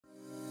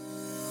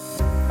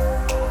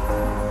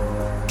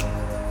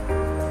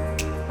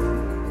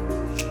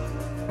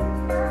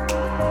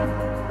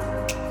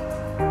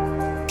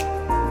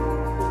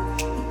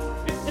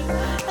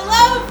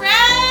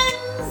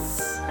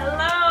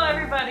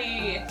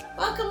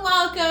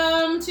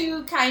Welcome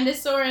to Kinda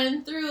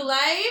Soaring Through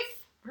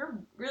Life. We're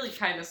really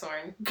kind of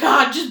soaring.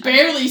 God, just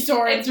barely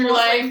soaring through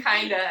life. It's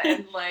kinda,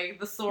 and like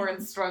the soaring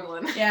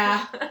struggling.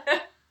 Yeah.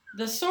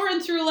 The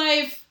soaring through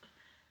life,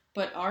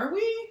 but are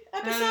we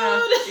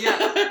episode?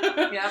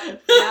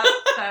 Yep.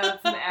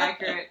 That's an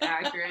accurate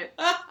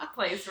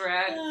place we're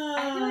at.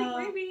 I feel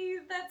like maybe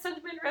that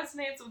sentiment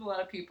resonates with a lot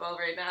of people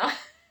right now.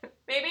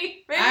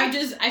 Maybe. I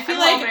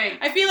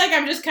feel like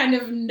I'm just kind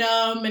of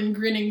numb and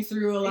grinning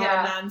through a lot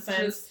of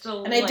nonsense.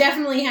 And I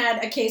definitely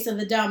had a case of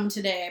the dumb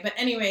today. But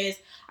anyways,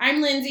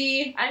 I'm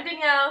Lindsay. I'm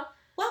Danielle.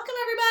 Welcome,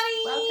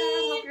 everybody.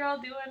 Welcome. Hope you're all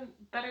doing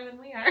better than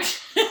we are.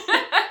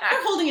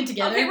 We're holding it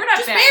together. Okay, we're not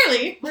just bad.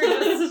 Barely. We're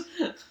just...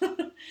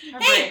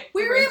 Hey,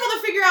 we were able to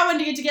figure out when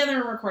to get together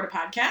and record a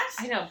podcast.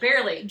 I know,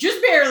 barely.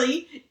 Just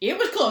barely. It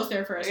was close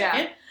there for a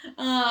second.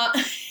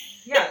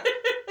 Yeah,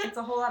 it's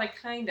a whole lot of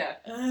kinda.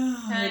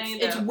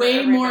 It's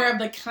way more of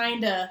the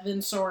kinda than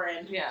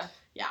soaring. Yeah.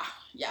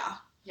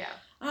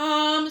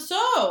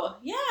 So,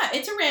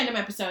 it's a random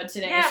episode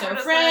today. Yeah, so,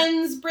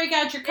 friends, break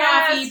out your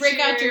coffee, break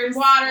out your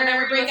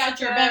water, break out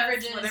your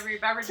beverages. Whatever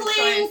your beverage of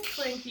Clink.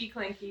 choice.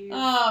 Clinky.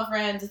 Oh,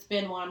 friends, it's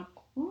been one.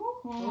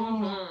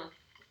 Mm-hmm.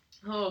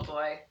 Oh,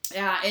 boy.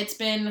 Yeah, it's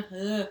been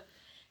a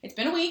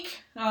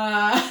week.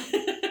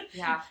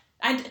 Yeah.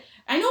 I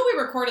know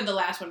we recorded the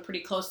last one pretty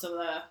close to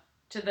the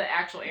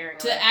actual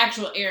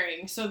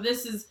airing. So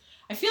this is,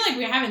 I feel like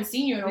we haven't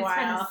seen you in a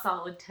while. It's been a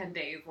solid 10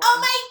 days. Oh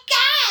my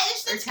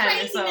gosh, that's 10,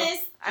 craziness.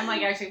 So I'm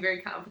like actually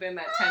very confident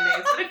that 10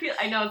 days, but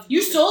I know it's...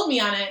 You sold me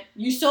on it,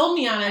 so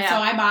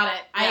I bought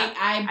it. Yeah.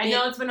 I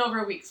know it's been over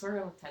a week, so we're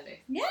going with 10 days.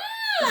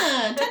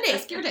 Yeah, 10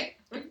 days, give or take.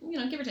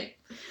 Give or take.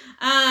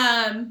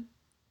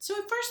 So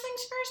first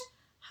things first,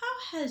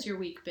 how has your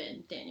week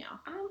been, Danielle?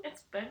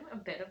 It's been a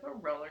bit of a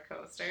roller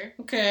coaster.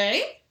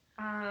 Okay.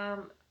 I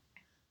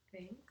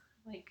think,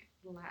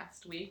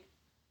 last week,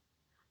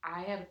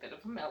 I had a bit of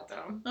a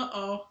meltdown.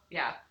 Uh-oh.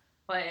 Yeah.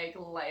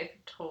 Life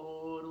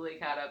totally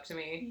caught up to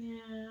me.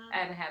 Yeah.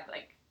 And had,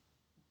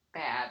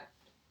 bad,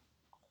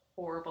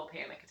 horrible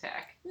panic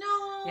attack.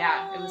 No.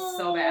 Yeah, it was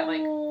so bad.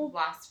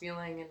 Lost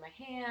feeling in my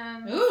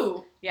hands.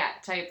 Ooh. Yeah,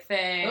 type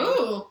thing.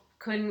 Ooh.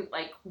 Couldn't,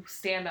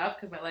 stand up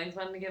because my legs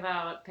wanted to give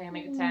out.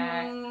 Panic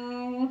attack.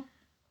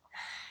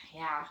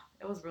 Yeah,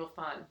 it was real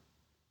fun.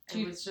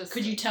 It was just...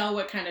 Could you tell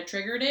what kind of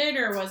triggered it,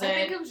 or was it... I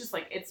think it was just,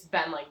 it's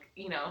been,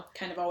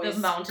 kind of always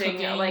the mounting,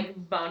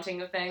 cooking.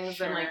 Mounting of things,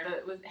 Sure. and,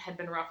 it had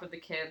been rough with the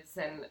kids,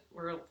 and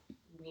we're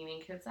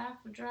weaning kids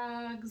off of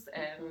drugs,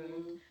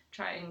 and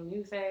trying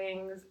new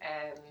things,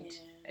 and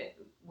it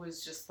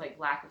was just,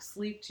 lack of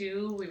sleep,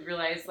 too. We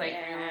realized, we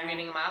were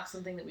weaning them off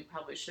something that we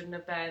probably shouldn't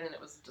have been, and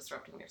it was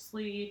disrupting their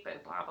sleep, and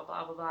blah, blah,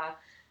 blah, blah, blah.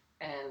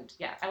 And,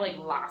 yeah, I,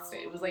 lost it.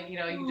 It was, you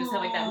just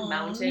have, that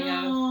mounting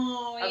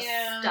of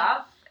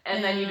stuff.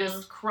 And then you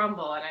just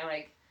crumble, and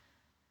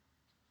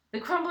the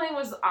crumbling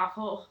was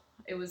awful.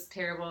 It was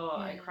terrible.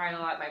 Yeah. I cried a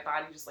lot. My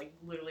body just,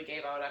 literally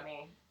gave out on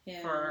me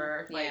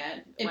for,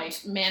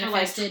 it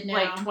manifested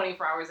now.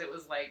 24 hours, it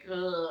was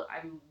ugh,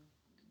 I'm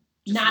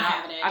not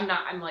having it.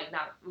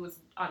 It was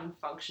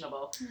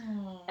unfunctionable.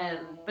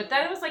 But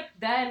then it was,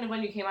 then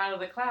when you came out of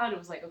the cloud, it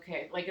was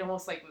okay, it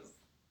almost, was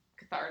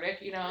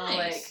cathartic,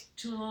 Nice.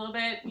 To a little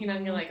bit, and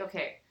you're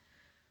okay,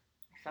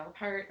 I fell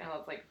apart,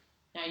 now it's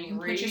now you can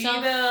breathe put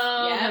yourself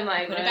and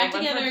put it back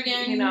together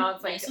again.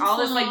 It's nice all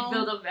slow. this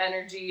build of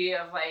energy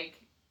of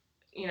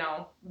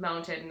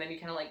mounted, and then you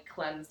kind of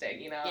cleansed it.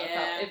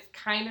 It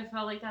kind of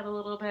felt like that a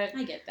little bit.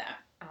 I get that.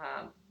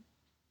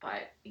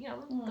 But the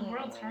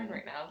world's hard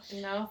right now. So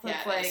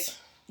it's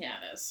it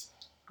is.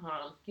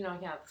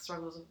 The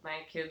struggles with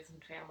my kids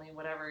and family,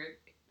 whatever.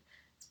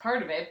 It's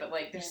part of it, but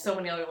there's so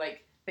many other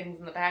things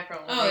in the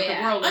background. The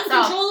world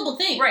itself. Uncontrollable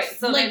things. Right.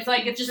 So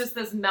it's just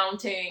this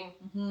mounting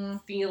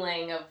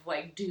feeling of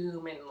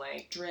doom and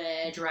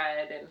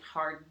dread and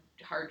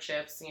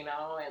hardships, and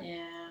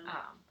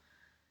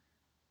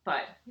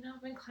but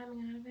I've been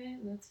climbing out of it,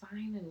 and it's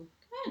fine, and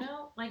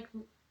now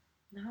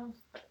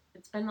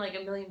it's been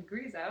a million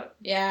degrees out.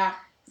 Yeah.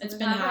 So it's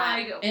been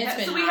hot. We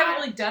haven't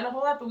really done a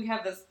whole lot, but we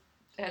have this,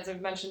 as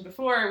I've mentioned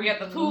before, we have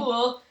the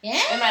pool,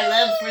 and my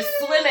love for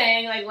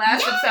swimming,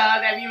 last episode,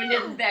 I even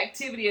did the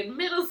activity in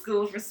middle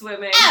school for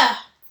swimming.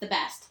 It's the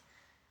best.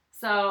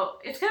 So,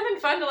 it's kind of been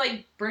fun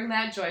to, bring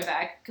that joy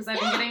back, because I've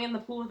been getting in the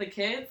pool with the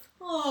kids.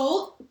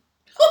 Oh.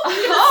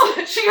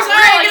 She's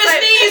sorry, I'm gonna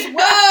sneeze.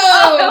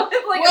 Whoa.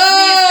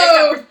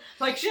 Whoa.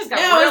 She's got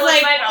real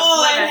excited.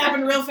 It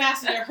happened real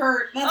fast and it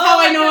hurt. That's how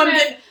I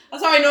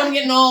know I'm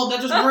getting old.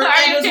 That just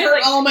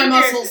hurt all my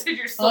muscles. Did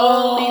your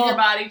soul leave your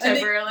body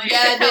temporarily?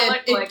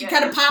 It did. It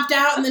kind of popped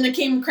out and then it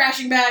came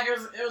crashing back. It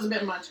was a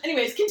bit much.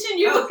 Anyways,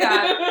 continue. Oh,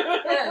 God.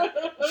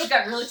 She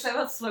got really excited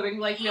about swimming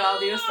like we all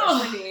do,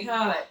 especially me.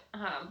 But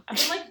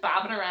I've been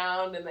bobbing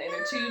around in the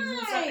inner tubes and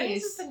stuff. And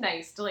it's just been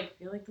nice to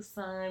feel the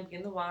sun, be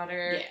in the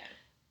water. Yeah.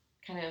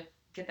 Kind of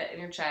get that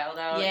inner child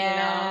out.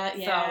 Yeah.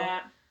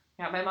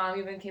 So, my mom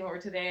even came over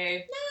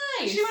today.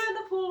 Nice. She went in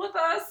the pool with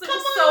us. It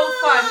was so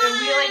fun, and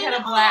we had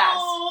a blast.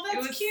 Oh,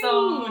 that's it was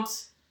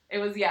cute. It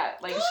was, she got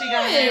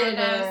a day with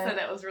us, and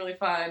it was really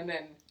fun,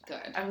 and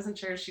good. I wasn't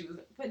sure she was,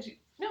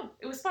 no,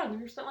 it was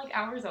fun. We spent,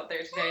 hours out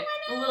there today.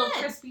 A little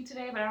crispy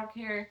today, but I don't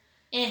care.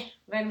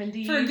 Vitamin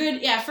D. For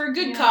a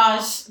good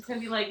cause. It's going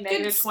to be,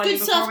 negative 20 good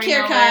before we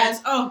self-care know cause.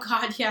 it. Oh,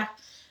 God, yeah.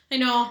 I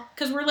know,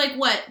 because we're,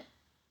 what?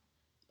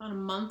 About a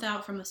month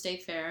out from the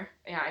state fair.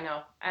 Yeah, I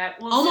know.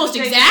 Almost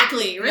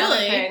exactly, really. The other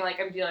thing,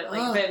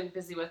 I'm been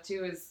busy with,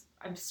 too, is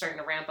I'm starting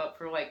to ramp up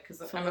for, because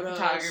I'm a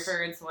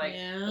photographer, and so,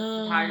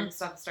 the photography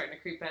stuff is starting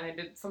to creep in. I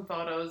did some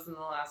photos in the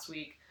last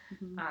week.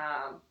 Mm-hmm.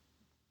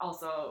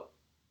 Also,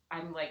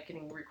 I'm,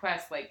 getting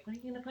requests, when are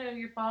you going to put out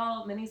your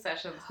fall mini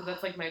sessions? Because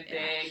that's, my big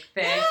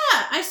thing.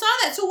 Yeah, I saw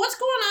that. So what's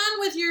going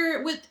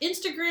on with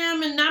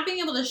Instagram and not being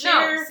able to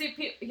share? No,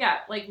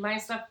 see, my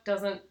stuff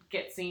doesn't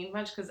get seen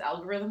much because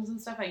algorithms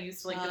and stuff, I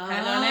used to, depend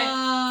on it.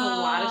 So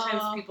a lot of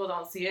times people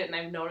don't see it, and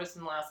I've noticed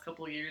in the last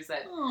couple of years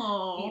that,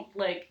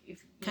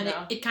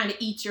 it kind of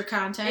eats your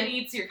content. It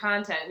eats your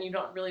content, and you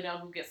don't really know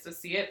who gets to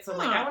see it. So,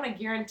 I want to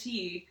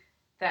guarantee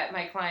that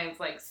my clients,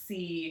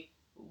 see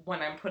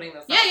when I'm putting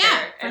this out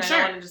there. And I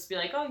don't want to just be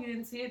like, oh, you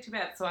didn't see it? Too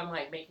bad. So I'm,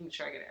 making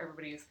sure I get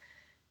everybody's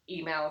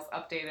emails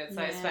updated.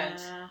 So I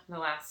spent the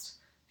last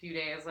few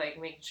days,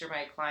 making sure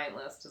my client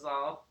list is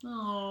all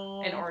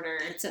in order.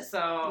 It's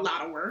a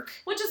lot of work.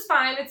 Which is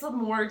fine. It's a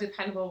more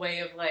dependable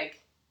way of,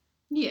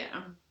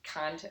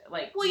 content.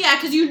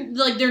 Because you,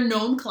 they're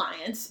known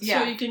clients.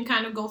 So you can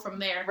kind of go from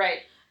there. Right.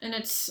 And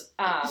it's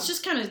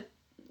just kind of,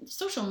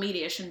 social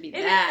media shouldn't be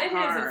that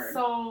hard. It is. It's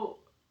so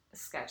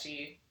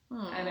sketchy.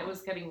 And it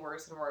was getting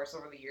worse and worse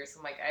over the years. So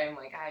I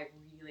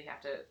really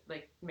have to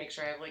make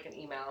sure I have an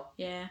email.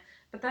 Yeah.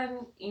 But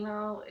then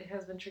email, it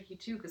has been tricky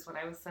too, because when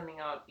I was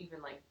sending out even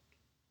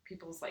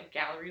people's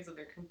galleries of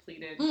their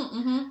completed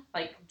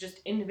just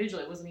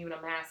individually, it wasn't even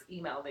a mass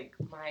email.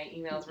 My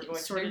emails were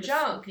going to their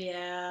junk.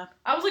 Yeah.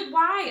 I was like,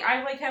 why?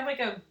 I have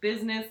a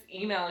business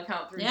email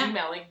account through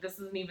Gmail. This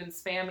isn't even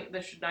spam.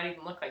 This should not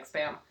even look like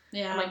spam.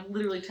 Yeah. I'm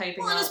literally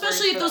typing. Well, and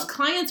especially if those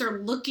clients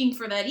are looking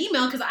for that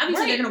email, because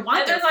obviously they're going to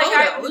want their photos.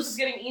 I was just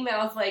getting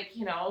emails where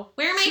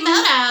are my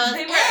photos?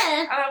 They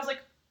were, and I was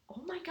like,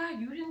 oh my God,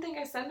 you didn't think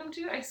I sent them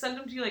to you? I sent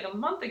them to you a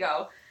month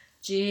ago.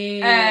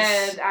 Jeez.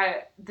 And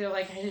they're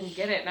like, I didn't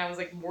get it, and I was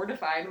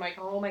mortified. I'm like,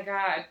 oh my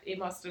God, it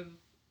must have.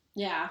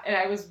 Yeah. And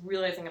I was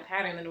realizing a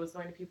pattern that it was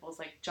going to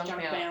people's junk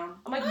mail.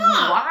 I'm like,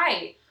 huh.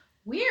 Why?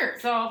 Weird.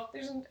 So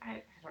there's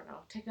I don't know.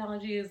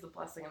 Technology is a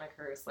blessing and a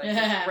curse.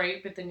 It's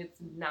great, but then it's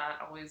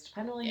not always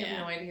dependable. You have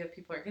no idea if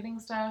people are getting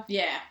stuff.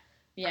 Yeah.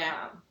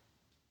 Yeah.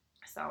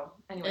 So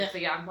anyway,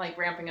 I'm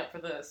ramping up for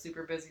the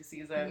super busy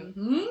season,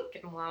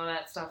 getting a lot of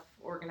that stuff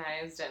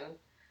organized and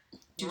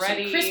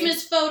ready. Some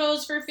Christmas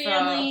photos for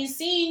families,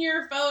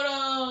 senior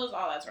photos,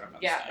 all that sort of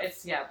stuff.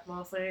 It's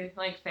mostly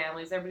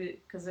families.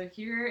 Everybody, because they're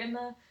here in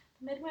the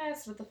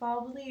Midwest with the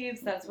fall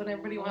leaves. That's when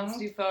everybody wants to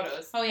do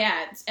photos. Oh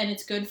yeah,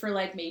 it's good for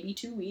maybe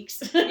 2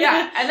 weeks.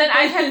 Yeah, and then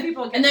I've had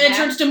people get and then it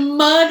turns to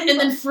mud and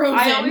then frozen.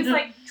 I always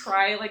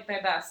try my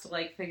best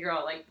to figure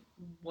out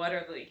what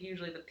are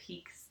usually the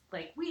peaks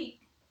weeks,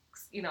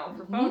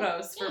 for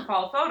photos, for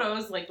fall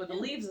photos, with the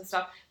leaves and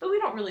stuff. But we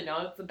don't really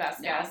know. It's the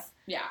best guess.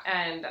 Yeah.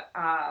 And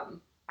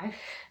I've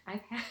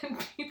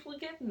had people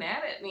get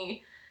mad at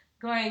me,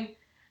 going,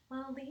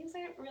 "Well, leaves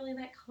aren't really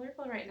that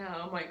colorful right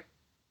now." I'm like,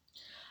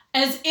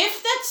 as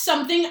if that's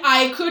something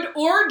I could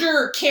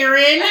order,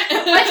 Karen.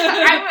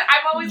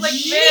 I'm always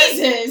Jesus.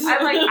 This.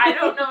 I'm I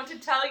don't know what to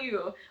tell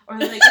you. Or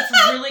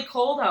it's really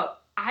cold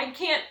out. I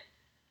can't.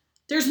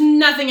 There's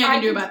nothing I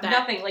can do about that.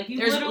 Nothing.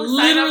 There's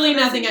literally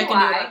nothing I can do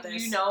about this.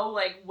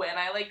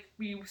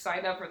 When you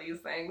signed up for these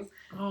things.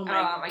 Oh my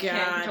God. I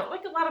can't control.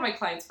 A lot of my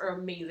clients are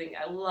amazing.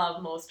 I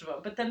love most of them.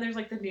 But then there's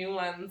the new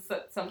ones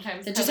that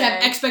sometimes that just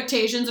have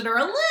expectations that are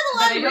a little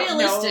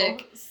unrealistic. I don't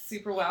know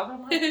super well. But I'm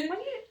what do you...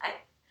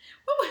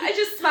 I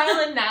just smile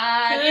and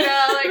nod,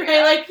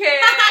 okay.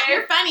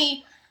 You're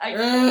funny. I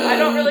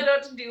don't really know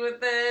what to do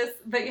with this,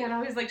 but it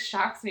always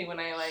shocks me when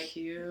I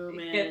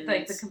Humans.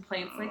 get the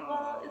complaints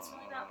well, it's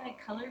really not that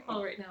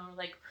colorful right now,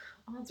 or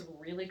oh, it's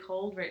really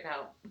cold right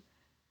now.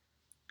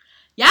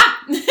 Yeah.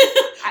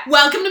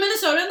 Welcome to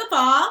Minnesota in the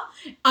fall.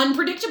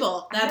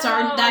 Unpredictable. That's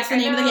the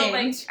name of the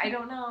game. I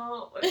don't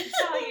know what to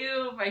tell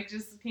you.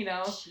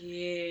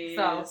 Jeez.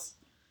 So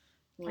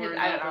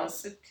I don't know.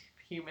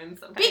 Humans.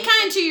 Sometimes. Be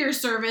kind to your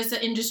service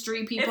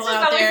industry people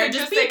out there.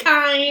 Just be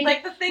kind.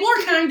 The thing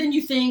more kind than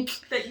you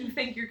think. That you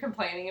think you're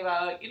complaining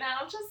about.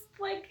 Just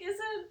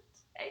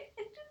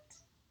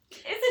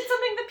is it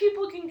something that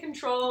people can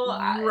control?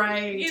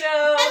 Right. And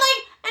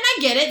I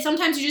get it.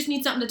 Sometimes you just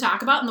need something to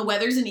talk about, and the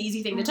weather's an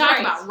easy thing to talk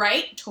about,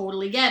 right?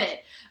 Totally get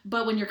it.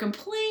 But when you're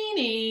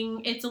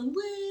complaining, it's a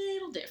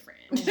little different.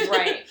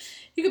 Right.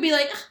 You could be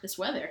like, this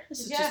weather.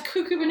 This is just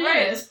cuckoo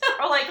bananas.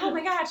 Right. Or oh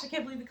my gosh, I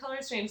can't believe the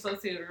colors changed so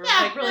soon. Or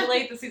really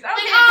late this season.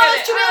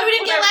 It's too bad we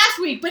didn't get last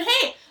week. But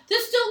hey,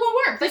 this still will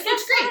work. That's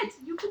great.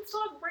 You can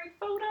still have great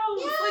photos.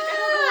 Yeah. I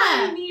don't know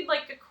why you need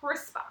a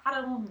crisp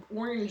autumn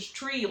orange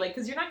tree.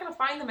 Because you're not going to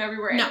find them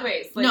everywhere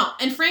anyways. No,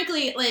 and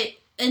frankly,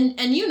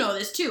 and you know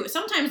this too,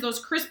 sometimes those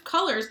crisp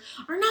colors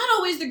are not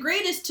always the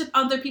greatest to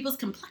other people's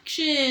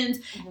complexions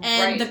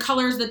and the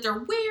colors that they're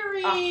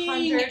wearing.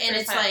 100%. And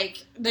it's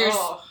like, there's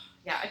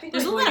I think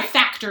there's a lot of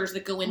factors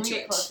that go into it. When we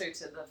get closer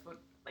to the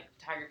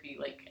photography,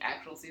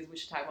 actual season, we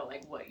should talk about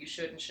what you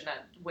should and should not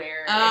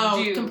wear.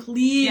 And do.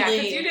 Completely. Yeah,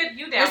 because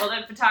you dabbled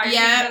in photography.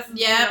 Yeah.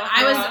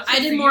 I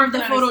did more of the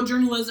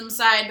photojournalism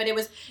side, but it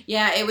was.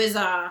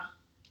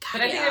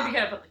 But I think it'd be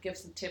good to give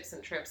some tips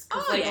and trips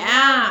because a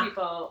lot of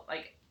people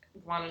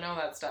want to know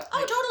that stuff.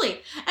 Oh,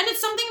 totally. And it's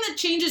something that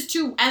changes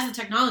too as the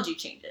technology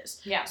changes.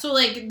 Yeah. So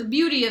the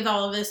beauty of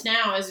all of this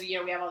now is, we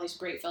have all these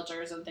great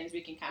filters and things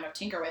we can kind of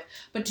tinker with.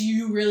 But do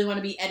you really want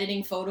to be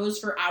editing photos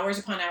for hours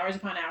upon hours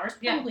upon hours?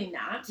 Yeah. Probably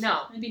not.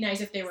 No. It'd be nice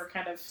if they were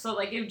kind of... So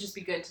it would just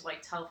be good to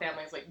tell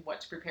families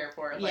what to prepare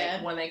for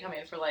when they come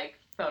in for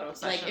photo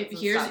sessions.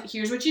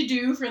 Here's what you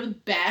do for the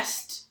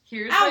best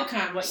here's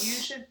outcomes. What you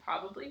should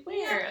probably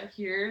wear. Yeah.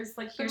 Here's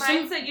the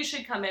mindset you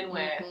should come in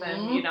with,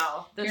 and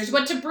here's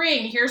what to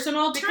bring. Here's some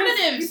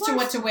alternatives to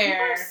what to wear.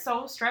 People are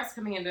so stressed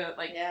coming into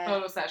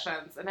photo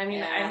sessions, and I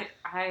mean,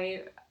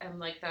 I am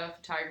the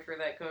photographer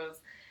that goes,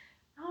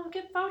 "Oh,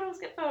 get photos,"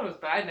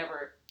 but I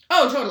never.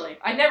 Oh, totally.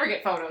 I never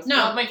get photos. No,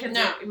 well, my kids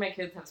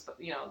have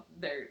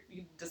their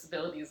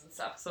disabilities and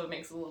stuff, so it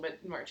makes it a little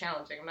bit more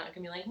challenging. I'm not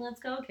gonna be like, "Let's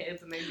go,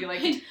 kids," and they'd be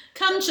like,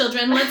 "Come,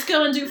 children, let's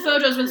go and do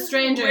photos with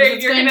strangers."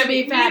 It's going to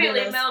be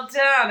fabulous. Immediately melt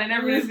down, and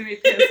everybody's gonna be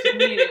pissed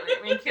immediately.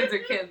 I mean, kids are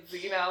kids,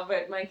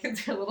 but my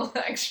kids are a little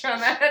extra on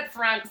that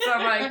front, so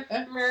I'm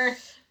like, meh.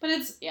 But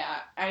it's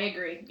I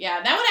agree.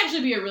 Yeah, that would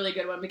actually be a really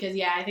good one because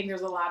I think there's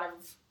a lot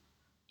of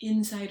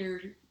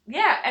insider.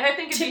 Yeah, and I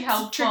think it'd be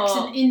helpful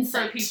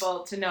for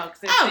people to know,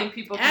 because I think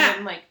people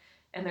come in,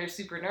 and they're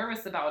super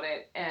nervous about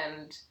it,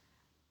 and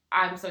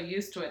I'm so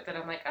used to it that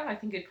I'm like, I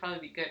think it'd probably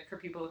be good for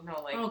people to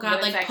know,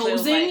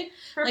 posing?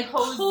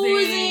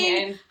 Posing,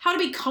 and how to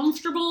be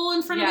comfortable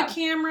in front of the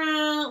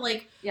camera,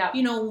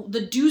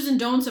 the do's and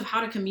don'ts of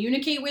how to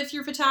communicate with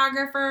your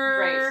photographer.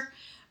 Right.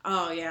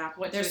 Oh, yeah.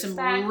 What there's some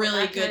expect,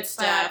 really good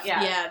stuff.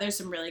 Yeah, there's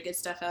some really good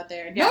stuff out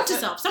there. Note to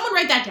self. Someone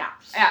write that down.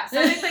 Yeah, so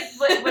I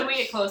think when we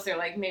get closer,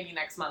 maybe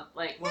next month.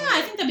 I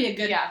think that'd be a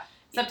good... Yeah,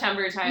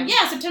 September time.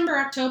 Yeah, September,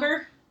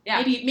 October.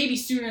 Yeah. Maybe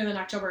sooner than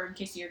October in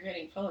case you're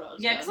getting photos.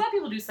 Yeah, because a lot of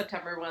people do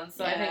September ones,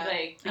 so I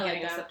think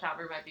beginning of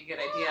September might be a good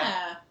idea.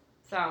 Yeah.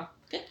 So.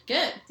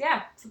 Good.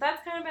 Yeah, so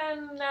that's kind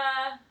of been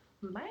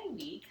my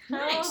week.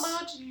 Nice. How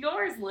about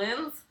yours,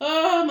 Linz?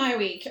 Oh, my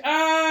week.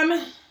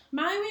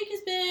 My week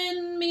has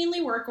been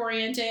mainly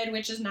work-oriented,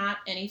 which is not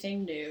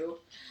anything new.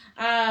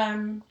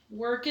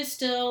 Work is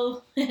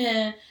still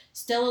a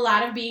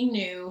lot of being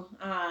new,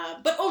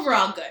 but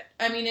overall good.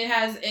 I mean, it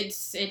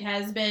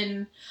has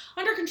been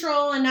under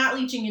control and not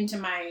leaching into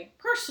my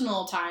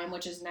personal time,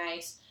 which is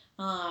nice.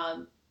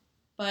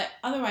 But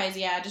otherwise,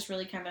 just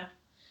really kind of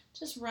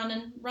just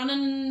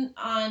running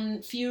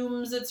on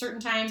fumes at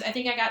certain times. I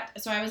think I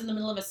was in the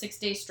middle of a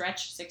 6-day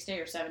stretch, 6-day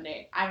or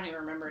 7-day. I don't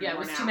even remember anymore. Yeah, it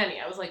was too many.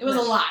 I was like, it was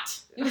a lot.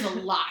 It was a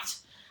lot.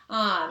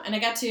 And I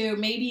got to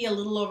maybe a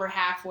little over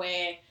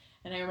halfway,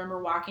 and I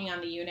remember walking on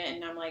the unit,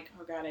 and I'm like,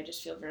 oh God, I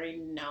just feel very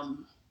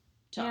numb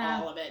to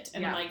all of it.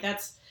 And I'm like,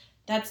 that's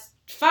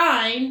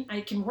fine.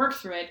 I can work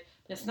through it,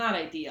 but it's not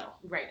ideal.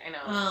 Right, I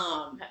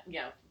know.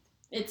 Yeah.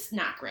 It's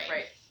not great.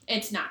 Right.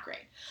 It's not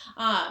great.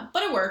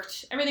 But it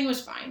worked. Everything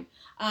was fine.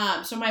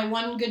 So my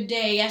one good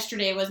day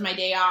yesterday was my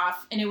day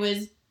off, and it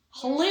was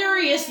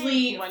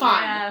hilariously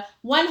fun.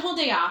 One whole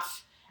day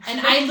off. And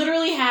I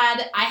literally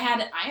had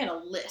a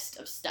list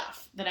of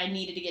stuff that I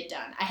needed to get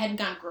done. I hadn't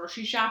gone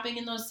grocery shopping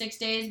in those 6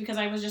 days because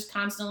I was just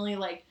constantly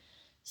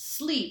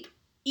sleep,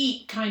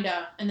 eat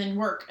kinda, and then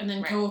work, and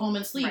then go home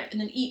and sleep, and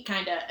then eat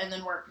kinda, and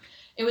then work.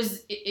 It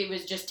was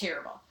just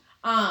terrible.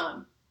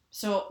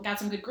 So got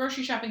some good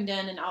grocery shopping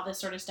done and all this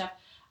sort of stuff.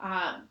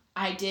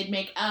 I did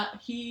make a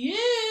huge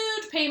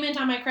payment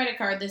on my credit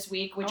card this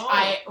week, which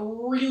I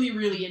really,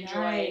 really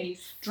enjoyed.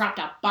 Nice. Dropped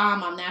a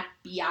bomb on that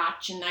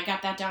biatch, and I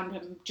got that down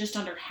to just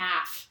under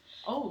half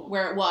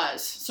where it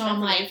was. So I'm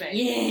like,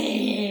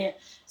 yeah.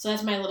 So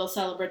that's my little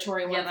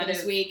celebratory one for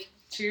this week.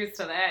 Cheers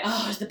to that.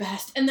 Oh, it was the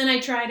best. And then I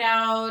tried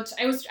out,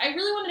 I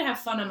really wanted to have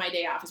fun on my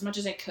day off as much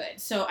as I could.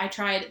 So I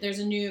tried, there's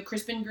a new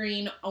Crisp and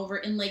Green over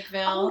in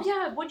Lakeville. Oh,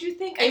 yeah. What'd you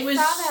think? It was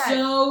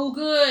so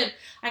good.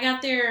 I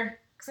got there,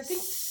 because I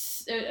think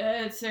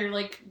it's their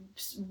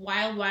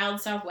wild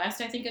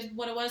Southwest, I think is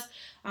what it was.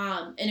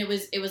 And it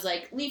was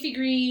leafy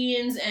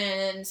greens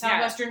and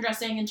Southwestern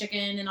dressing and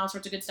chicken and all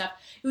sorts of good stuff.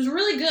 It was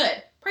really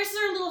good. Prices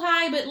are a little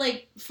high, but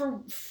for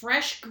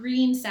fresh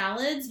green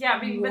salads,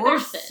 but they're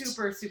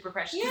super, super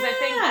fresh. Because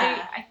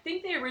I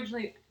think they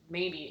originally,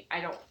 maybe,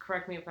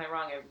 correct me if I'm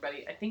wrong,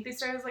 everybody, I think they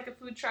started as a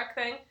food truck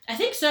thing. I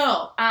think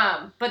so.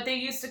 But they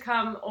used to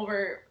come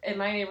over in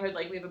my neighborhood,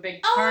 we have a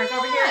big park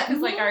over here,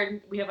 because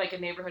we have a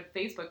neighborhood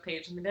Facebook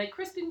page, and they'd be like,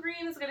 Crisp and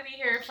Green is going to be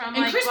here from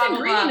and Crisp blah, and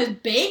blah, Green blah. is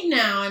big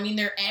now. I mean,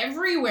 they're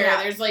everywhere.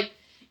 Yeah. There's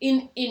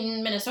in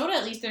Minnesota,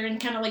 at least, they're in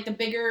kind of the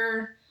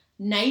bigger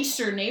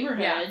nicer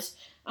neighborhoods.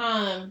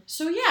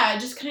 So yeah,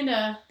 just kind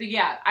of.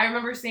 Yeah, I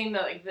remember seeing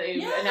that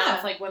they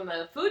announced when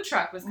the food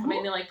truck was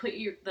coming, they put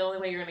the only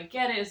way you're gonna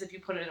get it is if you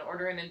put an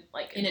order in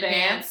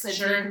advance, and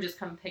so you can just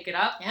come pick it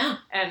up. Yeah.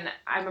 And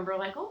I remember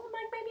maybe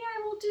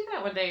I will do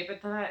that one day,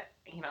 but then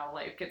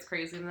life gets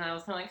crazy, and then I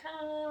was kind of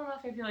I don't know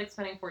if I feel like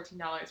spending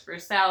 $14 for a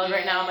salad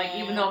right now.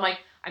 Even though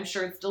I'm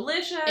sure it's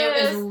delicious.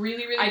 It was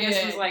really, really good. I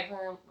just was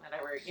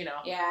whatever,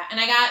 Yeah, and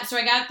I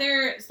got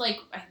there. It's I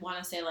want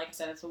to say, like I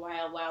said, it's a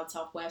wild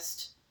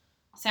Southwest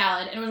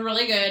salad, and it was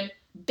really good,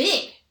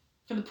 big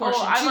for the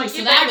portion too.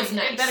 So that was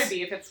nice. It better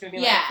be if it's gonna be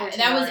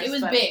 $14, it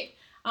was big.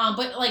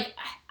 But I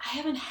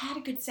haven't had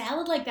a good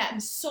salad like that in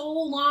so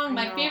long.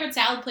 My favorite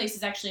salad place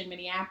is actually in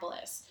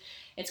Minneapolis.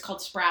 It's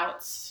called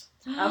Sprouts.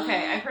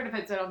 Okay, I've heard of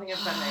it, so I don't think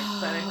I've been there,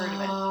 but I've heard of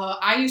it.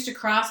 I used to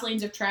cross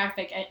lanes of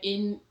traffic at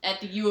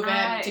the U of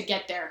M to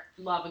get there.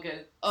 Love a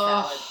good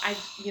salad.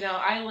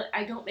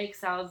 I don't make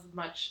salads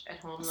much at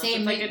home.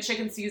 Same, it's a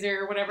chicken Caesar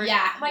or whatever.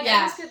 Yeah, I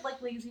just get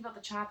lazy about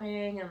the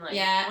chopping and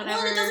whatever.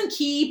 Well, it doesn't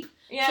keep.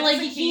 Yeah, so,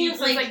 you can't.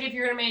 So it's if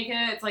you're gonna make it,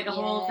 it's a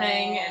whole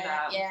thing.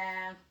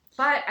 And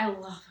but I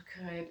love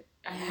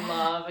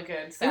a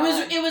good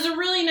salad. It was a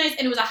really nice,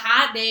 and it was a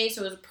hot day,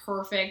 so it was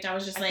perfect. I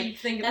was just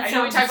that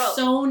sounds about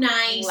so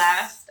nice.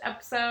 Last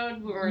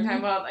episode, when we were talking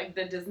about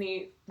the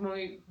Disney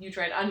movie, you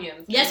tried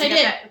onions. Yes, I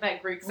did.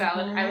 That Greek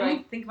salad.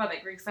 I think about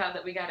that Greek salad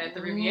that we got at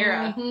the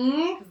Riviera.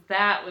 Because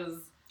that was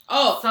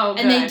so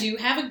good. And they do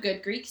have a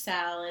good Greek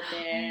salad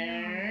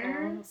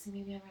there. See,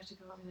 maybe I have to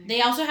go over there.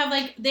 They also have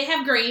they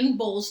have grain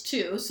bowls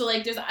too. So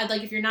there's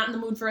if you're not in the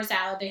mood for a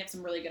salad, they have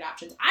some really good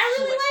options. I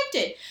really liked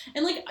it.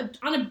 And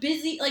on a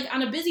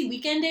busy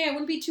weekend day, I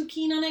wouldn't be too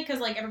keen on it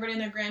because everybody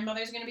and their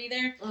grandmother's gonna be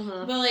there.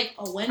 Mm-hmm.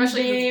 But a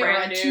Wednesday or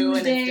a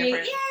Tuesday,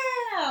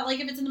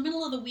 if it's in the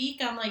middle of the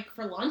week on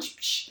for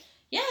lunch,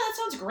 that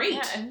sounds great.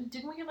 Yeah, and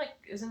didn't we have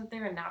isn't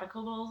there a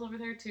nautical bowls over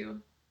there too?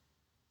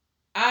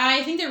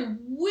 I think there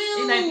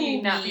will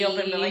not be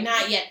open, but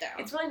not yet though.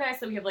 It's really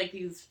nice that we have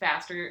these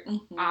faster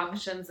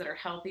options that are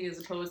healthy as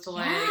opposed to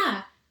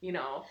the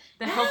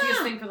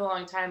healthiest thing for the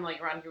long time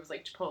around here was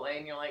Chipotle,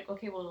 and you're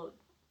okay, well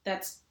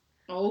that's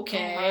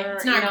okay.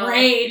 It's not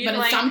great, but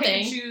it's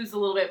something. You can choose a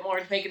little bit more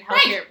to make it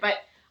healthier, right. But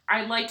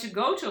I'd like to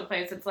go to a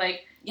place that's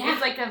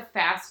it's a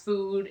fast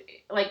food,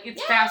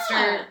 it's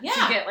faster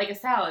to get a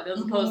salad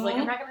as opposed to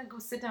I'm not gonna go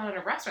sit down in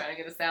a restaurant and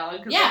get a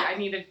salad because I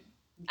need to.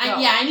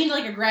 I need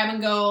a grab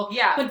and go,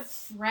 but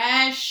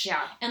fresh.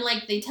 Yeah. And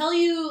they tell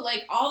you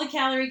all the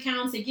calorie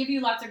counts. They give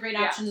you lots of great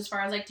options as far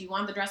as do you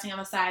want the dressing on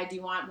the side? Do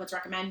you want what's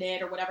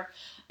recommended or whatever?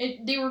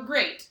 They were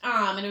great.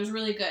 And it was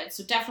really good.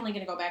 So definitely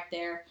gonna go back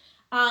there.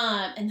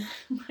 And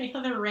my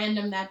other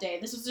random that day.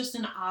 This was just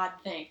an odd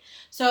thing.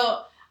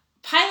 So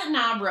Pilot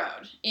Knob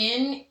Road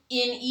in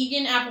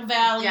Eagan, Apple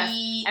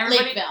Valley,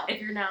 Lakeville. If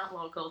you're not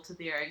local to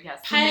the area, yes.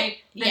 The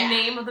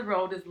name of the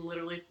road is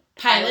literally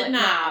Pilot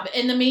Knob.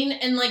 And the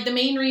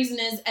main reason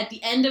is at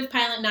the end of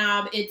Pilot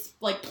Knob, it's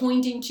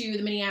pointing to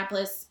the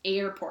Minneapolis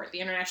airport,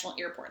 the international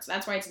airport. So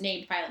that's why it's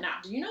named Pilot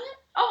Knob. Did you know that?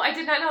 Oh, I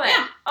did not know that.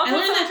 Yeah, I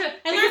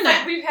learned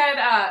that. We've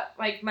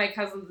had my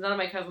cousins. None of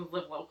my cousins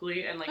live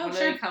locally, and when they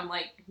come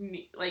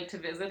to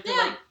visit,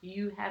 they're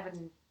you have a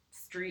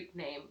street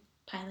name.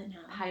 Pilot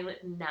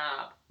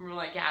Knob. And we're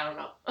I don't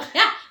know.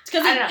 Yeah, it's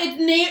because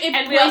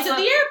it points at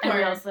the airport. And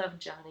we also have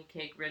Johnny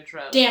Cake Ridge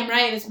Road. Damn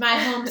right, it's my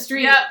home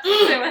street. Yep.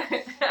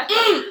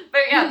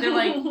 But they're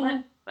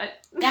what?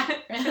 Yeah.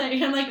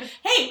 I'm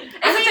hey,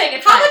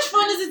 how much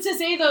fun is it to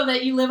say though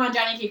that you live on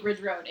Johnny Cake Ridge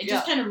Road? It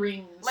just kind of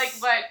rings.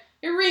 What?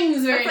 It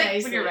rings very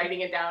nicely. When you're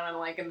writing it down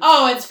on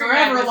it's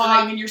forever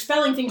long, and you're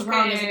spelling things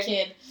wrong as a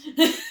kid.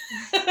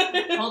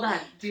 Hold on.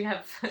 Do you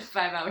have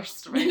 5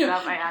 hours to write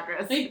out my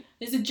address?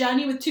 Is it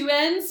Johnny with 2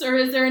 N's, or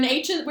is there an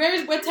H?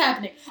 What's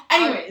happening?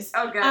 Anyways.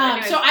 Oh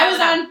God. So I was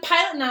on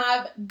Pilot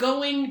Knob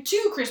going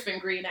to Crisp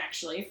and Green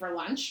actually for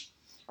lunch,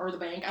 or the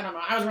bank. I don't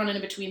know. I was running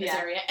in between this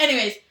area.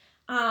 Anyways,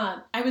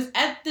 I was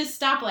at this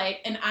stoplight,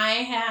 and I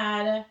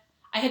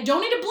had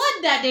donated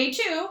blood that day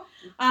too.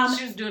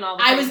 She was doing all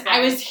the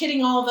I was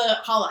hitting all the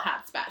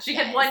hot spots. She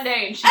had one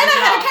day, and I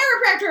had a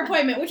chiropractor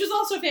appointment, which was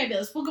also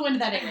fabulous. We'll go into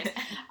that anyways.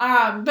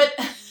 But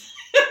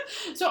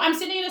so I'm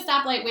sitting at a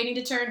stoplight waiting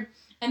to turn,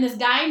 and this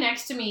guy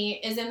next to me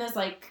is in this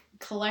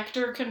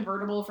collector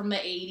convertible from the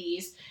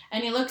 80s,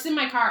 and he looks in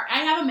my car. I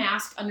have a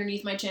mask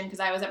underneath my chin because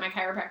I was at my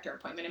chiropractor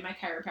appointment, and my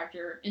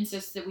chiropractor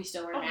insists that we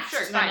still wear masks.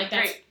 Sure, so I'm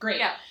that's great.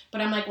 Yeah.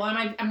 But I'm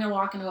I'm going to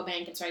walk into a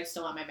bank, and so I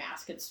still want my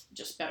mask. It's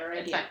just a better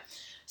idea.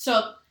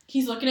 So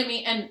he's looking at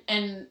me,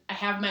 and I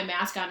have my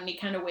mask on, and he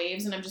kind of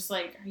waves, and I'm just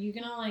are you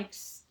gonna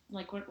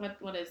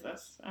what is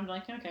this? I'm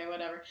okay,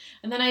 whatever.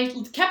 And then I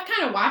kept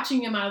kind of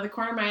watching him out of the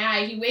corner of my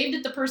eye. He waved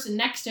at the person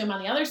next to him on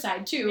the other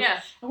side too.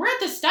 Yeah. And we're at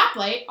the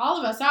stoplight, all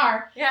of us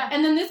are. Yeah.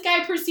 And then this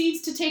guy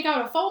proceeds to take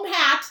out a foam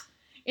hat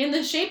in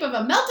the shape of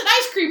a melted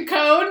ice cream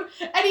cone,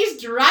 and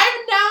he's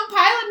driving down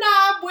Pilot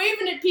Knob,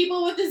 waving at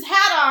people with his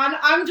hat on.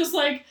 I'm just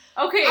okay.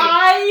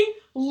 I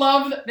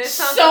love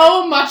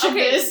so much of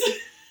this.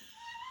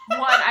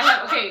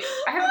 I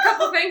have a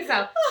couple things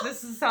now.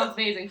 Sounds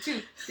amazing,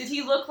 too. Did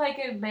he look like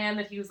a man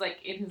that he was,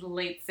 like, in his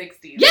late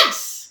 60s?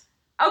 Yes!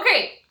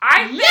 Okay,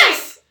 I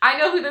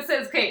know who this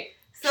is. Okay,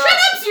 so... Shut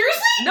up,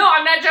 seriously? No,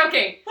 I'm not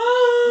joking.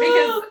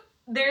 Because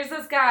there's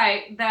this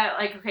guy that,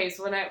 like, okay,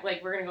 so when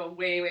we're gonna go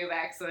way, way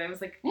back, so I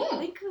was, like, I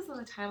think it was at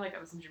the time, like, I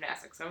was in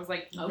gymnastics, so I was,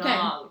 like, young.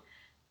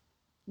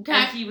 Okay.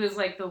 And he was,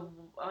 like, the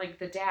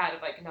dad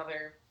of, like,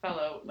 another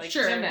fellow, like,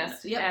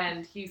 gymnast. Yep.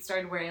 And he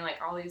started wearing, like,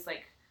 all these,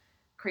 like,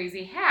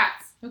 crazy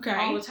hats. Okay.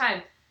 All the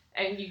time.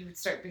 And you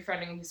start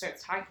befriending him, he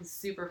starts talking, he's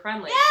super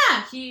friendly.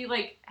 Yeah! He,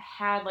 like,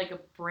 had, like, a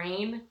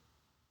brain...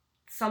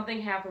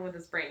 Something happened with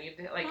his brain. You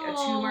had, like, a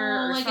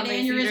tumor or like something.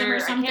 An aneurysm or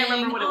something. I can't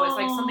remember what it was.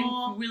 Like,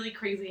 something really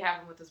crazy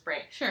happened with his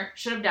brain. Sure.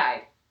 Should have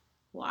died.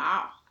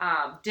 Wow.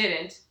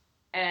 Didn't.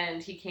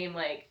 And he came,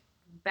 like,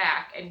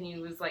 back, and he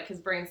was, like, his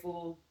brain's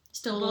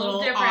still a little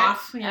different.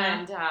 Off.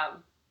 Yeah. And,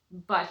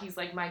 but he's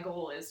like, my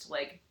goal is to,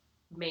 like,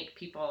 make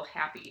people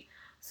happy.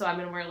 So I'm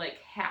going to wear, like,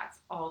 hats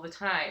all the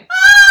time.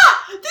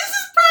 Ah! This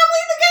is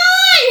probably the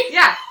guy!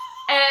 Yeah.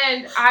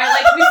 And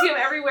we see him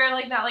everywhere,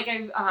 like, not like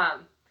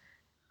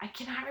I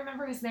cannot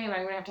remember his name. I'm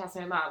going to have to ask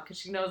my mom because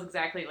she knows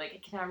exactly, like, I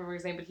cannot remember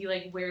his name, but he,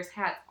 like, wears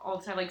hats all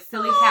the time, like,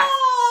 silly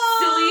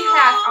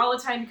hats all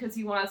the time because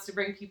he wants to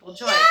bring people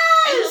joy. Yes!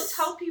 And he'll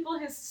tell people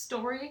his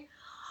story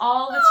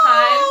all the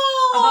time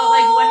about,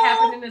 like, what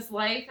happened in his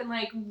life and,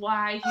 like,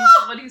 what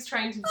he's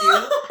trying to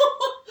do.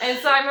 And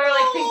so I remember,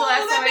 like, I think the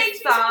last time I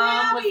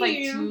saw him was, like,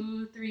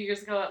 2-3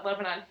 years ago at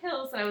Lebanon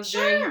Hills, and I was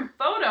doing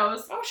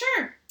photos. Oh,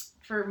 sure.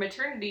 For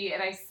maternity,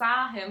 and I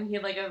saw him. He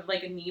had like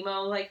a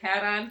Nemo like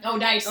hat on. Oh,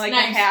 nice, like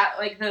nice. A hat,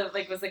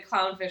 was like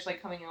clownfish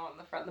like coming out in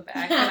the front and the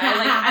back. And I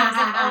was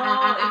like,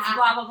 oh, it's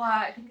blah blah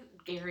blah. I think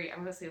it's Gary. I'm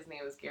gonna say his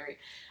name is Gary.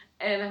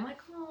 And I'm like,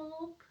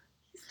 oh,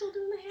 he's still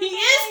doing the hat. He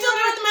is still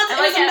doing the melted.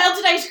 It was a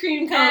melted ice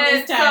cream cone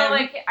this time. So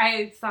like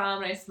I saw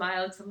him and I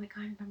smiled because I'm like,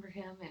 I remember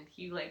him. And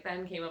he like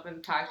then came up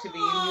and talked to me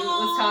and he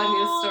was telling me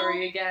his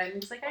story again.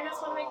 He's like, I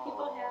just want to make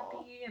people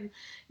happy and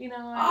so he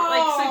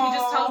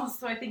just tells us.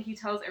 So I think he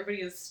tells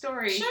everybody his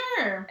story.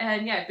 Sure.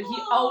 And yeah, but he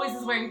always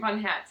is wearing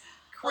fun hats.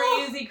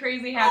 Crazy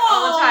hats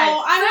all the time.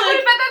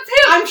 I bet that's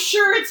him. I'm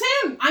sure it's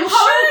him. I'm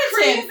sure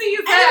it's him. Crazy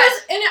is that?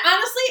 And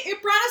honestly,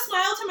 it brought a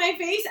smile to my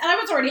face, and I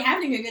was already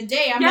having a good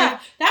day. I'm like,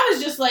 that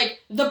was just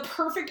like the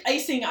perfect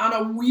icing on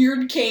a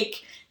weird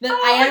cake that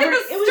I ever. Look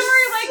at the story. Look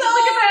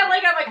at that.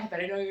 Like I'm like, I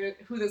bet I know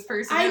who this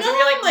person is. I know. And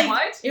you're like,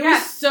 what? It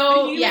was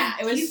so.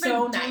 It was so nice. He's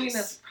been doing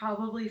this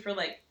probably for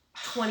like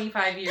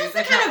 25 years.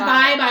 That's the kind of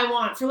vibe I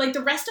want for like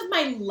the rest of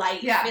my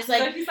life. Yeah. It's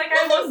like, so he's like,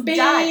 I almost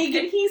died.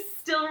 And he's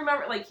still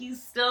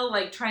he's still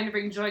like trying to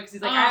bring joy because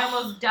he's like, I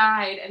almost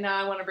died and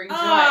now I want to bring joy. Like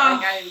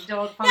I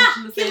don't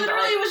function the same. He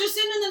literally was just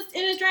sitting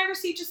in his driver's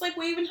seat just like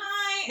waving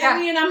hi.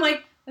 Yeah. And I'm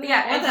like,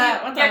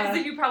 because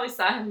if you probably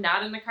saw him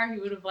not in the car, he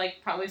would have like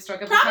probably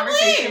struck up a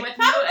conversation with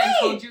you and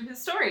told you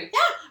his story.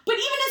 Yeah, but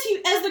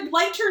even as the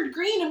light turned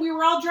green and we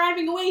were all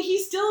driving away,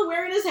 he's still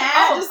wearing his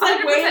hat, just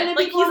like waving at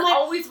people. He's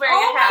always wearing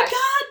a hat. Oh my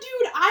god,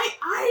 dude,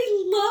 I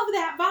love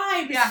that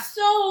vibe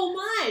so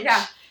much.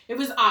 Yeah, it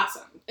was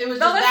awesome. It was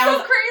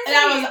crazy.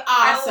 That was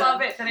awesome. I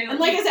love it. And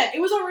like I said, it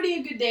was already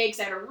a good day because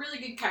I had a really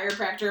good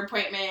chiropractor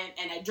appointment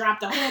and I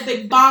dropped a whole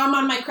big bomb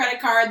on my credit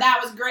card.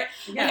 That was great.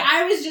 Yeah. Like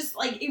I was just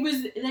like, it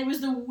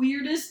was the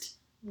weirdest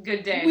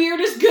good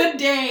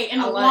day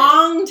in a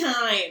long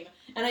time.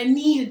 And I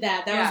needed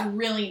that. That was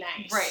really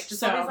nice. Right.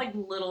 Just all these like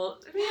little,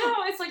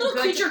 it's like little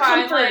good creature to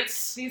find,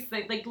 comforts. Like,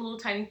 these like little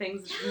tiny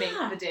things that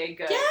make the day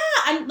good. Yeah.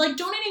 And like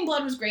donating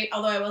blood was great.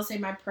 Although I will say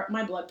my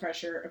blood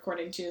pressure,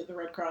 according to the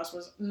Red Cross,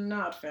 was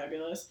not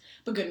fabulous,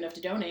 but good enough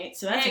to donate.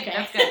 So that's okay.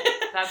 That's good.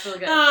 That's really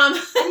good.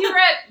 And you were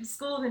at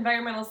School of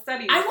Environmental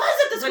Studies. I was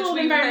at the School of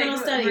Environmental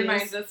Studies.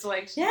 Reminds us to we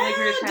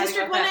were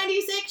District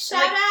 196.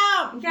 Shout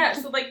out. Yeah.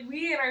 So like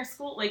we in our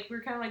school, like we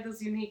were kind of like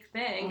this unique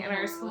thing in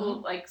our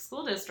school, like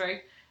school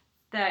district.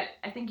 That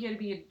I think you had to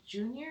be a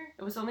junior.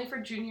 It was only for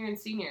junior and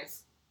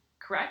seniors,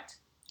 correct?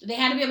 They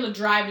had to be able to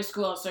drive to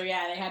school, so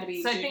yeah, they had to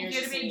be. So I think you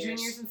had to be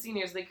juniors and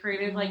seniors. They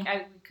created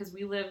because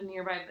we live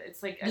nearby.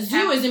 It's like the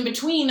zoo is in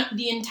between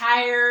the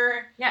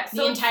entire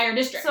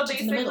district. So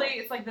basically,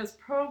 it's like this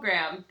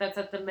program that's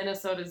at the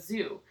Minnesota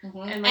Zoo,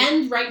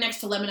 and right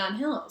next to Lebanon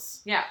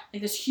Hills. Yeah,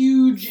 like this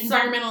huge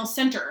environmental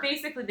center.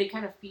 Basically, they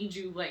kind of feed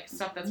you like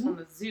stuff that's from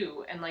the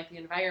zoo and like the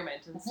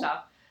environment and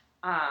stuff.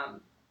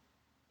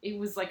 It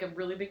was like a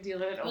really big deal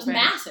that it opened. It was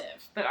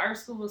massive. But our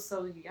school was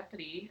so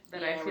yuppity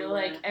that I feel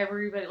like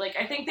everybody, like,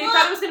 I think they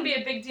thought it was going to be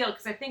a big deal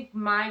because I think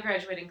my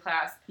graduating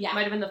class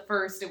might have been the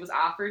first it was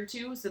offered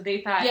to, so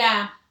they thought.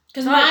 Yeah.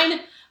 Because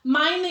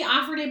mine, they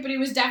offered it, but it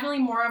was definitely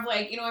more of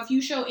like, if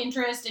you show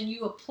interest and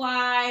you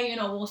apply,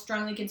 we'll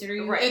strongly consider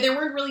you. Right. There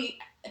weren't really.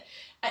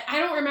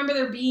 I don't remember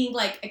there being,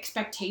 like,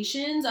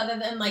 expectations other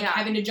than, like,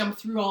 having to jump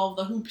through all of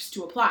the hoops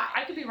to apply.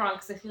 I could be wrong,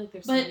 because I feel like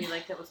there's somebody,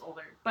 like, that was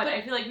older. But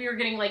I feel like we were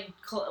getting, like,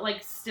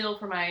 still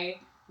for my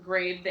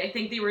grade, I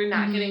think they were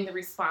not getting the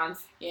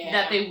response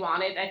that they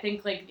wanted. I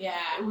think, like,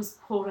 it was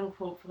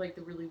quote-unquote for, like,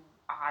 the really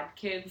odd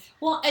kids.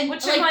 Well, and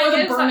which like, or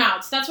the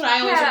burnouts. That's what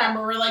I always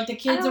remember. Were like the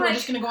kids that were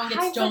just gonna go and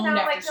get stoned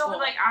after school. No,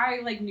 like I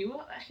like knew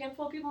a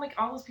handful of people. Like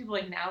all those people,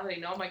 like now that I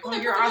know, I'm like,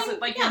 well, you're awesome.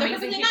 Like you're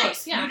amazing people.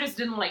 Nice, yeah. You just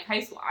didn't like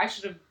high school. I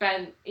should have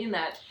been in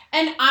that.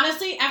 And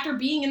honestly, after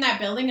being in that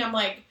building, I'm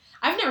like,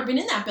 I've never been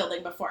in that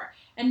building before.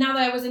 And now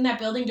that I was in that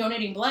building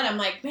donating blood, I'm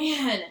like,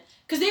 man.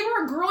 Because they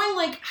were growing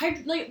like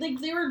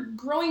they were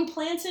growing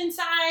plants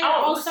inside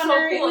all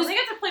summer. So cool. They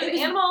got to play with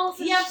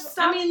animals. Yep. Stuff.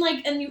 I mean,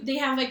 like, and they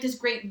have like these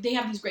great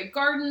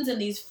gardens and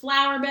these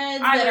flower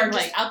beds that are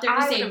just out there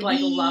to save bees.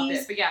 I loved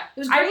it. But yeah, it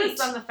was great. I was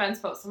on the fence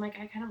post. I'm like,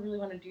 I kind of really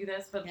want to do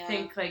this, but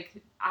think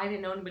like I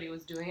didn't know anybody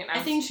was doing it. And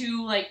I was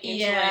too like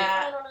into like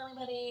I don't know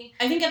anybody.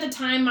 I think at the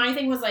time my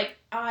thing was like,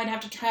 oh, I'd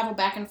have to travel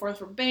back and forth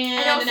for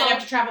band, and I'd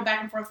have to travel back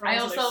and forth for all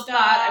this other stuff. I also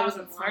thought I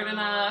wasn't smart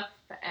enough,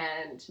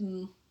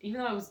 and even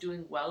though I was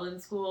doing well in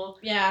school,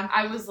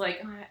 I was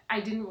like, I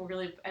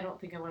don't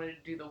think I wanted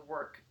to do the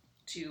work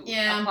to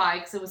apply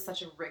because it was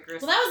such a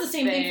rigorous. Well, that was the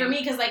same thing for me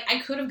because like I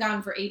could have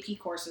gone for AP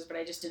courses, but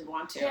I just didn't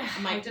want to. Yeah,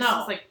 I'm like, no,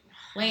 was like,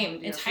 lame.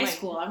 It's high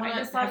school. I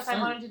just thought if I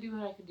wanted to do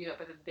it, I could do it,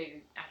 but I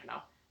don't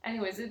know.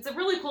 Anyways, it's a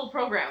really cool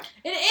program.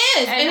 It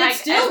is, and like,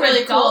 it's still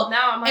really cool.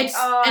 Now I'm like,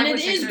 and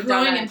it is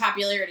growing in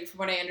popularity, from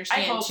what I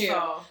understand I hope too.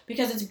 So.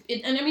 Because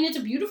and I mean, it's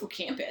a beautiful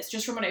campus.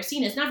 Just from what I've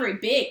seen, it's not very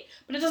big,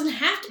 but it doesn't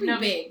have to be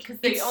big because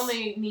they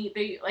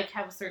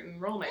have a certain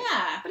enrollment.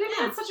 Yeah, but I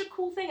mean, it's such a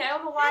cool thing. I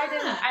don't know why I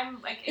didn't.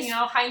 I'm like,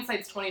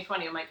 hindsight's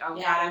 20/20. I'm like, oh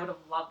god, I would have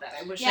loved that.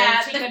 I wish I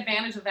had taken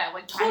advantage of that.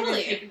 Like,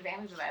 totally take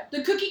advantage of that.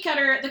 The cookie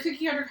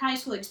cutter high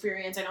school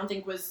experience, I don't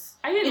think was.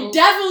 It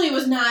definitely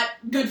was not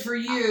good for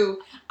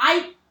you.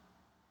 I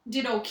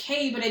did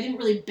okay, but I didn't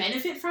really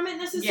benefit from it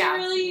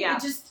necessarily. Yeah.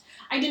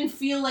 I didn't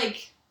feel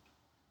like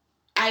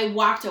I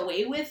walked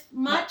away with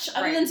much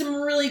other than some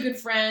really good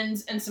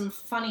friends and some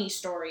funny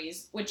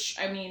stories, which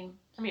I mean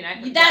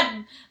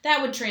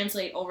that would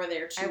translate over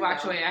there too. I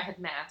walked away. I had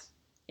Matt.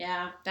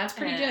 Yeah, that's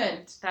pretty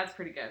good. That's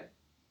pretty good.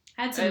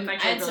 I had some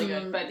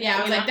good, but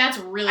I was like, that's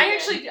really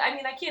good.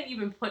 I can't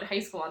even put high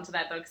school onto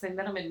that though, because I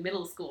met him in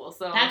middle school.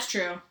 So that's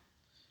true.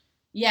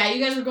 Yeah,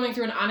 you guys were going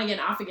through an on-again,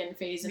 off-again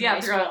phase in high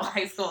school. Yeah, throughout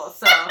high school,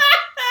 so...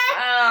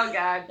 oh,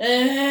 God.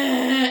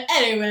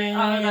 Anyways.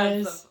 Oh,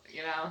 that's,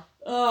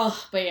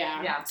 Oh, but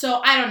yeah.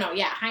 So, I don't know.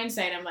 Yeah,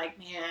 hindsight, I'm like,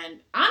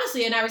 man...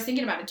 Honestly, and I was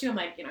thinking about it, too. I'm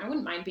like, I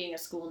wouldn't mind being a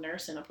school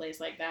nurse in a place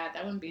like that.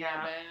 That wouldn't be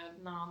that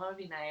bad. No, that would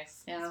be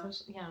nice. Yeah.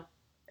 Especially,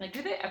 Like,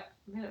 do they... I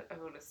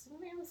would assume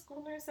they have a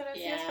school nurse at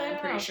SCS, but I'm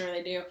pretty sure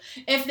they do.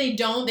 If they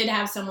don't, they'd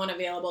have someone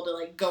available to,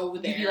 like, go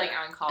there. You'd be, like,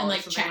 on call and,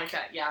 like, check, like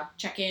that. Yeah.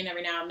 Check in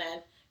every now and then.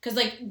 Because,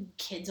 like,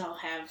 kids all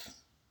have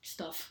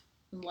stuff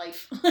in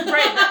life. Right.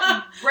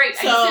 I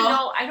just didn't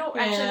know. I don't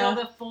actually know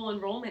the full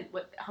enrollment,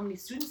 how many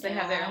students they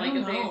have there. Like,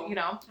 if they,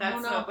 that's I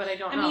don't know. But I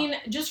don't know. I mean,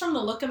 just from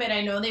the look of it, I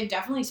know they've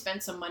definitely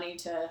spent some money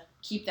to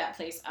keep that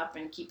place up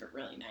and keep it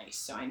really nice.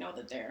 So I know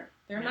that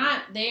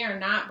they are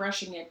not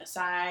brushing it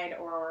aside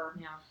or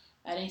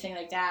anything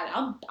like that.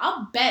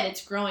 I'll bet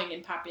it's growing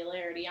in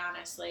popularity,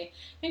 honestly,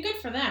 and good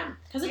for them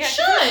because it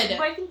should.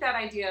 But I think that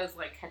idea is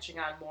like catching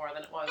on more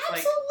than it was.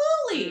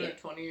 Absolutely.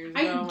 Like 20 years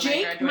ago.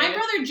 My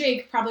brother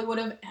Jake probably would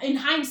have, in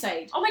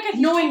hindsight. Oh my god,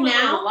 knowing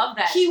now, loved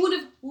that. He would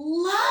have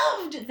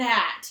loved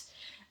that.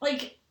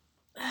 Like,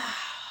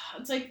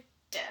 it's like,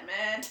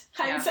 damn it,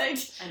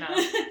 hindsight. I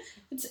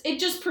know. It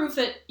just proves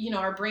that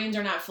our brains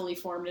are not fully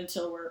formed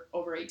until we're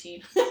over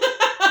 18.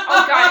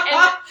 Oh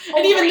god,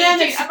 and even then,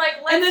 I'm like,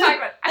 let's talk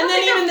about. And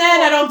then even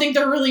then, I don't think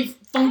they're really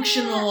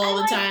functional all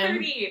the time.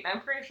 38.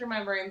 I'm pretty sure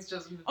my brain's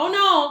just. Oh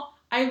no.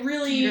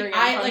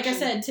 Like I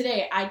said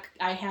today,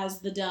 I has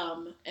the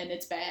dumb, and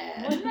it's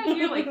bad. What did I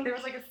hear? Like, there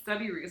was like a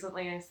study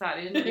recently I saw.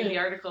 I didn't read the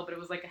article, but it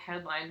was like a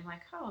headline. I'm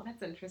like, oh,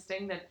 that's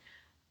interesting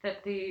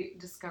that they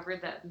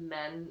discovered that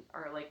men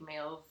are like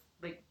males.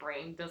 Like,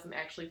 brain doesn't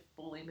actually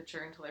fully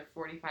mature until they're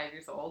 45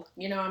 years old.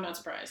 I'm not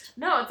surprised.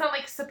 No, it's not,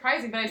 like,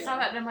 surprising, but I saw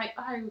that, and I'm like,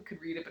 oh, I could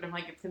read it, but I'm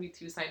like, it's gonna be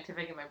too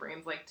scientific, and my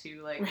brain's, like,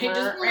 too, like, right,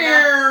 just but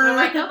I'm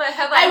like, no, the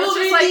headline was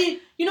just, like...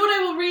 You know what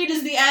I will read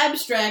is the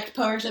abstract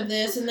part of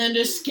this, and then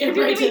just skip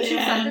right to the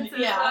end.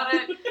 About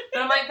it.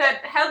 But I'm like,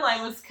 that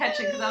headline was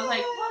catching, because I was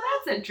like, well,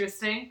 that's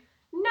interesting.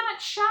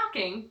 Not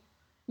shocking.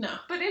 No.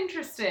 But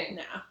interesting.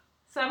 No.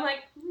 So I'm like,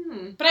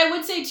 But I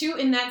would say, too,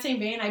 in that same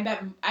vein, I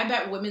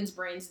bet women's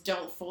brains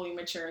don't fully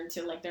mature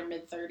until, like, their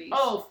mid-30s.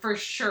 Oh, for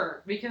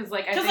sure. Because,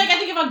 like, I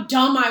think of how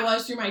dumb I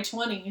was through my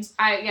 20s.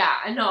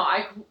 I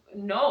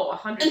know,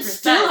 100%. And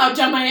still how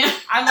dumb I am.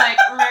 I'm like,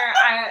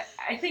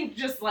 I think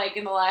just, like,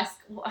 in the last...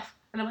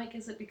 And I'm like,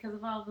 is it because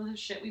of all the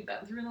shit we've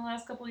been through in the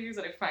last couple of years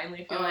that I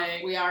finally feel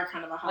like... We are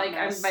kind of a hot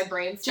mess. My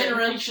brain's...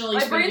 Generationally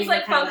my brain's,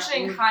 like,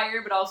 functioning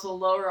higher, but also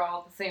lower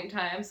all at the same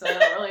time, so I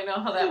don't really know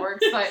how that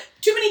works, but...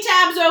 Too many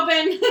tabs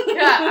open!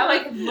 Yeah, I,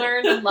 like, have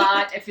learned a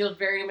lot. I feel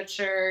very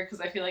mature,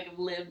 because I feel like I've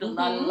lived a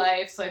lot of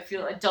life, so I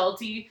feel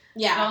adulty.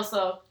 Yeah. And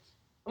also...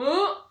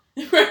 Ooh!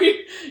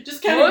 Right? I'm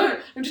just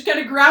kind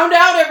of ground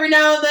out every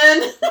now and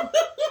then.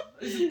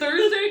 Is it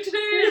Thursday today?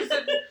 Is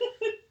it...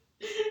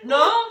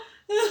 No?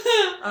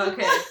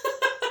 Okay.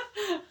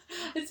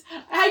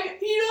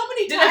 You know how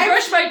many times... Did I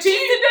brush my teeth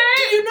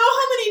today? Do you know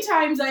how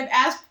times I've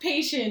asked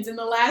patients in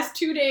the last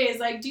 2 days,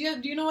 like, do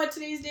you know what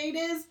today's date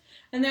is?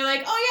 And they're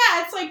like, oh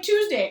yeah, it's like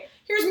Tuesday.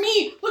 Here's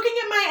me looking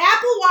at my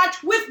Apple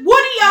Watch with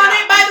Woody on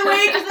it, by the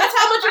way, because that's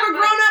how much of a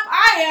grown-up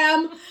I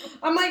am.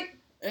 I'm like,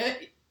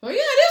 oh yeah,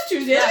 it is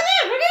Tuesday. Yeah.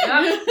 Look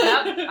at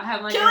Yep. I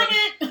have like killing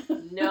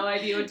it. No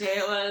idea what day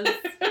it was,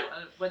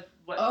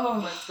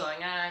 what's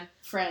going on.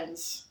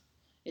 Friends,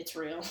 it's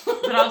real.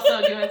 But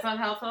also, do it sound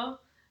helpful?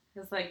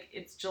 It's like,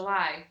 it's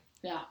July.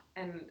 Yeah.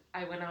 And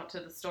I went out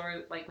to the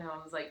store, like, my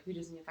mom was like, we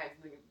just need to find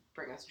something to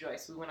bring us joy.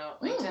 So we went out,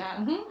 like, to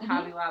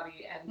Hobby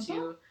Lobby and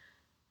to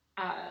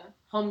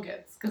Home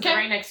Goods. Because they're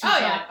right next to each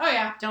other. Oh,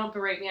 yeah. Don't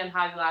berate me on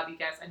Hobby Lobby,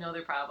 guys. I know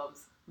their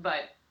problems.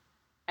 But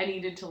I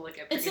needed to look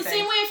at it's the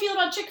same way I feel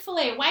about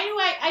Chick-fil-A. Why do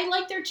I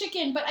like their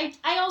chicken, but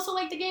I also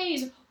like the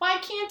gays. Why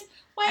can't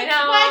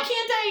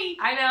I?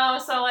 I know,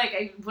 so,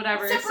 like,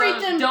 whatever.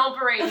 Separate them. Don't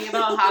berate me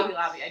about Hobby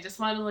Lobby. I just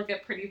want to look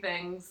at pretty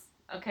things,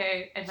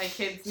 okay? And my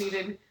kids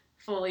needed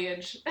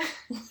foliage.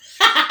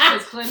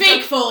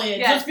 Fake foliage,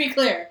 yes, let's be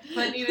clear.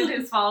 Clint needed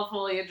his fall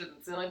foliage, and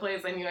it's the only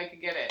place I knew I could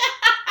get it.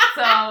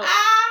 So,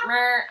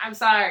 I'm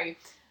sorry.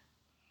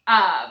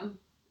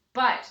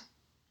 But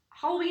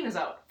Halloween is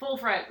out,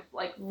 full-fledged.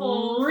 Like,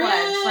 Really?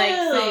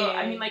 So,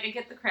 I mean, like, I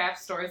get the craft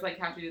stores, like,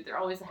 have to do it. They're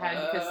always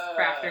ahead because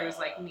crafters,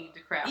 like, need to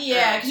craft.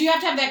 Yeah, because you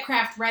have to have that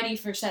craft ready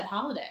for said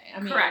holiday. I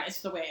mean, correct.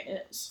 It's the way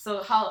it is.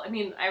 So,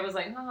 I was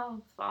like,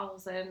 oh,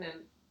 fall's in,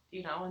 and,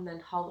 and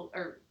then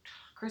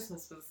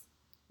Christmas was...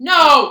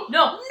 No!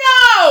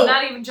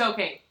 Not even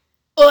joking.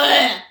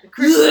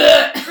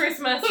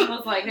 Christmas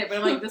was like it, but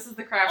I'm like, this is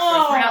the craft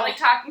store. We're not, like,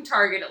 talking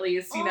Target, at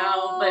least,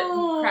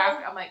 but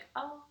craft, I'm like,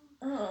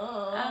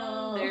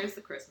 there's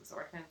the Christmas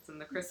ornaments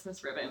and the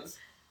Christmas ribbons.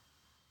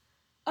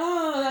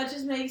 Oh, that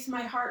just makes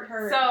my heart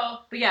hurt. So,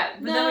 but yeah,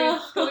 then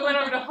we went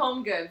over to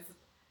Home Goods,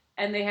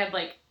 and they had,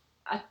 like,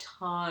 a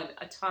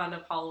ton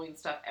of Halloween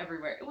stuff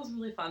everywhere. It was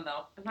really fun,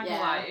 though. I'm not gonna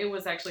lie. It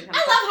was actually kind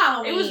of fun. I love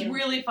Halloween. It was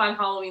really fun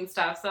Halloween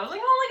stuff. So I was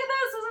like, oh, look at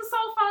this. This is so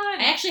fun.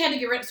 I actually had to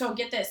get rid of, so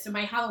get this. So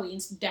my Halloween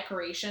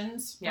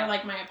decorations for,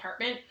 like, my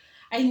apartment,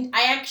 I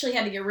actually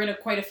had to get rid of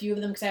quite a few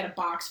of them because I had a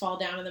box fall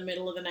down in the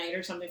middle of the night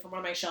or something from one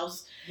of my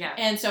shelves. Yeah.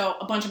 And so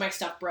a bunch of my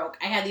stuff broke.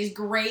 I had these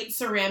great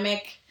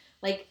ceramic,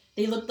 like,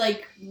 they looked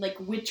like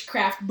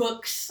witchcraft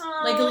books,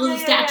 like a little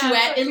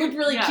statuette. So it looked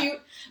really cute,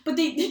 but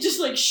they just,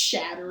 like,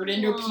 shattered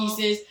into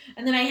pieces.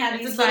 And then I had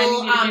these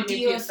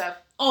little stuff.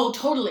 Oh,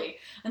 totally.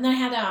 And then I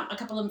had a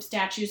couple of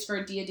statues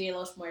for Dia de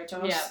los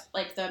Muertos,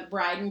 like the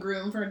bride and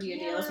groom for Dia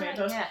de los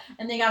Muertos,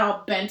 and they got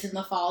all bent in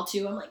the fall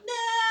too. I'm like,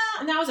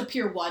 nah. And that was a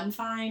Pier 1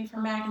 find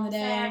from back in the day.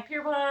 Sad,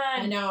 Pier 1.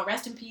 I know.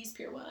 Rest in peace,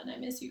 Pier 1. I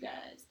miss you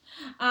guys.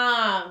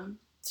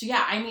 So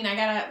yeah, I mean,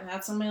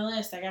 that's on my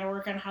list. I gotta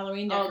work on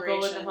Halloween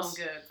decorations. Go into Home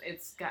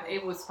Goods.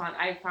 It was fun.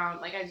 I found,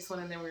 like, I just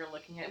went in there, we were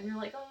looking at it, and we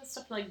were like, oh, this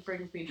stuff, like,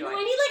 brings me joy. No,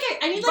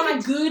 I need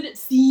a good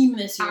theme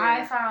this year.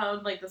 I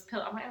found, like, this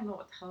pillow. I don't know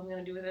what the hell I'm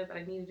gonna do with it, but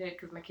I needed it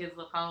because my kids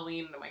love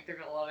Halloween, and I'm like, they're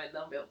gonna love it, and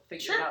they'll be able to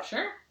figure it out.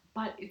 Sure.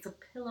 But it's a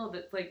pillow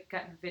that's, like,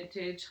 got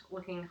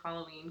vintage-looking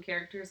Halloween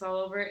characters all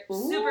over it.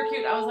 Ooh. Super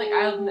cute. I was like,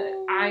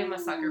 I'm a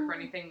sucker for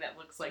anything that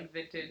looks like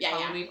vintage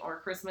Halloween or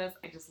Christmas.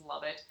 I just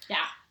love it.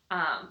 Yeah.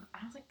 I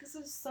was like, this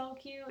is so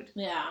cute.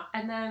 Yeah.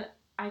 And then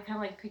I kind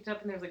of, like, picked it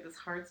up, and there's, like, this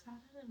hard spot on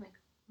it. I'm like,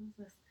 what is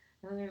this?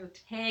 And then there's a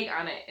tag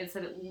on it. It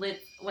said it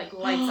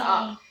lights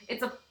up.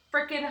 It's a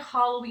freaking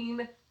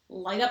Halloween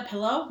light-up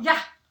pillow?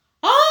 Yeah.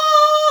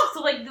 Oh!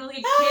 So, like, the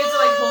kids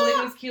are, like,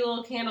 holding these cute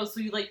little candles,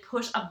 so you, like,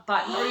 push a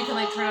button, or you can,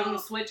 like, turn on the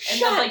switch,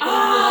 and then, like, the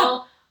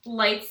little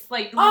lights,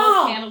 like, the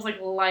little candles, like,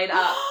 light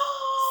up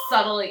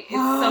subtly. It's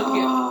so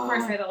cute. Of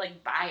course, I had to,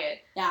 like, buy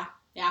it. Yeah,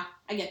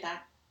 I get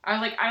that. I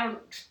was like, I don't...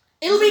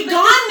 It'll be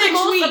gone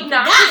next week,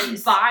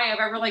 guys. Buy I've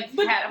ever, like,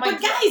 had. I'm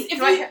like, but guys,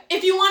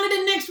 if you wanted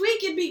it next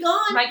week, it'd be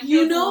gone. My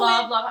kids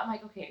love. I'm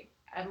like, okay.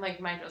 I'm like,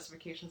 my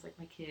justification's like,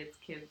 my kids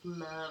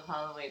love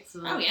Halloween,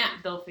 so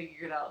they'll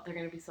figure it out. They're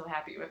gonna be so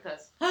happy with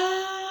this.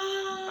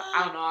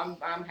 I don't know.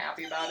 I'm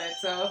happy about it.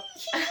 So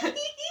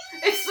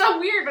it's so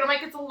weird, but I'm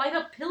like, it's a light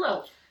up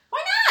pillow. Why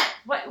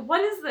not?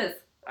 What is this?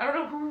 I don't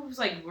know who's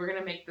like, we're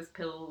gonna make this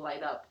pillow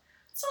light up.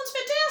 Sounds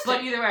fantastic.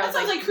 But either way, I was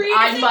like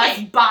I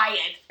must buy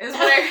it. Is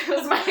what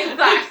was my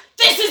thought.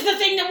 This is the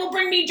thing that will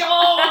bring me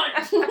joy.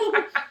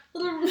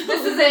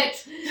 This is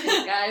it,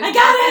 guys. I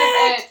got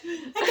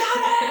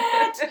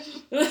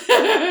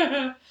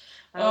it.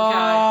 Oh,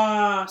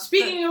 God.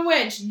 Speaking of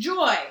which,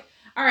 joy.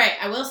 All right,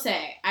 I will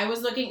say, I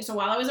was looking. So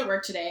while I was at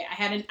work today, I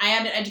had an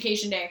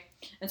education day,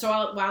 and so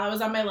while I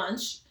was on my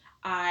lunch,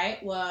 I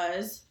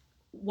was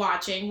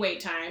watching wait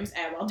times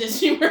at Walt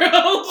Disney World.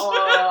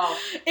 Oh.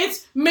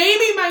 It's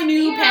maybe my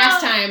new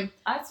pastime.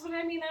 That's what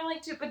I mean. I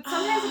like to, but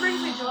sometimes it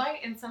brings me joy,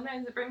 and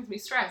sometimes it brings me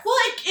stress. Well,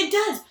 it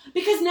does,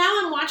 because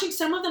now I'm watching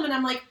some of them, and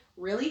I'm like,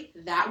 really?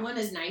 That one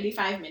is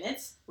 95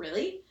 minutes?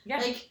 Really?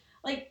 Yeah.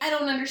 Like I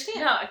don't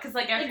understand. No, because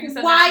like after you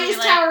said why that to me, is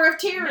Tower of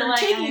Terror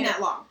taking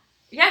that long?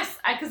 Yes,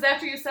 because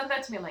after you said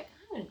that to me, I'm like,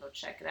 I'm gonna go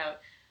check it out.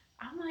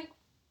 I'm like,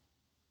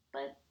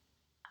 but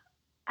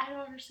I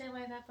don't understand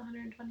why that's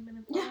 120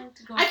 minutes long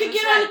to go. I could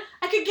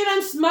get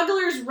on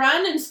Smuggler's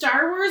Run in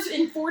Star Wars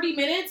in 40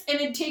 minutes,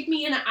 and it'd take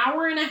me an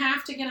hour and a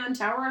half to get on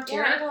Tower of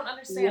Terror. Yeah, I don't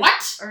understand.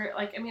 What? Or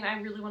I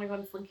really want to go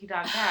on Slinky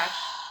Dog Dash,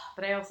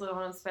 but I also don't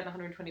want to spend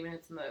 120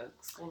 minutes in the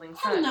scalding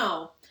sun. Oh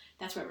no,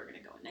 that's why we're gonna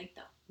go at night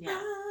though. Yeah,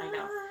 I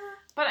know.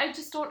 But I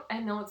just don't. I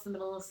know it's the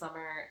middle of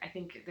summer. I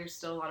think there's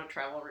still a lot of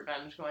travel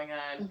revenge going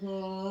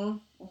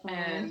on,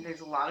 and there's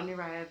a lot of new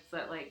rides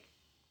that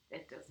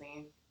at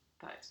Disney,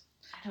 but.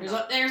 There's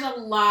a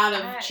lot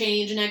of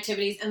change and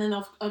activities, and then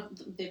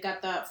they've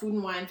got the Food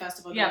and Wine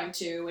Festival going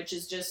too, which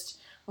is just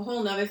a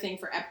whole nother thing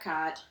for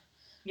Epcot.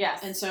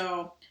 Yes. And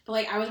so,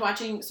 but I was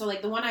watching,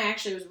 the one I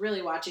actually was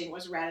really watching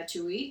was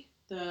Ratatouille.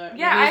 I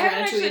haven't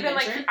actually been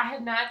I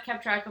had not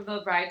kept track of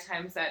the ride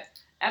times at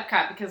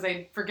Epcot because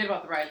I forget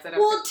about the rides at Epcot.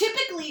 Well,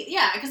 typically,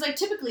 because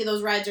typically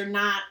those rides are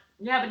not.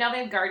 Yeah, but now they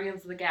have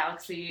Guardians of the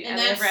Galaxy, and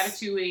they have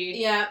Ratatouille.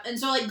 Yeah, and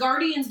so,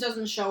 Guardians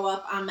doesn't show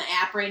up on the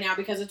app right now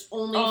because it's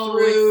only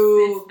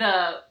through... It's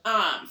the...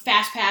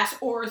 Fast Pass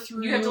or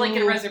through... You have to,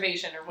 get a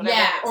reservation or whatever.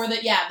 Yeah, or the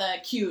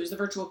queues, the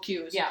virtual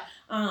queues. Yeah.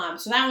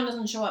 So that one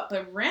doesn't show up,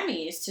 but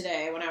Remy's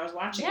today, when I was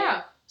watching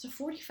it, it's a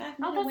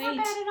 45-minute wait. That's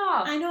not bad at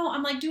all. I know,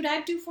 I'm like, dude,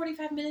 I'd do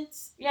 45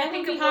 minutes. Yeah, I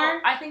think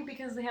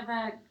because they have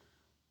that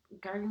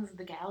Guardians of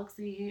the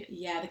Galaxy...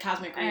 Yeah, the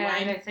Cosmic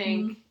Rewind. And I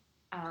think...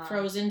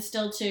 Frozen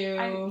still too.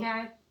 I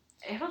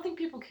don't think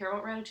people care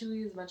about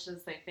Ratatouille as much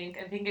as they think.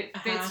 I think it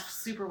fits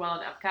super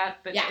well in Epcot,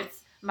 but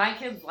my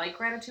kids like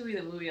Ratatouille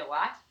the movie a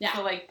lot. Yeah.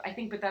 So I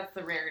think, but that's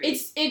the rarity.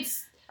 It's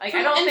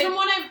from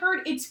what I've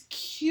heard, it's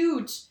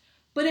cute,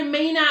 but it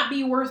may not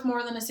be worth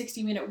more than a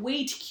 60-minute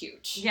wait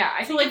cute. Yeah,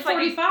 I think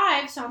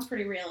 45 sounds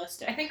pretty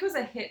realistic. I think it was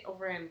a hit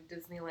over in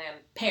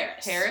Disneyland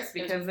Paris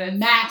because it's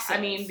massive. I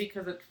mean,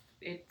 because it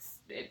fits.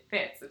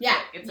 It's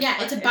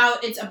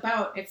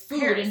food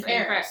Paris, in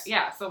Paris.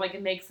 Yeah, so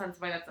it makes sense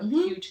why that's a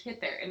huge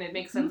hit there, and it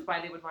makes sense why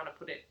they would want to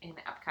put it in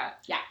Epcot.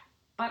 Yeah,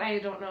 but I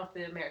don't know if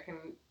the American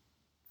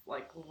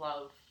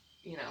love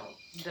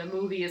the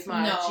movie as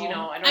much.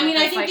 No.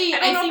 I think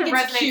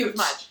it's cute. As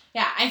much.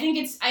 Yeah, I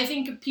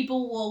think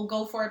people will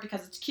go for it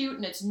because it's cute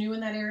and it's new in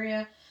that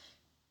area.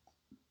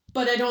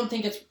 But I don't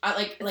think it's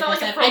I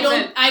said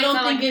I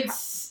don't think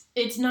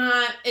it's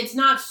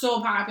not so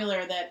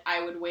popular that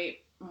I would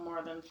wait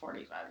more than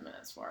 45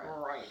 minutes for it.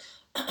 Right.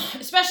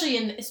 especially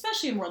in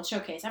World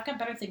Showcase. I've got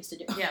better things to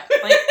do. Yeah.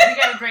 We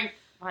gotta drink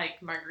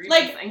margaritas.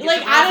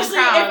 Honestly,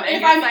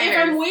 if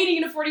I'm waiting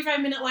in a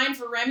 45-minute line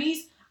for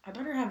Remy's, I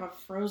better have a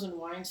frozen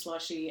wine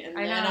slushie and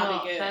then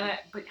I'll be good.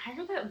 But I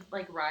heard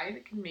that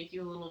ride can make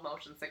you a little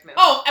motion sickness.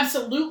 Oh,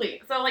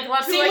 absolutely. So a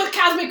lot of people with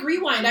Cosmic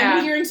Rewind. I've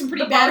been hearing some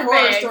pretty bad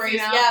horror stories.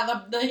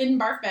 Yeah, the hidden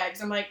barf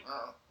bags. I'm like,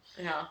 oh.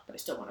 Yeah. But I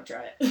still want to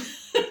try it.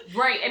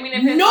 Right. I mean,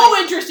 if it's no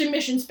interest in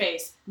Mission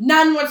Space.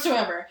 None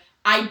whatsoever.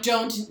 I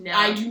do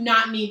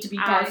not need to be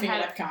barfing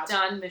at Epcot. I've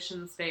done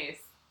Mission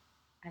Space,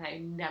 and I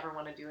never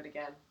want to do it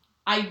again.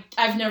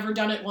 I've never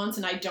done it once,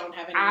 and I don't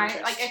have any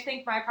interest. I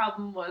think my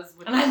problem was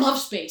with... And I love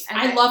space.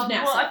 I love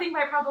NASA. Well, I think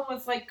my problem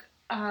was,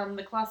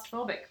 the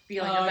claustrophobic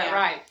feeling of that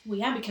ride. Well,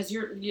 yeah, because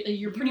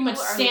you're pretty much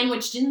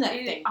sandwiched in that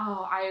thing.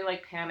 Oh, I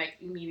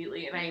panicked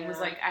immediately, and I was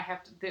I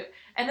have to do.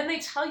 And then they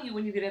tell you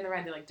when you get in the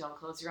ride, they're like, don't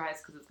close your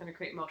eyes because it's going to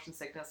create motion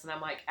sickness. And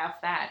I'm like,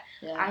 F that.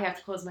 Yeah. I have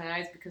to close my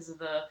eyes because of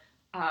the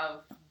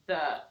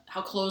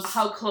how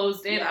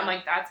closed in. I'm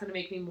like, that's going to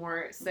make me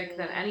more sick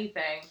than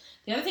anything.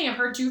 The other thing I've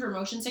heard too for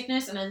motion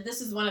sickness, and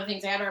this is one of the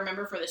things I had to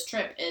remember for this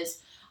trip,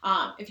 is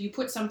if you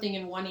put something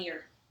in one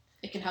ear,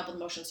 it can help with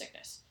motion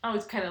sickness. Oh,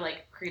 it's kind of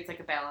creates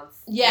a balance.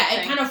 Yeah,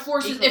 it kind of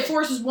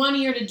forces one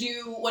ear to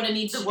do what it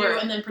needs to do,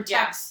 and then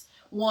protects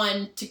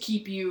one to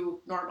keep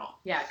you normal.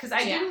 Yeah, because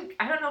I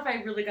don't know if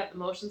I really got the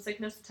motion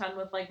sickness a ton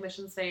with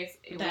Mission Space.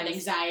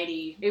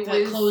 Anxiety. It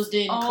was closed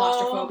in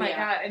claustrophobia. Oh my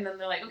god! And then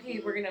they're like,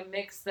 okay, we're gonna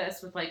mix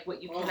this with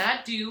what you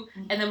cannot do,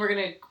 and then we're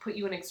gonna put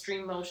you in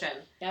extreme motion.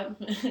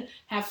 Yep.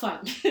 Have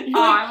fun.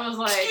 I was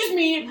like, excuse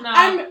me, no.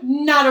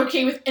 I'm not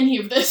okay with any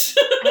of this.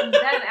 And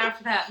then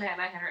after that, man,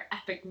 I had her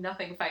epic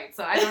nothing fight.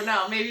 So I don't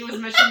know. Maybe it was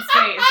Mission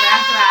Space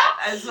after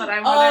that. Is what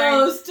I'm wondering.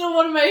 Oh, still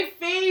one of my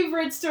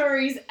favorite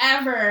stories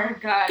ever. Oh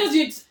god.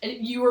 Because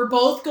you were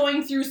both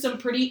going through some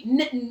pretty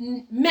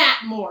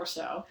Matt more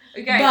so.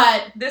 Okay,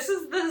 but this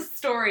is the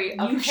story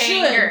of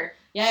hanger.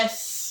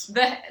 Yes.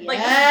 This is the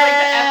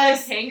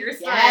epic hanger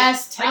story.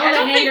 Yes, tell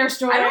the hanger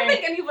story.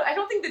 I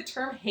don't think the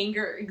term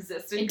hanger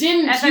existed. It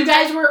didn't. You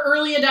guys were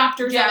early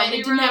adopters of it.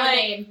 It didn't have a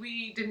name.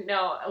 We didn't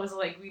know. I was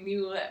we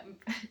knew that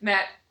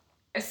Matt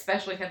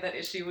especially had that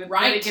issue with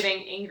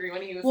getting angry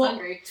when he was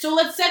hungry. So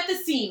let's set the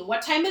scene.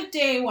 What time of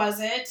day was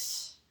it?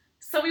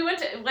 So we went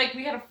to,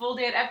 we had a full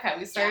day at Epcot.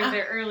 We started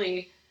there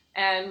early,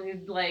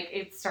 and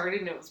it started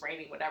and it was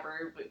raining,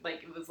 whatever, but,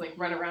 it was,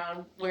 run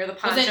around, wear the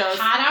ponchos. Was it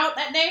hot out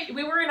that day?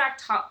 We were in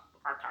October.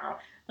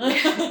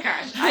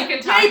 Gosh, I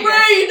can talk. Hey,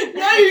 brain!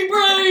 Hey,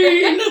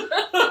 brain!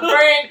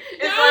 Brain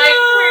is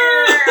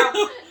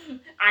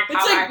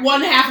it's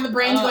one half of the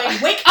brain's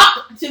going, wake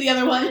up, to the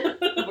other one.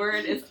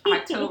 word is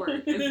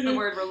October. Is the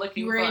word we're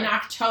looking for. You were in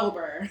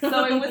October.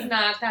 So it was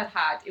not that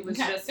hot. It was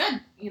just,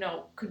 good.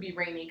 Could be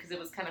rainy because it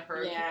was kind of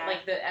hurricane, Yeah.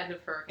 like the end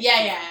of hurricane.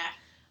 Yeah.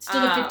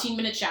 Still the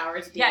 15-minute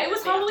showers. It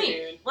was Halloween.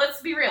 Afternoon.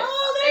 Let's be real.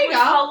 Oh, there you go. It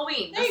was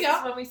Halloween. There you This go.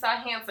 is when we saw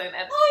Hanson at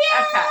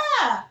Yeah.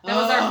 Epcot. That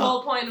was our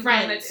whole point of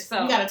friends. doing it.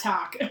 So we gotta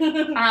talk.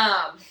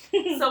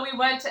 so we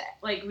went to,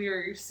 we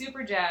were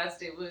super jazzed.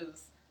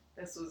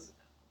 This was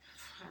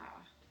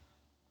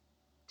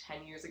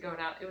 10 years ago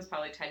now. It was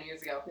probably 10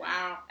 years ago.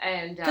 Wow.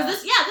 And because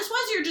this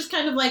was your just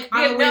kind of like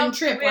on a whim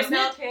trip, wasn't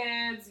it? We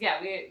had no kids.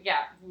 Yeah, it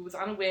was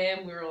on a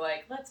whim. We were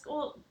like, let's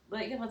go.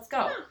 Let's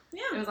go.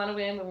 Yeah. It was on a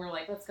whim, and we were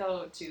like, let's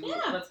go back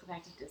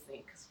to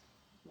Disney because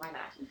why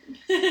not?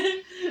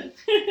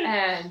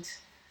 And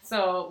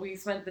so we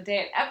spent the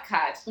day at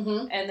Epcot,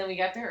 and then we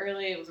got there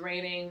early. It was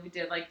raining. We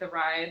did the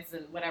rides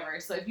and whatever.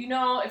 So if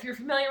you're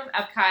familiar with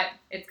Epcot,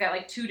 it's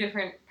got 2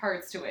 different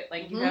parts to it.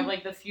 You have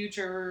the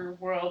future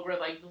world where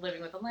the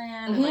living with the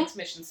land and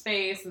Mission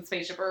Space and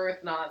Spaceship Earth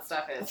and all that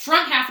stuff is. The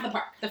front half of the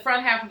park. The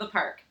front half of the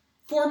park.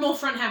 Formal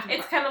front half of the park.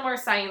 It's park. kind of more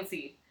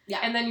science-y. Yeah.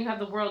 And then you have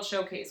the World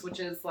Showcase, which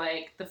is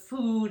the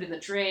food and the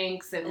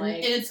drinks and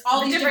it's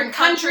all these different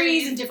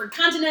countries and different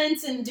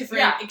continents and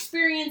different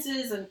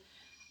experiences and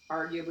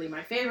arguably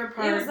my favorite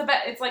part. It was the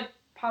best. It's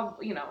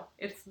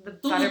it's the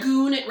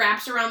lagoon. It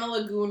wraps around the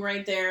lagoon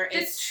right there.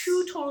 It's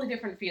 2 totally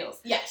different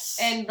feels. Yes.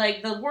 And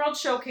the World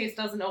Showcase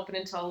doesn't open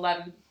until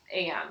 11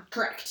 a.m.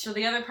 Correct. So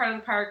the other part of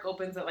the park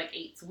opens at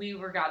 8. So we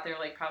got there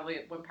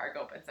probably when park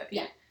opens at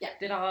 8. Yeah.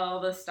 Did all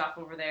the stuff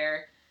over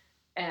there.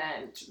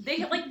 And they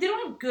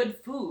don't have good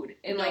food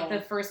in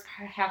the first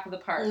half of the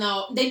park.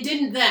 No, they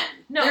didn't then.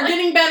 No, they're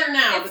getting better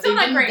now. It's but still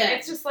they not great. Then.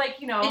 It's just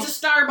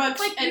it's a Starbucks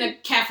and a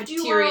cafeteria.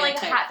 Do you want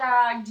type. a hot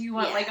dog? Do you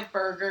want a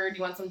burger? Do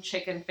you want some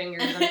chicken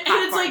fingers and popcorn?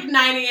 And it's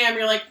 9 a.m.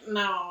 You're like,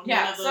 no,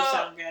 none of those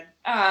sound good.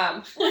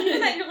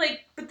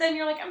 But then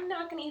you're I'm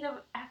not gonna eat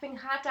a effing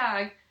hot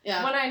dog.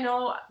 Yeah. When I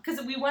know,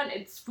 because we went,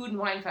 it's Food and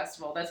Wine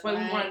Festival. That's why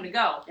we wanted to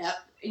go. Yep.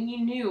 And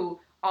you knew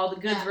all the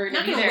goods were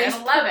going to be there at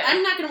 11.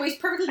 I'm not going to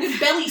waste perfectly good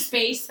belly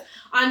space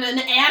on an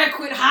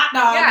adequate hot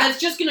dog that's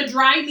just going to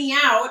dry me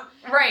out.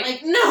 Right.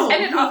 No.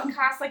 And it all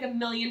costs $1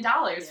 million for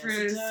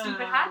a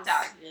stupid hot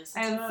dog. Yes,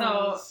 and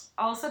so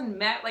all of a sudden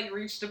Matt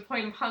reached a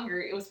point of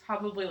hunger. It was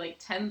probably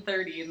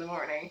 10:30 in the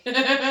morning.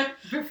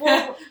 before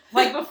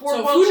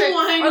so World Food and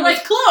Wine was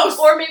close.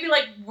 Or maybe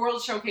World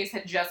Showcase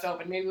had just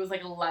opened. Maybe it was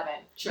 11.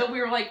 Sure. But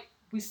we were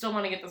we still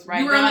want to get this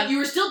ride. You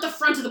were still at the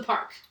front of the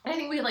park. I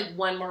think we had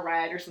one more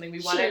ride or something we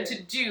wanted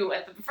to do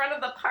at the front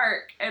of the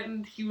park.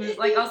 And he was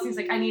he's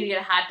I need to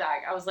get a hot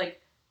dog. I was like,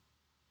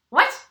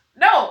 what?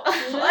 No!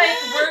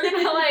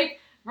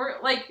 we're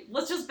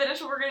let's just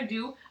finish what we're gonna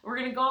do. We're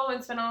gonna go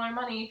and spend all our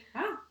money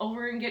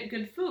over and get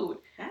good food.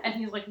 Yeah. And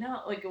he's like,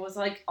 no, it was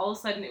all of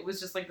a sudden it was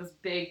just this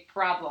big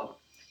problem.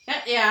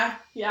 Yeah.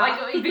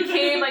 It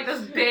became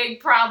this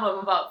big problem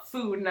about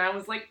food, and I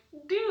was like,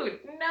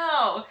 dude,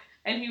 no.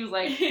 And he was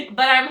like,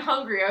 but I'm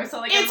hungry. I was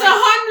so it's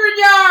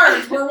 100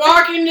 yards. We're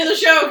walking to the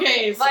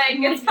showcase.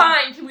 It's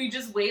fine. Can we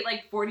just wait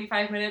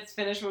 45 minutes,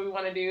 finish what we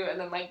want to do, and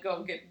then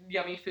go get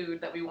yummy food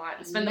that we want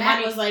and spend the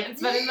money? Was no!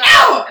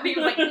 And he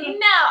was like,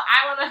 no,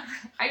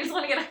 I just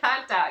want to get a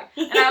hot dog.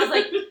 And I was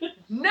like,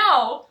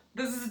 no,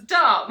 this is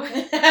dumb.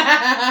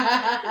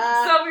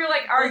 So we were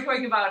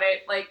arguing about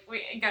it.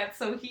 We got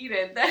so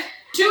heated that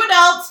 2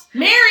 adults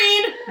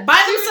married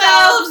by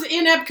themselves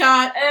in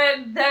Epcot.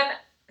 And then,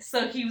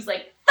 so he was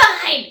like,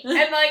 fine! And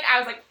I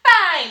was like,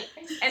 fine!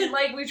 And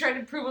we tried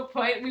to prove a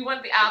point. We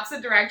went the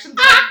opposite directions of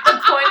the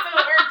point of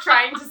what we were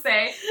trying to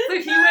say. So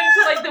he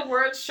went to the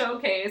World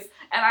Showcase,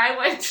 and I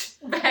went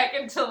back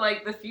into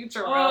the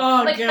future world.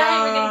 Oh, fine, we're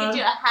gonna get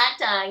you a hot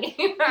dog.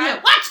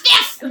 Yeah, watch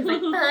this! And he's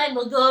fine,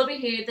 we'll go over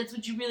here. That's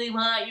what you really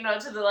want,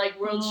 to the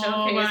World Showcase.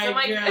 Oh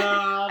my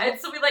God. And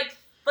so we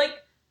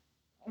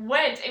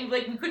went, and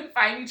we couldn't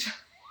find each other.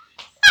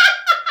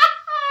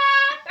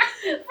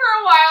 For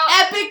a while.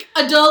 Epic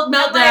adult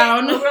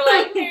meltdown. We're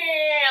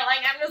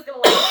I'm just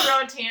gonna throw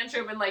a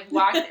tantrum and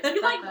walk. We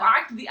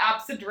walked the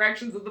opposite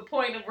directions of the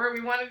point of where we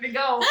wanted to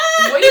go,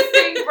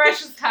 wasting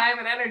precious time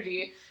and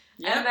energy.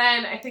 Yep. And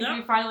then I think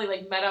we finally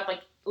met up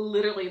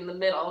literally in the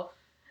middle,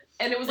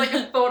 and it was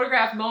a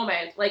photograph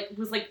moment. It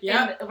was right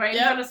in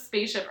front of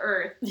Spaceship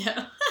Earth.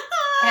 Yeah.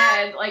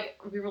 And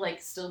we were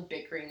still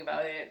bickering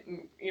about it,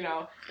 and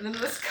then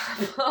this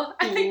couple,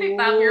 I think they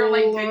thought we were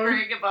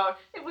bickering about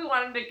if we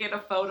wanted to get a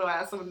photo,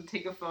 ask someone to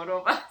take a photo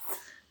of us.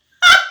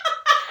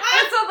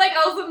 And so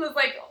all of a sudden this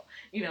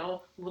a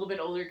little bit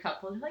older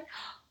couple, and they're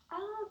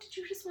oh, did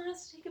you just want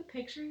us to take a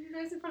picture of you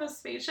guys in front of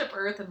Spaceship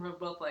Earth? And we're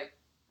both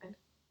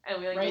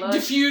and we looked.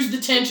 Diffused the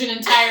tension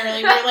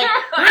entirely. We're we're in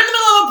the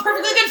middle of a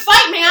perfectly good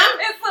fight, man.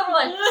 And so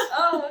we're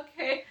oh,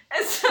 okay.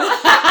 And so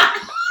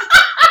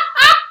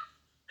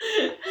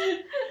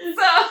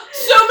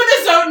So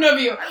Minnesotan of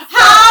you.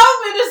 How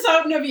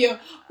Minnesotan of you.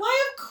 Why,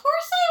 of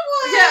course I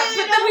would. Yeah,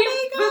 but then we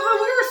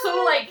were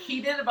so like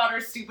heated about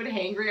our stupid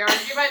hangry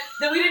argument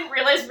that we didn't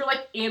realize we were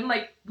like in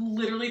like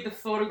literally the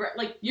photograph,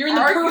 like you're in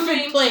the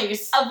perfect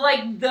place of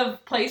like the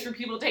place where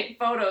people take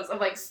photos of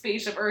like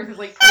spaceship Earth is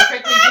like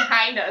perfectly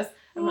behind us.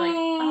 I'm like,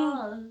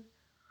 oh,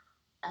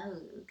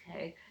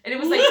 okay. And it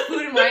was like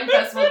food and wine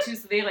festival too,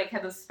 so they like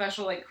had this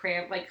special like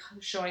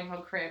showing how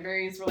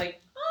cranberries were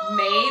like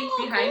made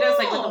behind us,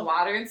 like with the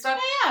water and stuff.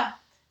 Yeah.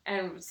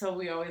 And so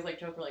we always like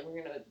joke, we're like,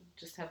 we're gonna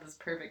just have this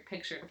perfect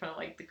picture in front of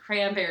like the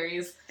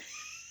cranberries.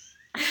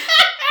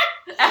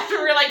 After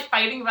we're like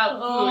fighting about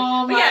food.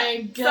 Oh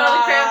my god. So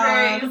the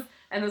cranberries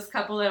and this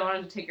couple that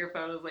wanted to take our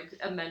photos like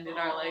amended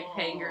our like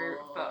hanger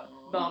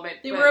moment.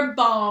 They were a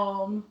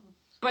bomb.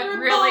 But They were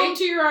really a bomb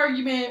to your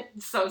argument.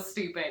 So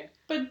stupid.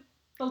 But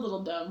a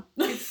little dumb.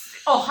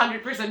 It's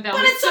 100% dumb.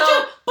 But it's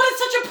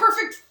such a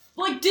perfect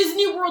like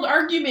Disney World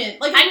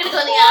argument. Like I'm gonna go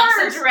in the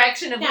opposite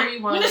direction of where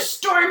you want. I'm gonna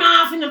storm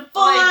off in a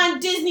full-on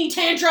Disney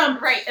tantrum.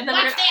 Right, and then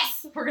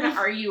we're gonna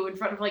argue in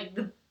front of like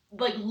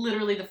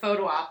literally the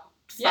photo op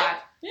spot.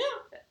 Yeah,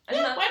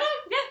 why not?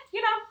 Yeah,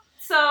 you know.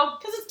 So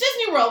because it's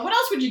Disney World. What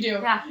else would you do?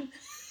 Yeah.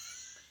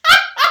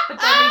 But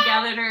then we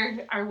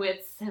gathered our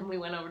wits and we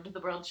went over to the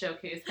World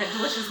Showcase, had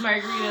delicious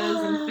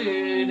margaritas and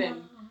food,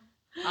 and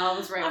all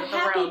was right with the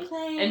world.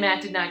 Place. And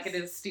Matt did not get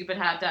his stupid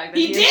hot dog.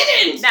 He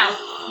didn't! No.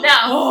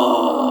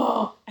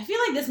 Oh! I feel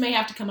like this may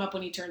have to come up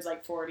when he turns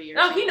like 40 or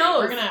something. He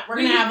knows. We're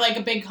gonna have like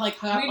a big hot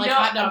dog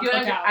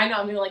cookout. I know,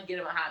 I'm gonna like get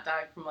him a hot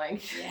dog from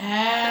like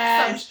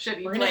yes. some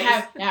shitty we're place.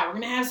 We're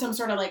gonna have some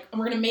sort of like,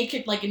 we're gonna make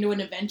it like into an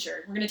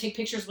adventure. We're gonna take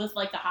pictures with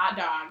like the hot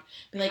dog.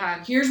 Be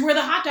like, here's where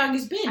the hot dog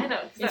has been. I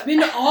know. It's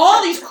been to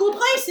all these cool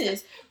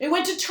places. It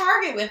went to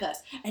Target with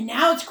us, and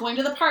now it's going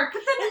to the park,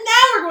 and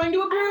now we're going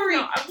to a brewery.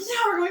 Now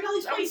we're going to all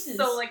these places.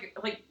 So like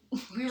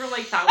we were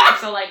like thought we were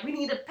so like we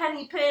need a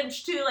penny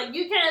pinch too. Like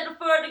you can't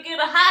afford to get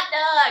a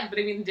hot dog, but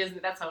I mean Disney.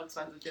 That's how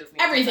expensive Disney.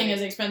 Everything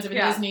is expensive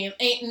at Disney.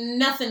 Ain't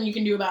nothing you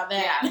can do about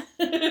that.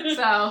 Yeah.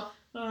 So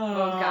oh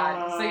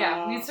god. So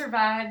yeah, we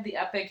survived the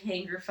epic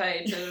hanger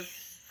fight of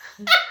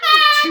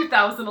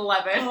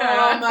 2011.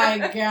 Oh my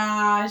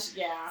gosh.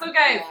 Yeah. So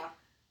guys. Yeah.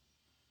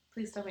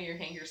 Please tell me your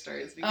hanger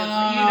stories because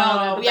you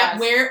know the best.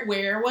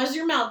 Where was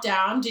your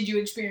meltdown? Did you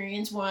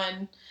experience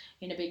one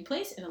in a big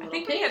place, in a little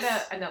place? I think we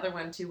had another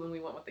one too when we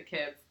went with the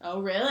kids.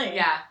 Oh, really?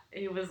 Yeah.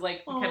 It was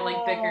like we kind of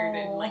like bickered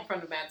in like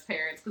front of Matt's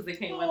parents because they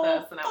came with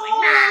us, and I'm like,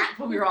 nah.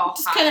 But we were all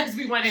hot because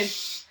we went in.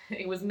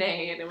 It was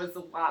May and it was a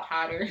lot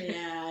hotter.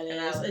 Yeah, it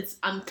is. It's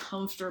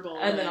uncomfortable.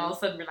 And then all of a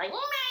sudden we're like, Meh!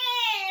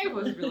 It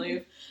was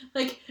really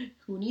like,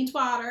 who needs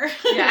water?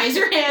 Yeah. Raise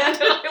your hand.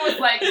 It was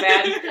like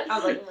bad. I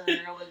was like,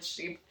 I was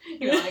sheepish,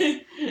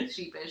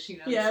 you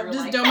know. Yeah, just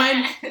like, don't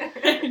mind.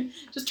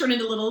 Just turn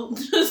into little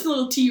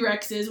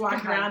T-Rexes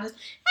walking around. Just,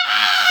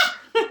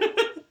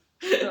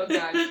 oh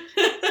god.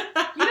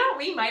 You know,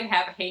 we might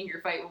have a hanger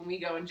fight when we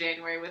go in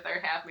January with our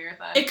half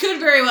marathon. It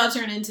could very well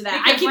turn into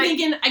that. Because I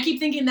keep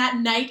thinking that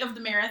night of the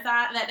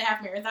marathon, that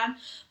half marathon,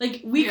 like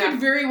we could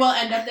very well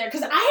end up there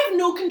because I have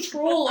no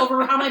control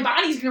over how my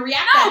body's gonna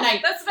react that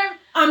night. That's what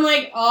I'm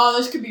like, oh,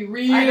 this could be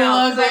real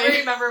ugly. I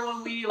remember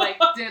when we like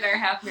did our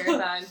half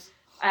marathon,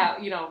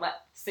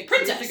 6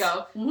 years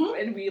ago,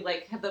 and we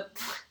like had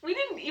we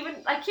didn't even,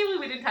 I can't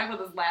believe we didn't talk about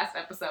this last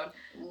episode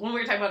when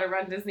we were talking about our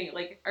Run Disney,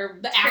 like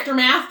the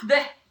aftermath,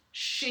 the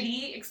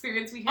shitty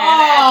experience we had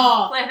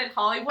at Planet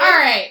Hollywood. All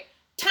right,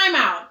 time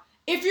out.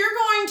 If you're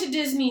going to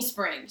Disney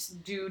Springs,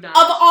 do not.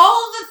 Of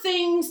all the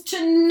things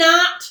to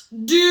not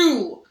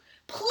do,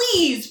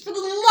 please, for the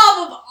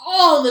love of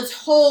all that's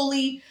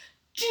holy,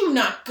 do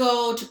not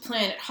go to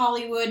Planet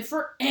Hollywood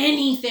for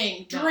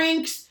anything. No.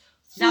 Drinks,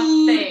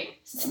 food, nothing.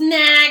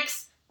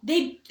 Snacks.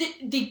 The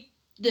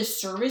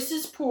service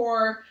is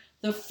poor.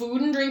 The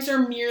food and drinks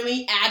are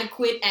merely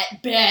adequate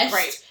at best.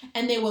 Right.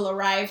 And they will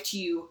arrive to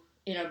you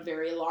in a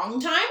very long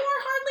time or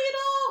hardly at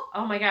all.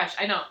 Oh my gosh,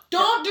 I know.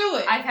 Don't do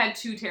it. I've had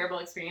 2 terrible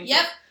experiences.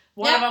 Yep.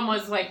 One of them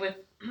was like with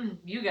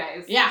you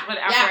guys. Yeah. But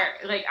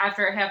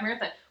after a half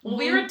marathon. Well,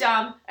 we were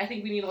dumb. I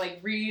think we need to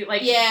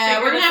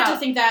yeah, we're gonna have to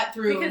think that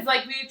through. Because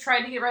we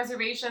tried to get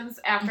reservations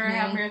after a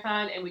half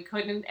marathon and we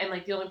couldn't, and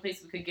the only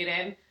place we could get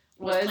in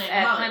was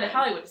at Planet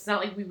Hollywood. It's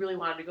not like we really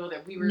wanted to go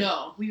there. We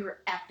were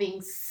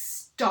effing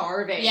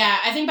starving. Yeah,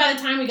 I think by the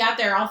time we got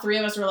there, all 3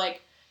 of us were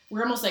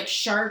we're almost like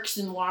sharks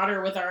in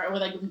water with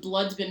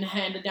blood's been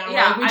handed down.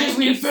 Yeah, we just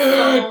need food.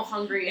 So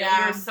hungry and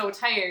we were so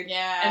tired.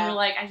 Yeah. And we're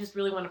like, I just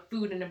really want a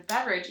food and a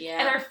beverage. Yeah.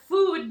 And our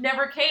food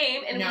never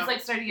came, and it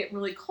was starting to get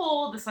really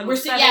cold. The sun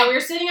was setting. Yeah, we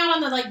were sitting out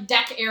on the like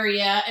deck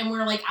area, and we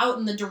were like out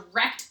in the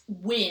direct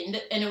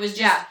wind, and it was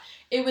just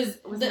it was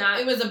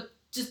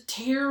just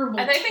terrible.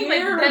 And I think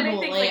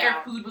like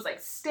our food was like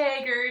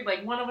staggered.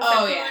 Like one of us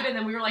had food, and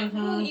then we were like,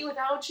 we'll eat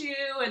without you,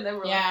 and then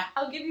we're like,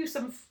 I'll give you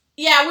some.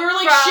 Yeah, we were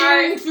like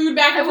sharing food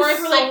back and forth.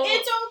 We're like,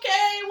 it's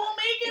okay, we'll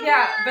make it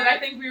work. But I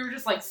think we were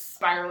just like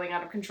spiraling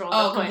out of control.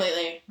 Oh,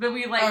 completely. But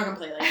we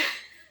completely.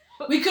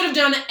 We could have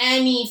done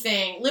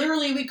anything.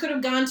 Literally, we could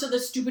have gone to the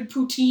stupid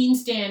poutine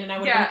stand and I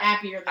would have been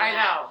happier than that. I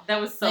know.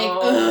 That was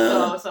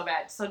so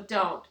bad. So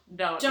don't.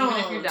 Even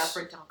if you're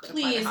desperate, don't go to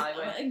Planet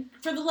Hollywood.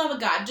 For the love of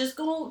God, just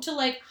go to,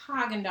 like,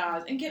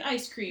 Haagen-Dazs and get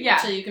ice cream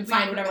until you can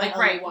find whatever the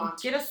hell you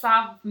want. Get a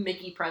soft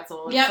Mickey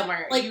pretzel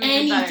somewhere. Like,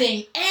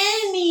 anything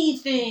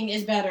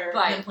is better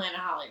than Planet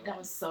Hollywood. That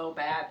was so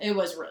bad. It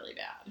was really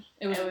bad.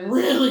 It was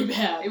really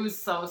bad. It was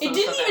so It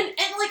didn't so even,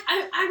 and, like,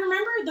 I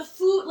remember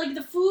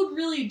the food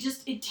really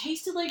just, it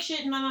tasted like shit,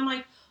 and then I'm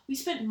like, we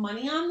spent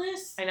money on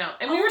this? I know.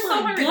 And we were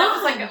so hungry. That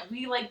was like,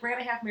 we like ran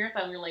a half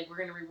marathon. We were like, we're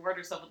going to reward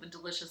ourselves with a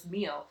delicious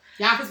meal.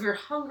 Yeah. Because we were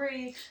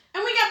hungry.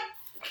 And we got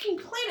fucking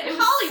Planet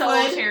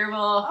Hollywood. So terrible.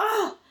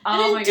 Oh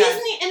my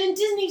God. And in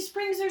Disney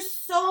Springs, there's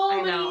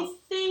so many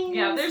things.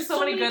 Yeah, there's so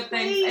many good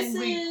places.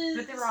 things.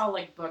 But they were all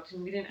like booked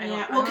and we didn't,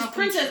 because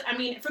Princess,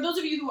 for those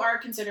of you who are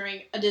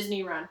considering a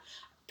Disney run,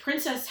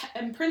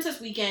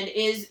 Princess Weekend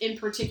is in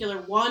particular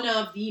one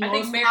of the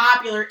most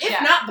popular,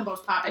 if not the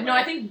most popular. No,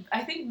 I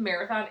think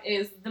Marathon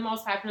is the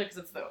most popular because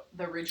it's the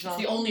original.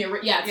 It's the only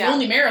the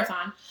only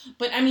marathon.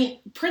 But I mean,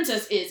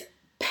 Princess is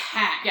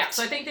packed. Yeah,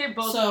 so I think they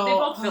both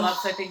fill up.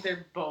 So I think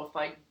they're both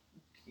like,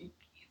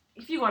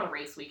 if you want a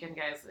race weekend,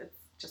 guys, it's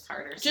just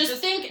harder. So just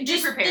think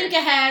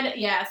ahead.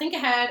 Yeah, think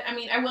ahead. I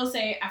mean, I will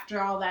say after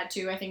all that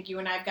too, I think you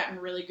and I have gotten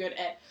really good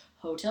at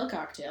hotel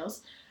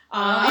cocktails.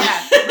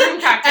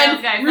 Room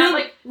cocktails, guys.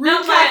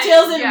 Room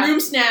cocktails and room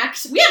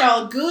snacks. We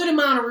had a good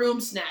amount of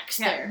room snacks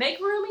there. Make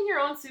room in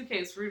your own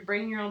suitcase.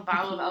 Bring your own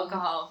bottle of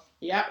alcohol.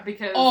 Yeah.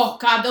 Because oh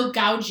God, they'll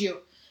gouge you.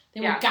 They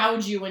will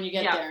gouge you when you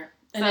get there,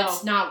 and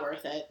it's not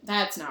worth it.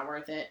 That's not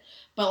worth it.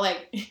 But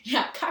like,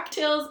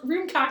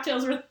 room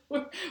cocktails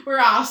were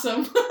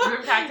awesome.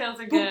 Room cocktails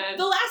are good.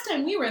 The last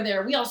time we were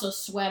there, we also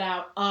sweat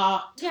out.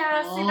 See,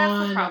 that's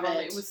the problem.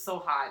 It was so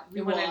hot.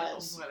 We went in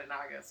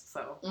August,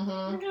 so. Oh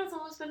my God, it's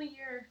almost been a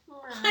year.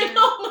 I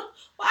know.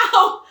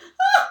 Wow.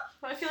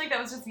 I feel like that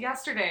was just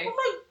yesterday. Oh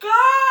my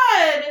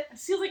God. It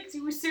feels like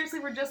we seriously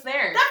were just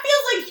there. That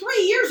feels like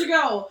 3 years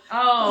ago.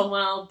 Oh,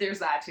 well, there's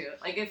that too.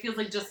 Like, it feels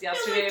like just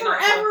yesterday. It feels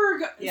like forever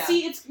ago. Yeah.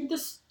 See, it's,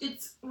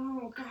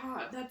 oh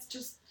God, that's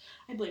just,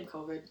 I blame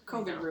COVID.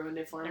 COVID ruined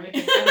it for me. I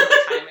don't know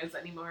what time is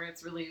anymore.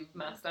 It's really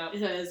messed up.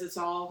 It is. It's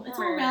all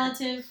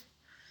relative.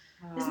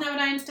 Isn't that what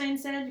Einstein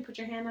said? You put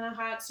your hand on a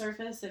hot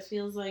surface, it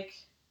feels like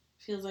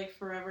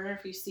forever.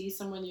 If you see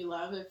someone you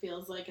love, it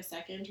feels like a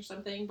second or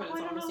something, but it's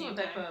all the same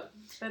time.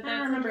 But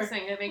that's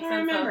interesting. It makes sense. I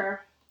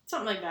remember.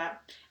 Something like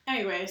that.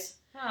 Anyways.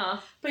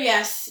 But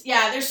yes,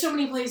 there's so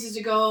many places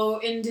to go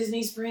in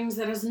Disney Springs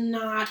that is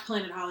not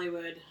Planet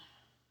Hollywood.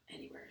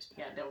 Anywhere is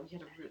better.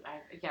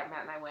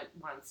 Matt and I went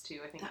once too.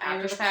 I think the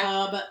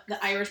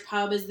Irish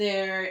pub is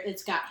there.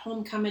 It's got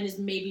Homecoming is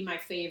maybe my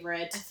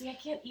favorite. See, I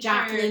can't eat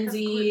Jack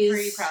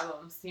Lindsay's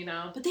problems, you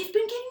know. But they've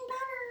been getting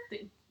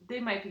better. They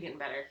might be getting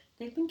better.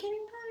 They've been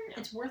getting better. Yeah.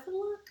 It's worth a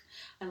look.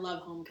 I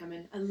love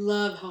Homecoming.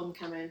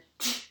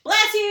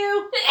 Bless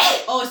you.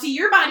 Oh, see,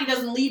 your body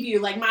doesn't leave you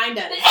like mine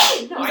does.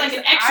 It's like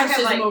an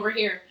exorcism over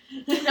here.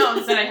 No,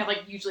 instead I have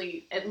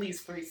usually at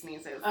least 3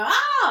 sneezes.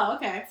 Oh,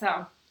 okay.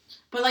 So.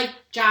 But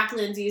Jack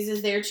Lindsay's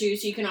is there too,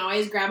 so you can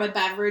always grab a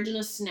beverage and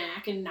a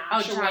snack and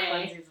notch away. Jack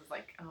Lindsay's is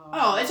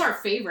it's our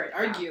favorite,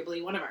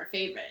 arguably one of our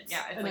favorites.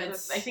 Yeah, I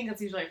think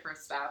that's usually our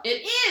first stop.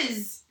 It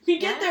is. We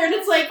get there and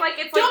it's don't mind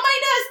us.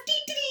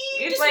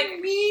 Dee-dee-dee. It's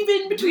just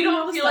weaving between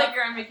all the stuff. We don't feel like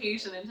you're on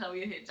vacation until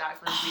we hit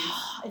Jack Lindsay's.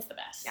 It's the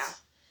best. Yeah.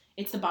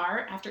 It's the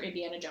bar after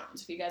Indiana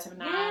Jones. If you guys have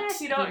not,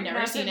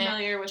 never seen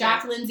it,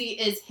 Jack Lindsay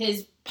is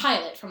his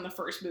pilot from the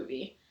first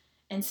movie,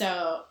 and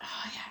so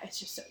it's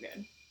just so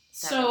good.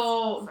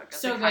 So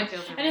good.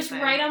 And it's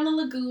right on the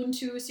lagoon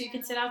too, so you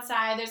can sit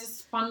outside. There's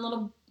this fun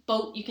little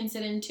boat you can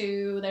sit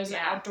into. There's an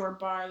outdoor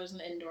bar. There's an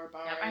indoor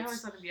bar. Yeah, I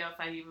always want to be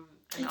outside even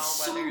in all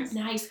weathers. It's so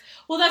nice.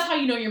 Well, that's how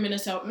you know you're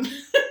Minnesotan.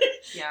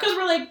 Yeah. Because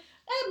we're like,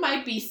 it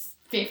might be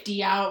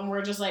 50 out, and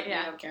we're just like, we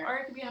don't care. Or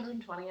it could be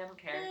 120. I don't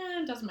care.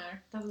 It doesn't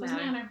matter. Doesn't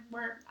matter.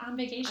 We're on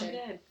vacation.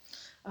 I'm good.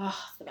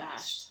 Oh, it's the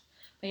best.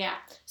 But yeah.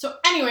 So,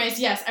 anyways,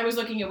 yes, I was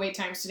looking at wait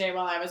times today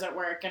while I was at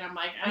work, and I'm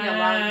like,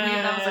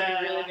 that was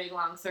a really big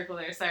long circle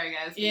there. Sorry,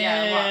 guys.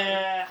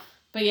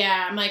 But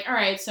yeah, I'm like, all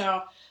right,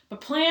 so,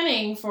 but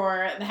planning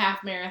for the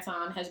half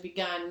marathon has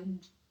begun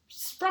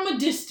from a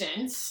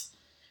distance.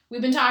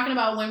 We've been talking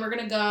about when we're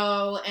going to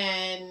go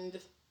and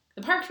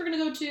the parks we're going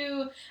to go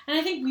to, and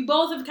I think we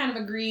both have kind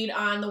of agreed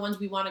on the ones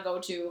we want to go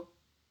to.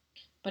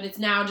 But it's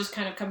now just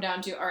kind of come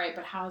down to, all right,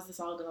 but how is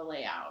this all going to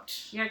lay out?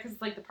 Yeah, because,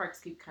 the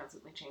parks keep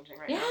constantly changing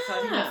now. So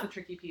I think that's the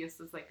tricky piece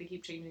is, they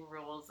keep changing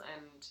rules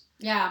and...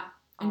 Yeah,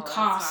 and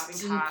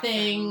costs and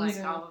things.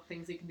 And, all the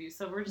things you can do.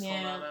 So we're just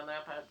holding on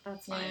that, but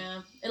that's fine.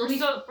 Yeah.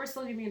 We're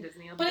still going to be in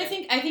Disney. But I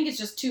think it's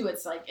just, too,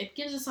 it's it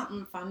gives us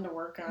something fun to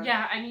work on.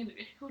 Yeah, I mean,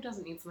 who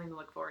doesn't need something to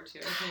look forward to?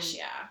 Gosh,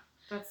 yeah.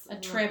 That's a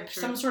trip,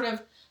 some sort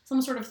of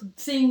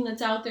thing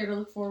that's out there to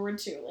look forward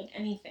to,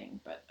 anything.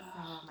 But,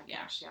 oh my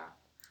gosh, yeah.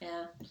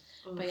 Yeah.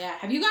 But yeah,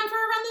 have you gone for a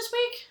run this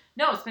week?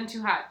 No, it's been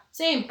too hot.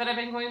 Same. But I've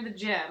been going to the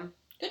gym.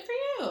 Good for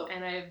you. you.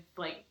 And I've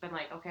like been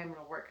like, okay, I'm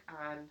gonna work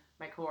on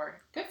my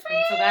core. Good for and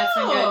you. So that's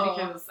been good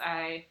because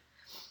I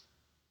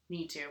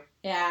need to.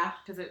 Yeah.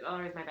 Because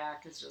otherwise my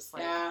back is just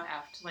like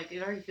effed. Like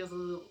it already feels a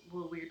little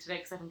weird today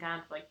because I haven't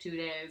gone for like 2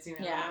 days. You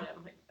know. Yeah.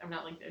 I'm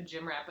not like a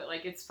gym rat, but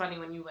like it's funny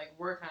when you like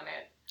work on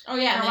it. Oh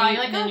yeah. And then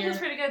you're like, oh, it feels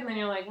pretty good, and then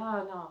you're like,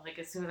 oh no. Like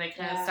as soon as I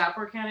kind of stop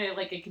working on it,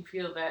 like I can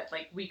feel that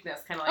like weakness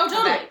kind of like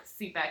totally.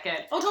 seep back in.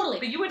 Oh totally.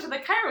 But you went to the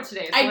chiro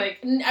today. So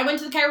I went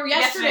to the chiro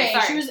yesterday.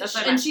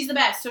 Sorry, And she's the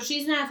best. So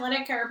she's an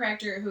athletic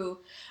chiropractor who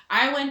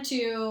I went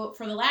to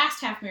for the last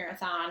half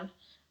marathon.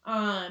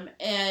 And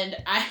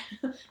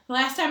the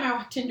last time I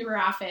walked into her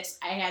office,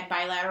 I had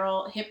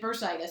bilateral hip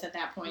bursitis at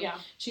that point. Yeah.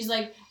 She's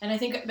like, and I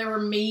think there were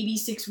maybe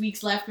 6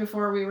 weeks left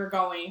before we were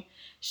going.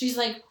 She's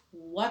like,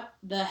 what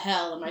the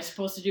hell am I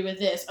supposed to do with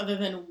this other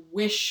than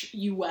wish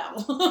you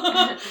well?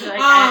 Like,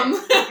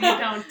 you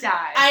don't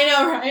die. I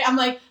know, right? I'm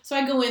like, so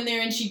I go in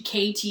there and she'd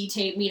KT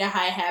tape me to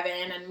high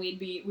heaven, and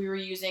we were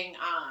using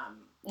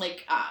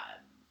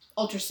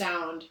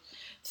ultrasound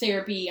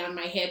therapy on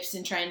my hips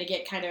and trying to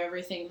get kind of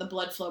everything, the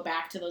blood flow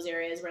back to those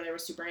areas where they were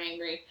super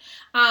angry.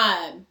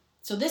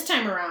 So this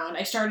time around,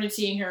 I started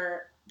seeing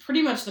her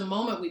pretty much the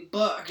moment we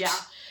booked. Yeah.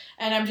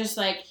 And I'm just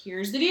like,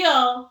 here's the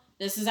deal.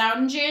 This is out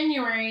in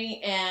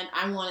January, and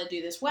I want to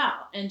do this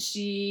well. And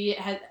she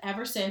has,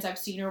 ever since, I've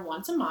seen her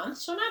once a month,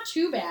 so not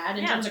too bad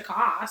in terms of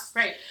cost.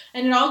 Right.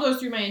 And it all goes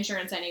through my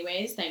insurance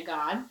anyways, thank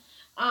God.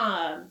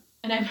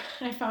 And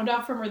I found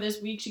out from her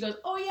this week, she goes,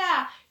 oh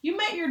yeah, you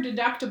met your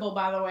deductible,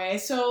 by the way,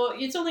 so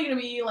it's only going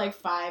to be like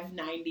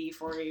 $5.90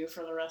 for you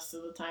for the rest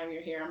of the time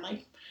you're here. I'm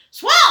like,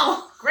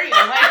 swell! Great,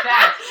 I like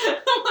that.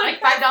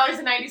 Like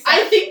 $5.90.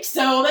 I think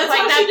so. That's like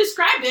how she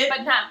described it.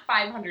 But not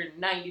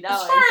 $590.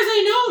 As far as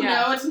I know,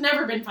 no, it's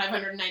never been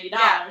 $590.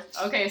 Yeah.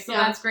 Okay, so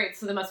that's great.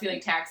 So there must be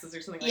like taxes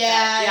or something like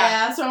that.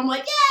 Yeah. So I'm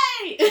like,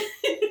 yay!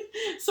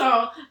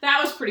 So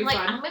that was pretty fun.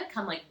 I'm going to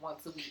come like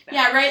once a week now.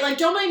 Yeah, right? Like,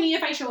 don't mind me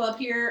if I show up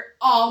here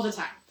all the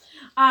time.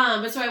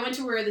 But so I went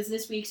to her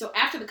this week. So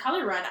after the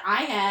color run,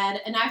 I've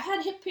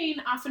had hip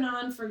pain off and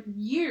on for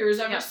years,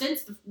 ever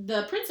since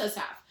the Princess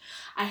half.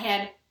 I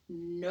had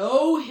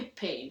no hip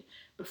pain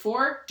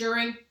before,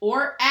 during,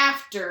 or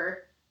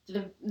after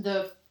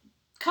the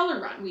color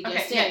run we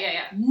just did.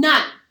 Yeah.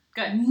 None.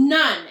 Good.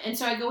 None. And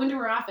so I go into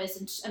her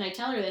office and I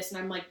tell her this, and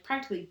I'm like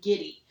practically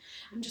giddy.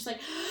 I'm just like,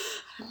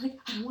 I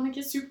don't want to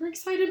get super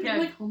excited, but I'm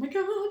like, oh my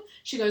God.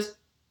 She goes,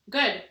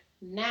 good.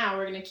 Now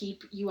we're going to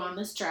keep you on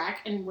this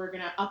track, and we're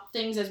going to up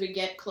things as we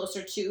get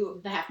closer to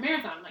the half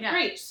marathon. I'm like,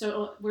 great.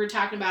 So we're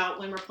talking about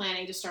when we're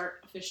planning to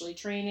start officially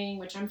training,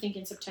 which I'm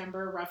thinking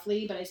September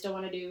roughly, but I still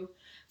want to do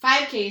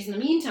 5Ks in the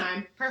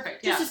meantime.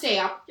 Perfect. Just to stay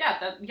up. Yeah.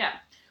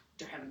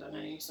 I haven't done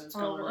any since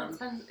color run.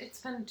 It's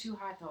been too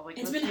hot though. Like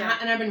it's been hot,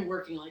 and I've been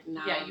working like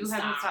nonstop. Yeah, you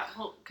haven't stopped.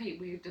 Well, okay,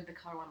 we did the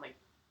color one like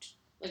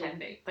 10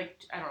 days. Like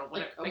I don't know.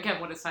 What again?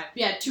 What is time?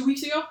 Yeah, 2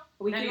 weeks ago.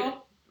 A week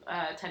ago.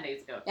 10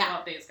 days ago. Yeah.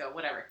 12 days ago.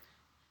 Whatever.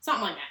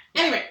 Something like that.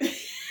 Yeah. Anyway.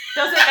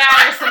 Doesn't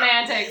matter,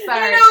 semantics.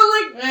 Sorry.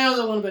 I know, that was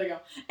a little bit ago.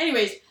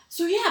 Anyways,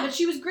 so yeah, but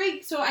she was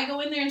great. So I go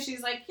in there and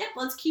she's like, yep,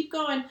 let's keep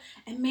going.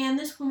 And man,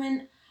 this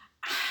woman,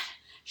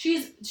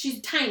 she's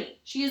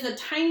tiny. She is a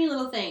tiny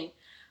little thing.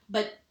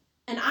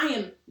 And I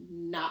am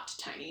not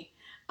tiny.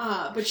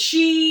 But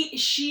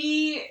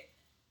she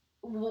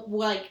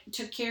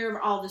took care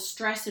of all the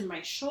stress in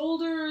my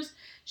shoulders.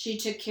 She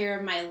took care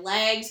of my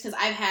legs because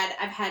I've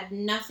had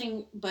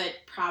nothing but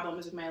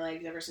problems with my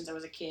legs ever since I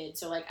was a kid.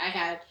 So like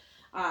I've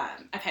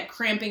had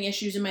cramping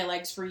issues in my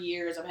legs for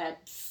years. I've had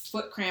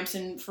foot cramps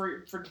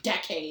for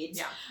decades.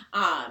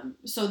 Yeah.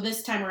 So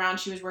this time around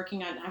she was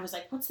working on. I was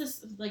like, what's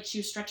this? Like she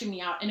was stretching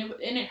me out, and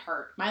it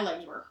hurt. My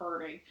legs were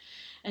hurting,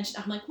 and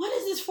I'm like, what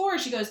is this for?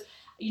 She goes,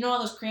 you know all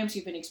those cramps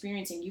you've been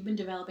experiencing. You've been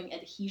developing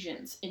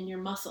adhesions in your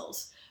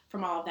muscles.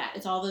 From all of that.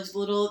 It's all these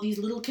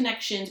little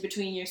connections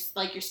between your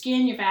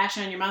skin, your fascia,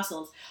 and your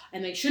muscles.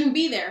 And they shouldn't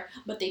be there,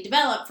 but they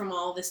develop from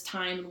all this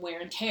time and wear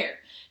and tear.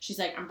 She's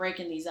like, I'm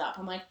breaking these up.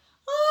 I'm like,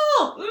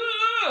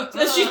 oh!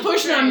 So she's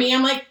pushing on me.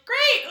 I'm like,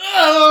 great!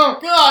 Oh,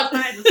 God!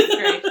 This is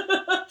great.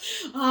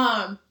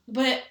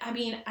 But, I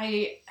mean,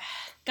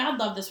 God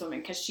love this woman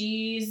because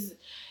she's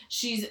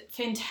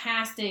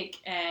fantastic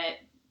at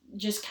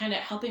just kind of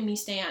helping me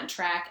stay on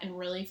track and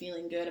really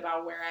feeling good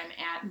about where I'm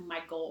at and my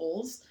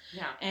goals.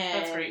 Yeah,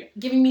 and that's great.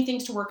 Giving me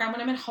things to work on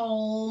when I'm at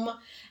home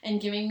and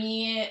giving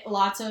me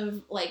lots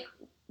of,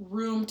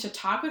 room to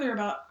talk with her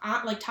about,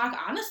 talk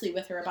honestly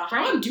with her about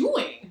how I'm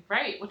doing.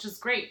 Right, which is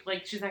great.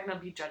 Like, she's not going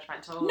to be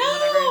judgmental. No!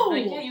 Or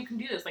whatever. Like, yeah, you can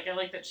do this. Like, I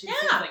like that she's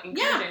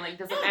encouraging. Like,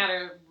 doesn't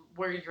matter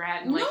where you're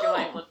at and, your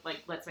life,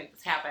 let's make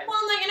this happen. Well,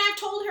 and I've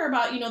told her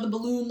about, the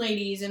balloon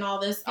ladies and all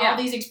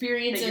these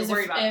experiences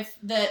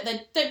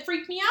that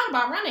freaked me out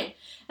about running.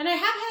 And I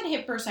have had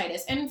hip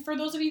bursitis. And for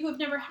those of you who have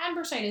never had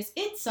bursitis,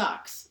 it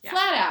sucks. Yeah.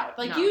 Flat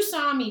out. You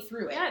saw me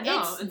through it. Yeah,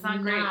 no, it's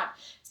not great.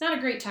 It's not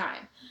a great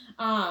time.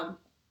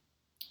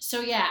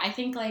 So, yeah, I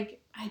think, my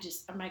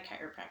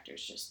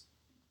chiropractor's just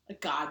a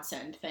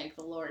godsend, thank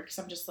the Lord. Because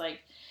I'm just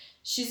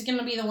she's going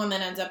to be the one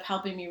that ends up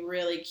helping me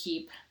really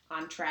keep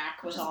on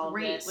track with all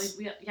of this.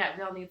 Like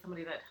we all need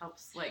somebody that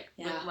helps live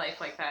life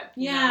like that.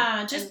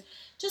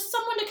 Just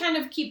someone to kind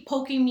of keep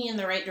poking me in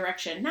the right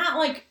direction. Not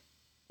like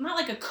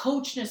a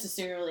coach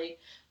necessarily,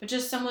 but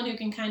just someone who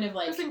can kind of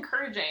just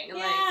encouraging and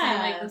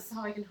saying this is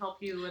how I can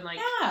help you and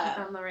keep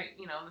on the right,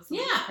 this will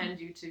defend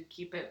you to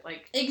keep it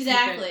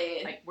exactly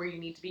keep it, where you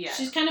need to be at.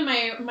 She's kind of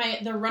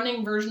the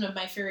running version of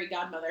my fairy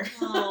godmother.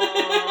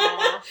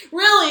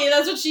 Really,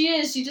 that's what she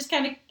is. She just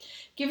kind of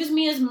gives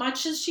me as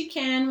much as she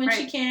can when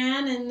she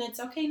can, and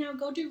it's okay now,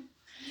 go do.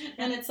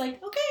 And it's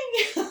like,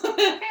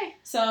 okay.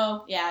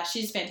 So, yeah,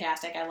 she's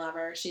fantastic. I love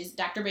her. She's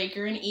Dr.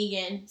 Baker in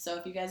Egan, so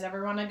if you guys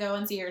ever want to go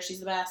and see her, she's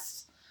the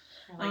best.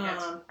 I like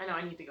it. I know,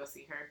 I need to go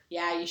see her.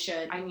 Yeah, you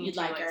should. You'd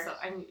like her. So,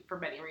 for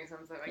many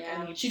reasons.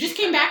 I need she just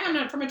came back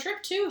from a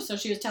trip, too, so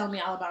she was telling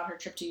me all about her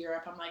trip to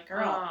Europe. I'm like,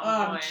 girl,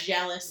 I'm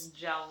jealous.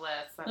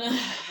 That's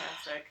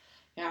fantastic.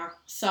 Yeah,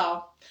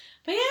 so,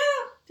 but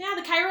yeah,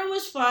 the Cairo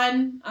was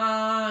fun.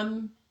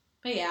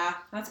 But yeah,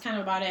 that's kind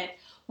of about it.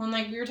 Well,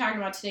 we were talking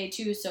about today,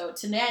 too, so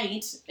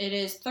tonight, it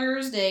is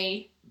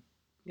Thursday,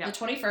 the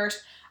 21st.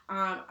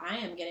 I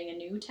am getting a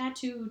new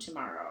tattoo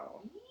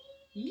tomorrow.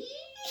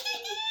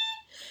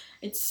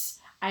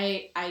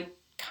 I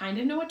kind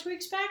of know what to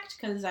expect,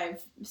 because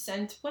I've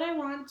sent what I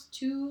want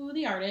to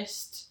the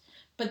artist,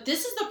 but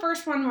this is the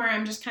first one where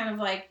I'm just kind of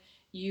like,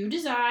 you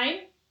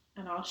design,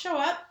 and I'll show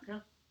up,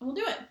 and we'll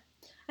do it.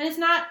 And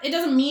it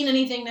doesn't mean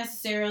anything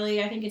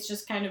necessarily. I think it's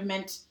just kind of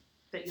meant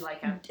that you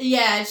like him.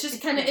 Yeah, it's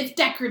just it's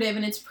decorative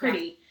and it's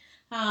pretty.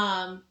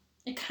 Yeah.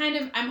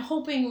 I'm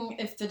hoping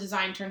if the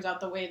design turns out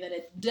the way that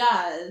it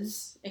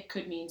does, it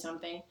could mean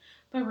something.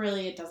 But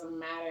really, it doesn't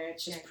matter.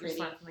 It's just pretty. You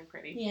just want something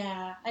pretty.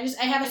 Yeah, I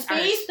have a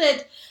space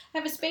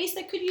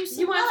that could use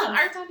some love. You want some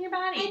art on your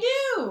body. I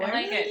do. I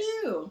really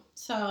do.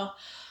 So,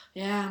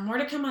 yeah, more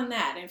to come on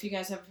that. And if you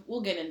guys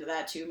we'll get into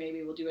that too.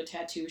 Maybe we'll do a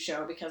tattoo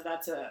show, because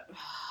that's a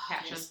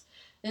passion.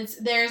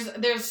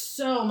 There's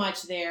so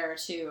much there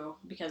too,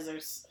 because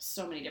there's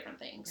so many different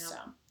things. Yep. So,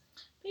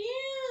 but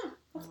yeah,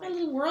 that's my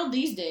little world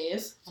these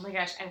days. Oh my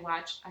gosh, I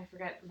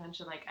forgot to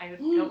mention, I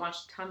don't watch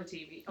a ton of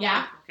TV.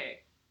 Yeah. Okay,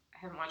 I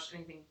haven't watched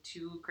anything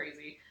too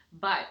crazy,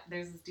 but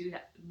there's this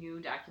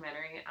new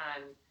documentary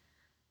on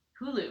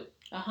Hulu.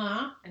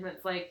 And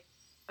it's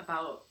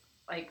about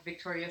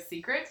Victoria's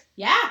Secret.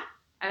 Yeah.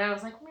 And I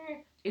was like, meh.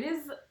 It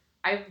is.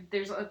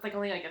 It's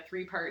only a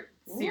 3-part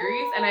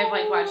series, and I've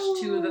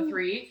watched 2 of the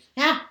 3.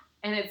 Yeah.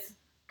 And it's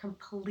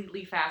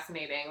completely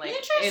fascinating.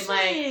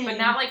 Interesting. But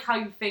not how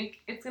you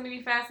think it's gonna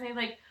be fascinating.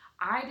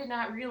 I did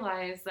not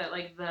realize that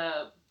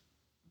the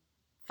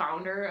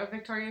founder of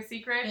Victoria's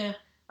Secret,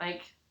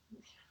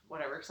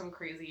 whatever, some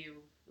crazy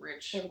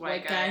rich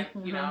white guy,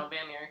 Van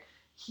Meer,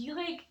 he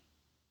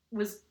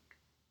was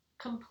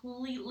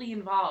completely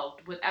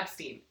involved with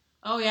Epstein.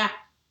 Oh yeah.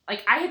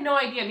 I had no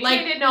idea. Maybe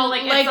I didn't know,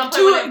 at some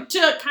point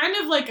to kind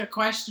of a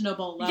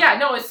questionable level. Yeah,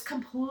 no, it's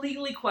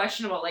completely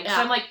questionable. So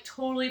I'm,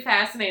 totally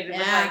fascinated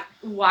with,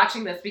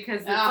 watching this,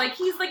 because it's,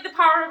 he's, the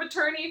power of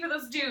attorney for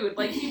this dude.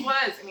 He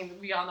was. I mean,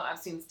 we all know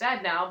Epstein's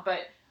dead now,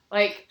 but,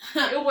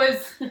 it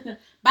was...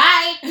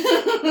 Bye!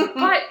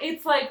 But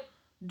it's,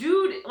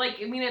 dude,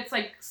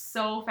 it's,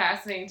 so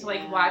fascinating to,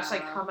 watch,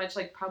 how much,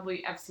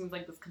 probably Epstein's,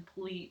 this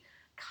complete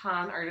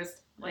con artist,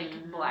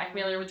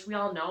 blackmailer, which we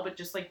all know, but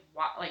just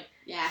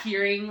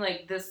hearing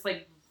this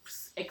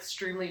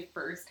extremely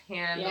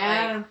firsthand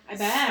I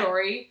bet.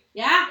 story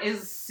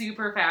is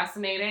super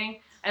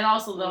fascinating, and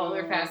also the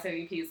other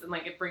fascinating piece, and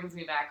it brings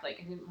me back,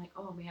 and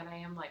oh man, I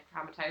am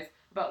traumatized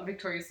about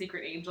Victoria's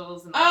Secret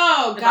angels and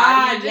oh the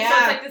god, body.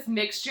 So it's this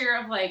mixture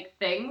of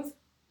things.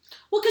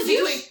 Well,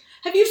 because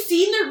have you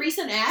seen their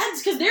recent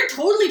ads? Because they're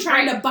totally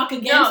trying to buck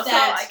against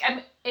that. So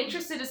I'm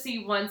interested to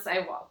see once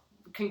I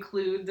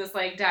conclude this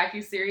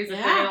docu-series if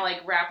they're gonna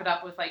wrap it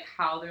up with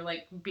how they're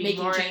being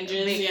making more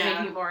changes,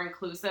 making it more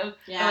inclusive.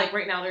 Yeah. And,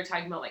 right now they're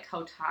talking about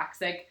how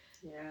toxic,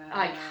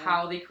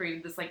 how they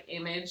created this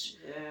image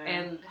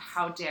and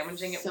how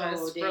damaging it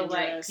was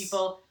dangerous. for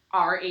people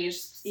our age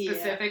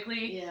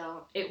specifically. Yeah.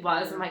 It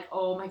was. I'm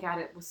oh my god,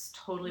 it was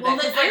totally well,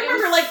 bad. I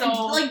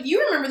remember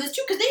you remember this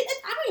too, because I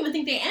don't even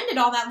think they ended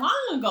all that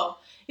long ago.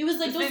 It was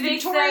those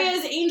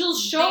Victoria's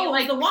Angels show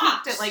they the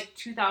walks at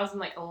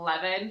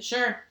 2011.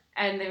 Sure.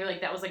 And they were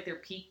that was their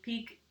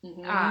peak.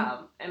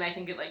 Mm-hmm. And I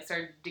think it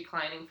started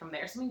declining from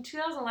there. So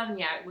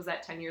 2011, was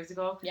that 10 years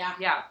ago? Yeah.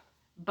 Yeah.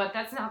 But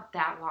that's not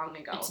that long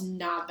ago. It's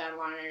not that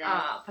long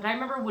ago. But I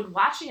remember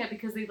watching it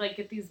because they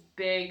get these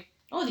big...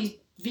 Oh, these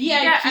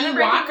VIP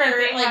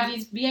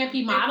these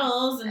VIP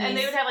models. And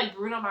they would have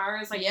Bruno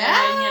Mars, and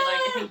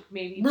I think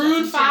maybe...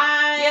 Maroon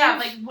 5.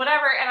 Yeah,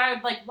 whatever. And I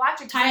would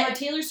watch it.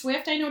 Taylor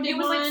Swift, I know did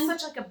one. It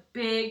was such a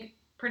big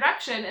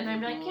production. And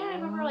I'd be I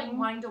remember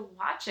wanting to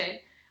watch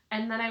it.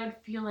 And then I would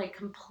feel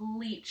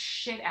complete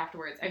shit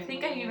afterwards. I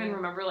think I even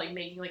remember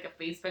making a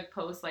Facebook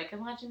post I'm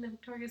watching the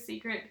Victoria's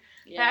Secret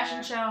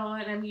fashion show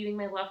and I'm eating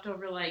my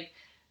leftover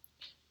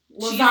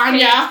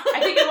lasagna. I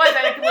think it was.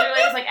 I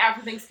literally was like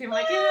after Thanksgiving,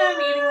 like, yeah,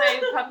 I'm eating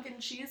my pumpkin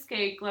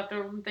cheesecake left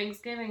over from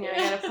Thanksgiving, and I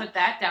gotta put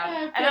that down.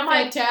 Yeah, and I'm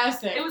like,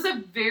 fantastic. It was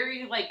a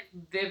very like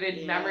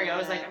vivid memory. I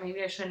was like,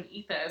 maybe I shouldn't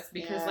eat this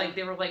because like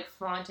they were like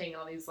flaunting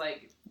all these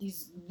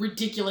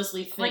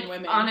ridiculously thin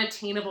women,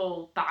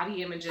 unattainable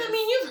body images. I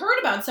mean, you've heard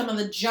about some of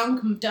the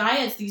junk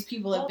diets these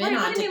people have been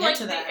on to get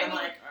to that. I'm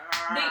like.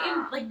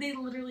 They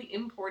literally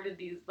imported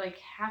these, like,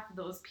 half of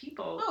those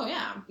people. Oh,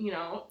 yeah. You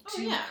know,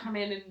 to come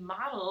in and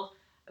model.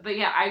 But,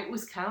 yeah, I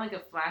was kind of like a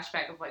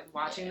flashback of, like,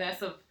 watching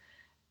this of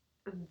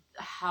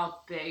how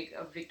big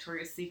a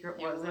Victoria's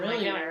Secret was in,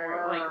 like,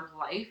 our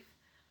life.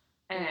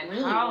 And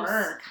how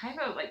kind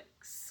of, like,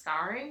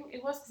 scarring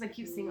it was. Because I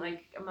keep seeing,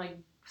 like, I'm, like,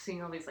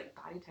 seeing all these, like,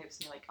 body types.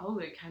 And you're like, oh,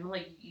 they kind of,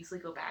 like, easily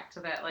go back to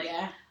that, like,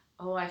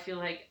 oh, I feel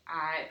like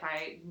if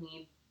I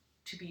need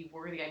to be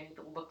worthy, I need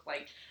to look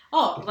like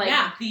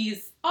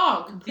these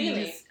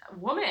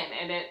women,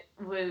 and it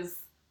was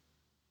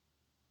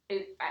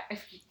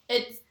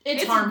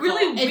it's harmful.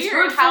 Really it's weird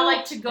hurtful, how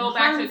like to go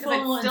back to it because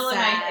it's still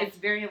sad. it's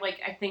very like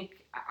I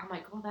think I'm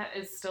like well that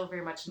is still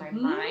very much in my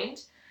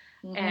mind,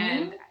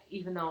 and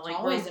even though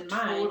like we're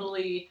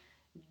totally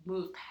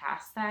move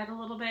past that a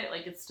little bit,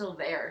 like it's still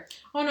there.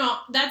 Oh no,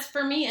 that's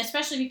for me,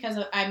 especially because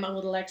I'm a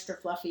little extra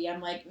fluffy.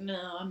 I'm like, no,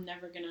 I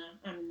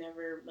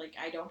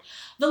don't.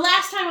 The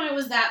last time I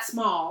was that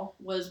small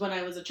was when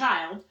I was a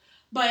child,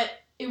 but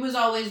it was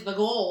always the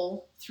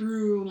goal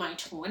through my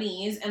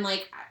 20s, and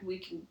like we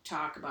can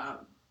talk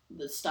about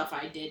the stuff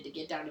I did to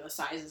get down to the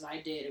sizes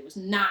I did. It was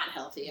not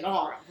healthy at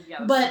all.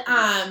 Yeah, but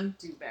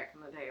do back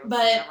in the day,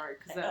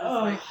 because that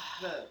was like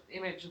the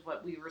image of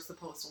what we were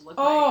supposed to look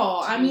like.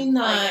 Oh, I mean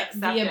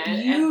the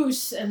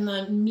abuse and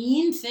the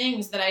mean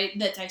things that I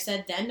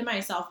said then to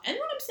myself, and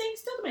what I'm saying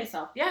still to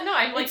myself. Yeah, no,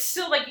 I like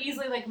still like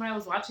easily like when I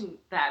was watching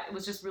that, it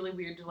was just really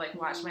weird to like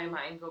watch my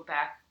mind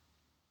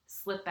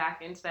slip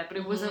back into that, but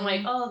it wasn't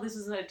like, oh, this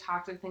is a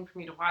toxic thing for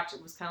me to watch.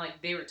 It was kind of like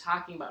they were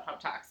talking about how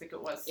toxic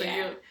it was.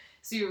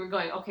 So you were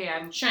going, okay,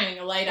 I'm shining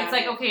a light on it. It's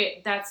like,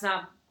 okay, that's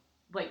not,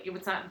 like, it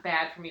was not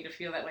bad for me to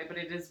feel that way, but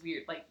it is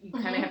weird. Like, you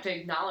kind of have to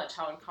acknowledge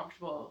how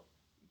uncomfortable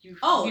you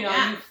felt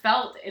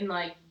in,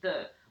 like,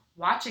 the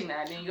watching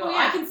that. And you go,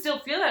 I can still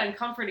feel that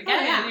uncomfort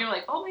again. And you're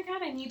like, oh my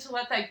God, I need to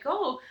let that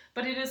go.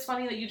 But it is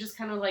funny that you just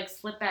kind of, like,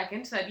 slip back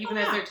into that even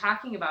as they're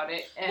talking about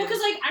it. And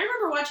because, like, I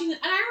remember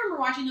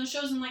watching those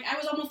shows, and, like, I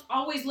was almost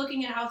always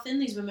looking at how thin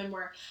these women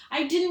were.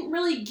 I didn't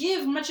really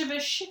give much of a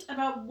shit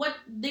about what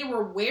they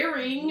were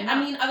wearing. No.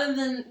 I mean, other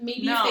than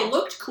maybe if they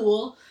looked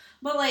cool.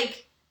 But,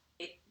 like,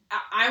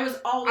 I was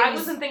always... I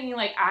wasn't thinking,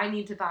 like, I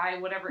need to buy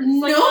whatever.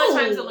 It's like, a lot of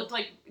times it looked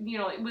like, you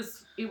know, it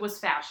was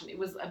fashion. It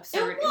was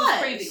absurd. It was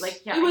crazy.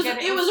 Like, yeah, it was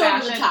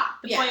over the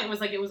top. The point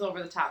was, like, it was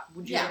over the top.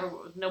 Would you ever...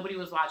 Nobody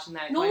was watching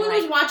that. No one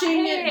was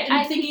watching it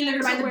and thinking they're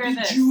going to buy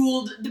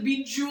the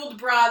bejeweled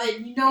bra that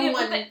no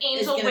one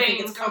is going to think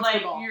it's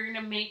comfortable. Like, you're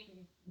going to make,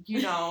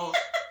 you know...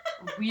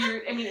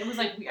 weird. I mean, it was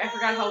like I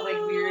forgot how like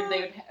weird they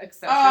would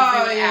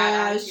accessories they would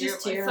add on. It's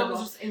just terrible. So it was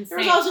just insane. There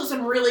was also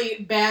some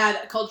really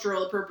bad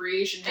cultural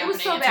appropriation happening. It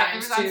was so bad. There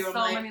was too.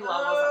 so many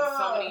levels and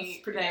so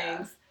many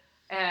things.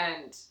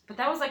 But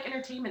that was like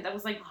entertainment. That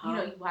was like you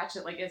know you watch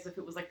it like as if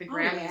it was like the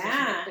Grammys. Or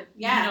something. But,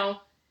 you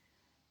know,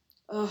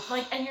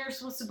 like and you're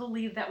supposed to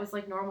believe that was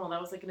like normal. That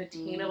was like an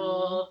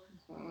attainable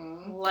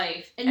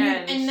life. And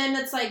then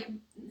it's like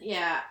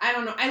I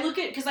don't know. I look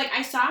at because like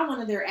I saw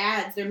one of their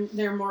ads,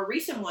 their more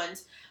recent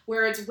ones,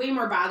 where it's way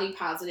more body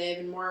positive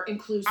and more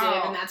inclusive,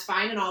 and that's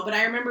fine and all. But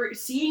I remember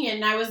seeing it,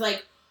 and I was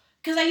like,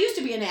 because I used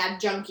to be an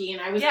ad junkie,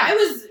 and I was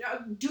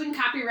doing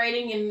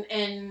copywriting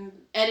and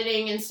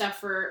editing and stuff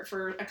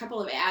for a couple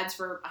of ads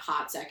for a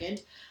hot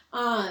second,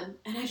 and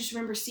I just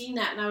remember seeing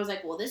that, and I was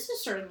like, well, this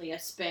is certainly a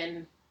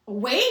spin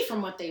away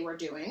from what they were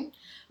doing,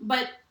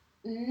 but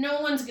no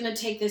one's going to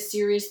take this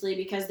seriously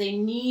because they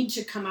need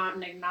to come out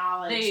and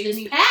acknowledge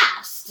this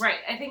past. Right.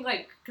 I think,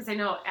 like, because I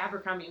know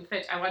Abercrombie and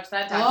Fitch, I watched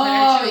that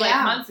documentary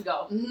like months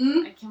ago. Mm-hmm.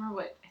 I can't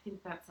remember I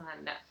think that's on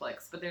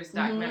Netflix, but there's a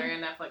documentary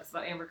on Netflix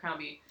about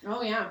Abercrombie.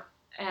 Oh, yeah.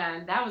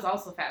 And that was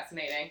also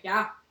fascinating.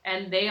 Yeah.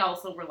 And they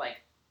also were, like,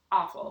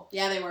 awful.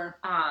 Yeah, they were.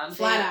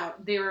 Flat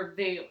out. They were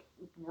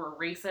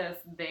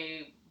racist.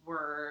 They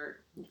were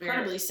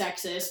incredibly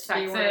sexist.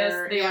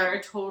 They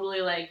were totally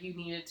like you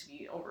needed to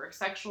be over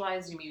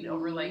sexualized. You needed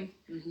over like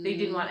they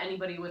didn't want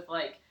anybody with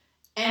like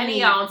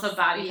any ounce of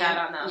body fat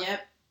on them.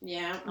 Yep.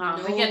 Yeah.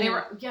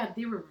 But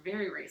they were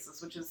very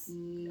racist, which is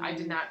I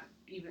did not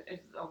even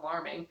it's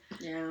alarming.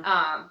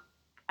 Yeah.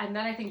 And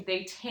then I think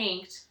they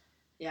tanked.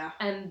 Yeah.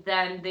 And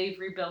then they've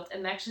rebuilt,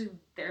 and actually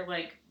they're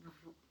like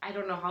I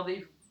don't know how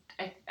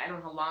I don't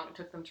know how long it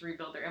took them to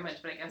rebuild their image,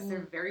 but I guess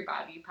they're very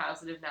body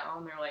positive now,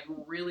 and they're like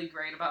really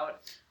great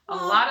about a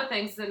lot of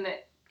things. And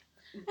like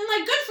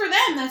good for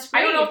them. That's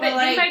great. I don't know if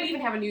they might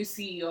even have a new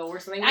CEO or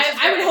something.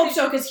 I would hope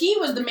so because he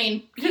was the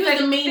main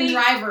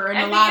driver in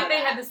a lot of. If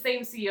they had the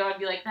same CEO, I'd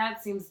be like,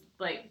 that seems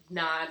like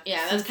not.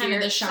 Yeah, that's kind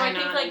of the shine on.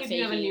 So I think like if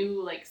you have a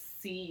new like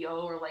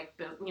CEO or like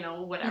you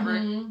know whatever a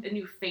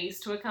new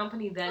face to a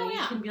company, then you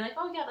can be like,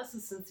 oh yeah, this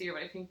is sincere.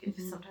 But I think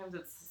sometimes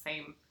it's the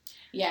same.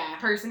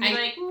 person. You're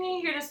like,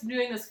 you're just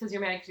doing this because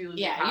you're mad because you lose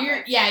your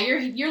profits.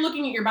 You're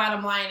looking at your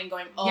bottom line and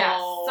going, oh, yes.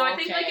 So I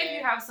think like if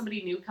you have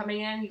somebody new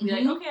coming in, you'd be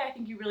like, okay, I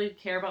think you really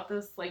care about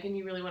this, like, and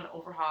you really want to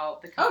overhaul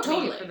the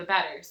company for the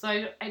better. So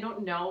I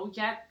don't know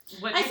yet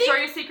what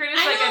Victoria's Secret is.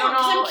 I don't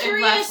know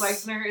if Les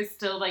Wexner is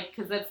still like,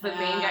 because that's the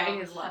main guy.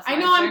 His Les. I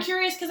know. I'm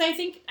curious because I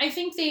think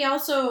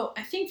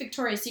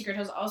Victoria's Secret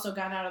has also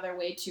gone out of their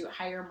way to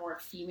hire more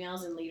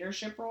females in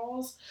leadership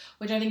roles,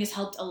 which I think has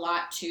helped a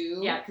lot too.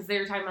 Yeah, because they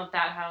were talking about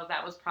how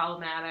that was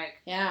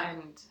problematic. Yeah.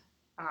 And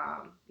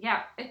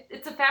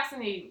it's a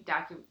fascinating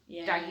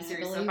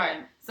docuseries so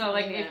far. So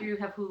like if you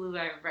have Hulu,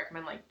 I would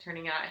recommend like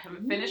turning it on. I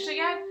haven't finished it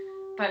yet,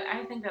 but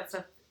I think that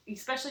stuff,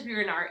 especially if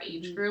you're in our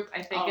age group,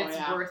 I think it's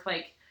worth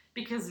like,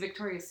 because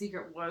Victoria's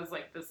Secret was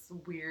like this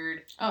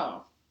weird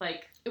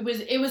like it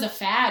was a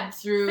fad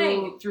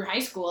through high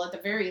school at the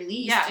very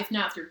least, if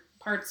not through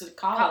parts of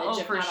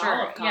college. For not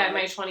sure. All of college. Yeah,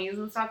 my 20s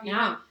and stuff.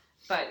 Yeah.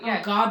 But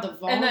oh god, the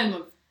volume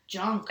of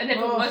junk. And if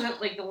it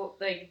wasn't like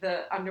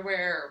the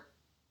underwear, or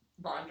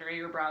laundry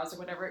or bras or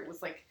whatever, it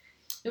was like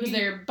it was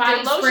their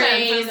body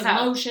sprays and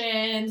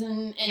lotions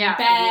and bags.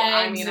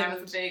 I mean, I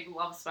was a big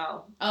love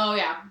spell. Oh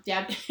yeah.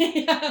 I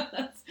think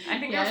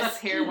there was a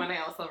pear one I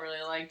also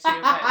really liked too.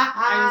 But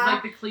I was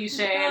like the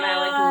cliche, and I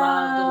like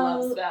loved the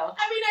love spell.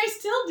 I mean, I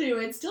still do.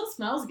 It still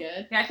smells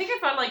good. Yeah, I think I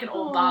found like an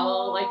old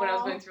bottle. Like when I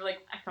was going through,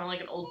 like I found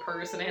like an old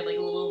purse, and I had like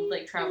a little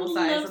like travel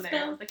size in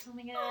there. I was like, oh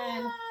my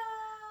god.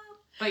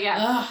 But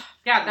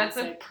that's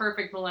a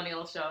perfect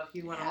millennial show if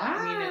you want to watch.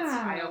 I mean, it's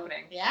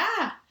eye-opening.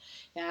 Yeah.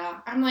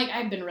 I'm like,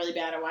 I've been really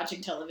bad at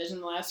watching television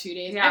the last few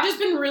days. I've just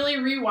been really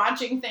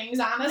rewatching things,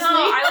 honestly. No,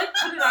 I like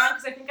put it on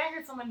because I think I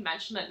heard someone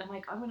mention it, and I'm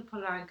like, I'm going to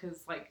put it on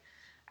because, like,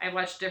 I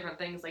watch different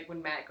things, like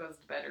when Matt goes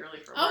to bed early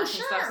for work and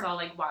stuff, so I'll,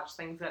 like, watch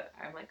things that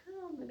I'm like,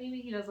 oh,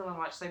 maybe he doesn't want to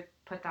watch, so I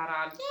put that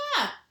on.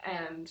 Yeah.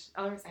 And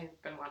otherwise, I've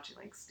been watching,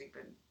 like,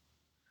 stupid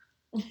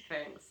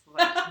things,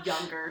 like,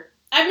 younger.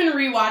 I've been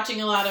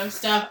rewatching a lot of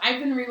stuff. I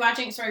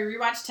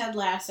rewatched Ted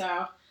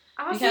Lasso.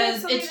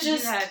 Because it's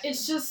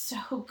just so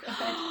good.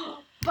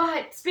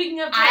 But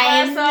speaking of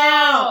Ted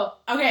Lasso.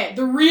 Okay,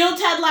 the real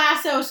Ted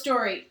Lasso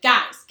story.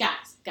 Guys.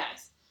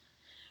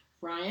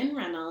 Ryan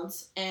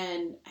Reynolds,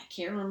 and I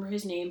can't remember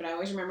his name, but I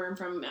always remember him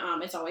from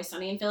It's Always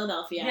Sunny in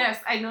Philadelphia.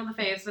 Yes, I know the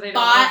face, but I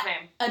don't know his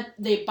name.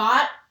 They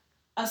bought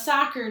a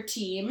soccer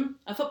team,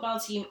 a football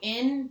team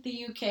in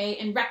the UK,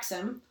 in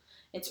Wrexham.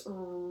 It's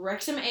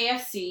Wrexham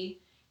AFC.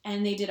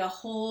 And they did a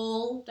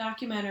whole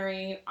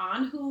documentary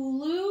on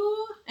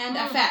Hulu and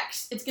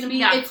FX. It's going to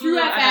be it's through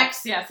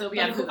FX. Yeah, so it'll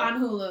be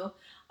on Hulu.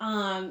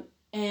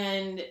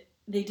 And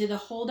they did a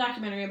whole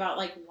documentary about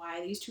like why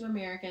these two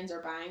Americans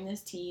are buying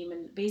this team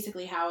and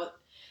basically how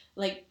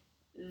like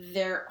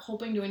they're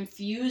hoping to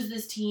infuse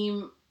this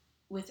team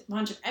with a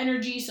bunch of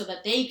energy so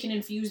that they can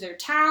infuse their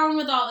town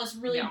with all this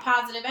really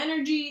positive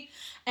energy.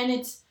 And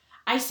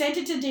I sent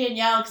it to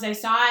Danielle because I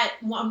saw it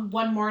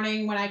one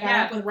morning when I got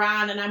up with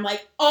Ron, and I'm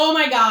like, oh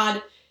my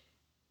god,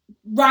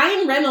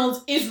 Ryan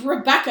Reynolds is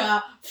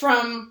Rebecca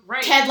from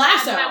Ted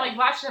Lasso. And I like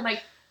watched it, I'm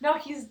like, no,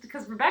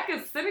 because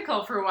Rebecca's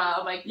cynical for a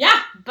while. I'm like,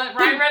 yeah. But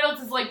Ryan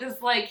Reynolds is like this,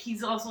 like,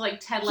 he's also like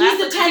Ted Lasso.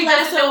 He's the Ted Lasso. He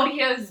doesn't know what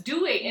he is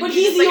doing. And but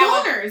he's the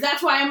owner.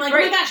 That's why I'm like, oh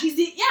my gosh,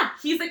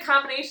 he's a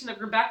combination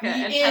of Rebecca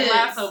and Ted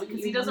Lasso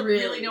because he doesn't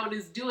really know what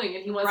he's doing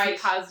and he wants to be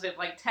positive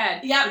like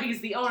Ted. Yep. But he's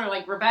the owner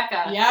like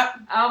Rebecca. Yep.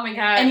 Oh my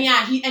god.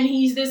 And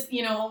he's this,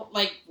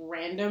 like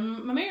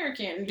random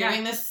American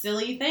doing this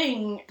silly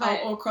thing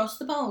across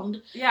the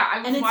pond. Yeah,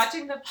 I was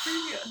watching the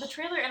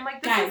trailer and I'm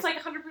like, this is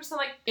like 100%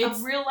 like a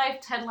real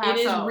life Ted Lasso. It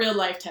is real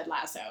life Ted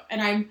Lasso.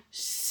 And I'm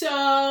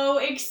so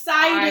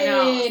excited. I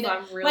know, so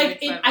I'm really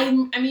excited.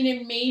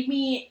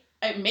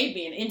 It made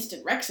me an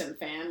instant Wrexham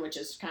fan, which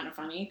is kind of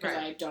funny because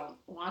I don't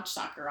watch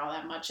soccer all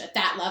that much at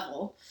that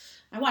level.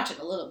 I watch it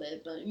a little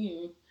bit, but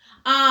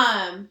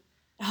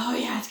oh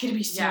yeah, it's gonna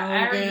be so good.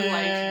 I already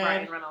liked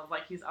Ryan Reynolds.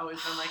 Like he's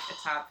always been like a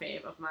top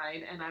fave of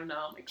mine, and I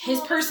know like his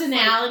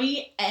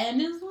personality and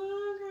his look.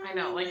 I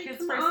know, like his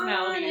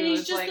personality, and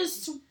he's just the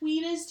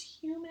sweetest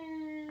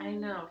human. I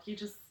know, he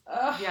just.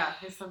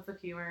 His sense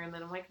of humor, and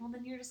then I'm like, well,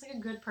 then you're just like a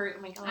good person.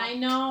 I'm like, oh. I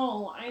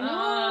know.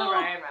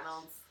 Ryan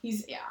Reynolds.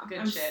 He's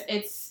good shit.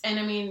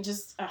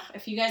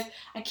 If you guys,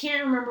 I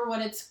can't remember what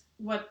the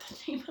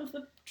name of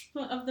the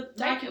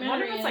documentary is. I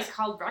wonder if it's like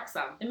called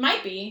Wrexham. It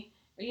might be.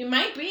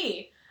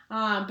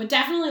 But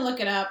definitely look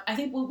it up. I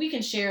think we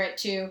can share it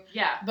too.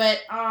 Yeah.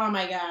 But oh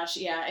my gosh,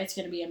 it's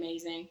gonna be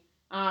amazing.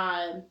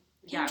 I'm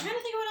trying to think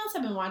of what else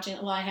I've been watching.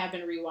 Well, I have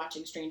been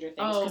rewatching Stranger Things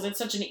because it's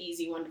such an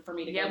easy one for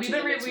me to go to.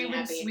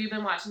 We've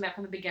been watching that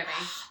from the beginning.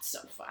 It's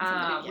so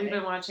fun. We've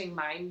been watching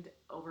Mind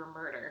Over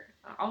Murder.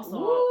 Also,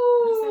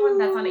 what's the one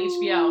that's on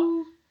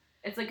HBO?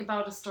 It's like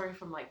about a story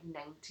from like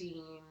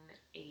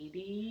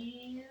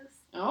 1980s.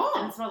 Oh.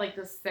 And it's about like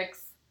the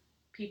 6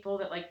 people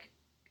that like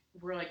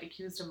were like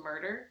accused of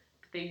murder,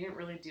 but they didn't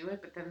really do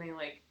it. But then they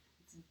like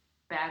it's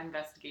bad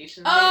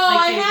investigation.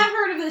 I have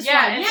heard of this.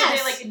 Yeah, one. And so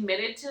they like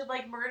admitted to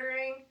like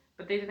murdering.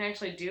 But they didn't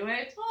actually do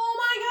it. Oh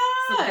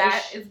my gosh. So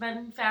that has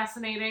been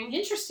fascinating.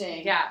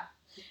 Interesting. Yeah.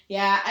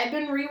 Yeah, I've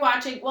been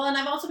rewatching. Well, and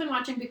I've also been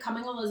watching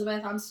Becoming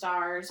Elizabeth on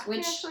Stars,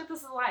 which actually this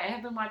is a lie. I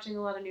have been watching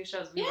a lot of new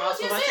shows. I was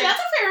gonna say that's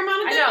a fair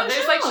amount of. I know there's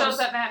shows. like shows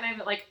that Matt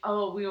and I like.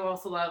 Oh, we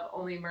also love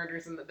Only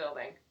Murders in the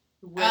Building.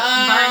 With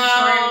Martin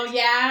Short. Oh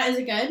yeah, is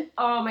it good?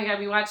 Oh my god,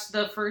 we watched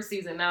the first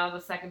season. Now the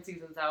second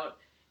season's out.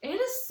 It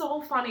is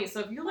so funny.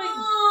 So if you like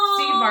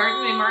Steve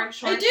Martin and Martin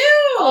Short, I do.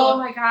 Oh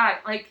my god,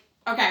 like.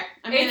 Okay,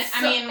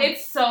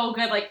 it's so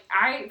good. Like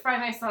I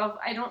find myself,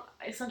 I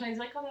sometimes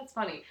like, oh, that's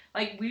funny.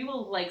 Like we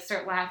will like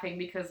start laughing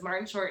because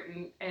Martin Short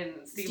and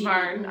Steve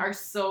Martin are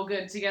so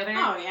good together.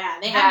 Oh yeah,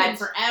 they have been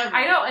forever.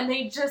 I know, and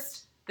they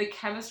just the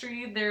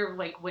chemistry, their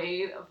like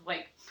way of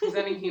like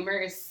presenting humor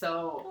is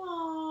so.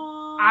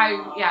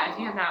 If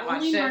you have not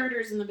watched Only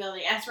Murders in the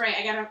Building. That's right.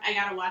 I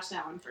gotta watch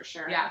that one for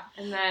sure. Yeah,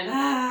 and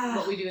then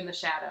What We Do in the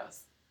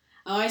Shadows.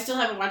 Oh, I still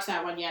haven't watched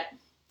that one yet.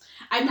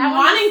 I've been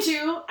wanting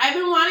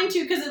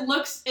to because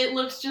it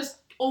looks just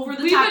over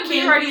the top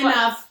campy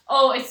enough.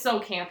 Oh, it's so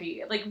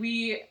campy. Like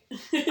we,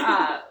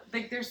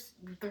 like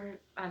they're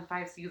on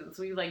 5 seasons,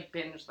 so we like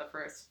binged the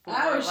first 4.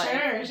 Oh,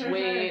 like,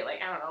 sure.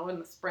 Like I don't know, in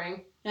the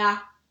spring. Yeah.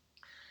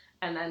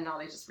 And then now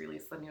they just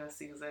released the newest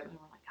season, and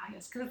we're like, oh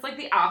yes, because it's like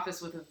The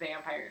Office with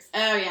vampires.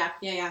 Oh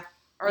yeah.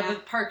 Or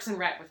the Parks and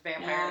Rec with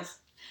vampires.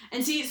 Yeah.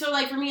 And see, so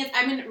like for me,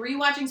 I've been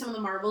rewatching some of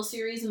the Marvel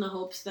series in the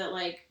hopes that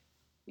like.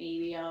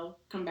 Maybe I'll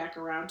come back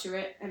around to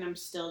it, and I'm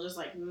still just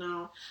like,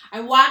 no.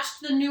 I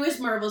watched the newest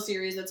Marvel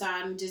series that's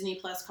on Disney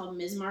Plus called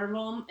Ms.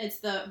 Marvel. It's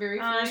the very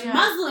first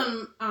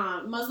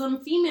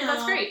Muslim female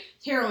that's great.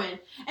 heroine,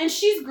 and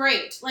she's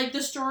great. Like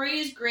the story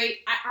is great.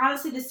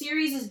 Honestly, the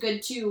series is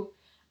good too.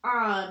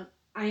 I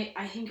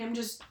think I'm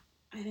just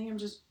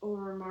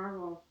over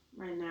Marvel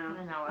right now.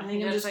 I know. I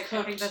think I'm just cooked.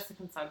 I think that's the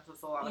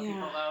consensus. A lot of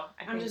people though.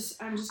 I'm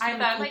just. I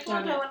thought like,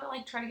 I want to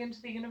like try to get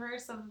into the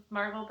universe of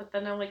Marvel, but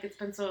then I'm like, it's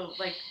been so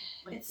like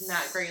it's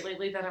not great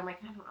lately that I'm like,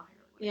 I don't know.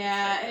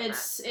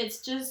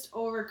 It's just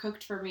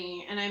overcooked for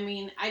me, and I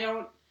mean, I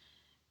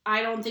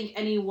don't think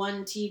any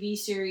one TV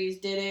series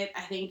did it.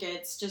 I think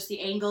it's just the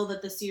angle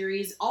that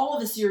all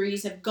of the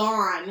series have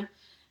gone,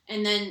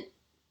 and then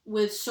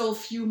with so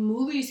few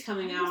movies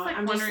coming out,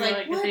 I'm just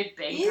like, what if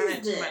they banged on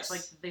it this? too much?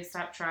 Like, did they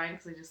stop trying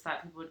because they just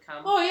thought people would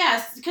come? Oh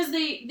yes, because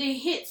they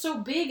hit so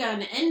big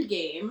on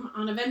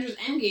Avengers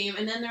Endgame,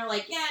 and then they're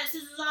like, yes,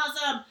 this is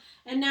awesome.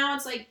 And now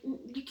it's like,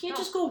 you can't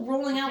just go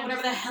rolling out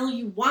whatever the hell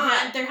you want.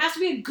 Yeah. There has to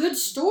be a good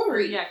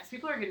story. Yeah, because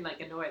people are getting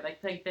like annoyed.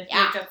 Like they think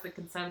that's the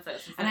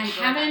consensus. And I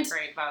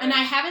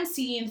haven't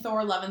seen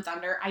Thor: Love and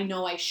Thunder. I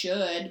know I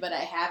should, but I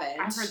haven't.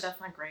 I've heard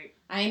that's not great.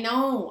 I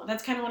know.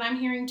 That's kind of what I'm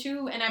hearing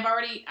too. And I've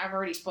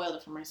already spoiled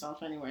it for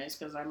myself anyways,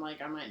 because I'm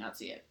like, I might not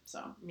see it.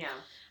 So yeah.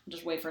 I'll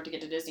just wait for it to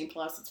get to Disney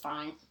Plus. It's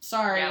fine.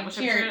 Sorry. Yeah,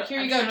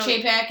 here you go,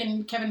 Chapek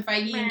and Kevin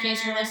Feige, in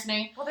case you're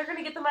listening. Well, they're going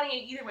to get the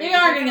money either way. They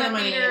are going to get the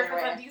money either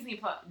way. On Disney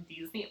Plus.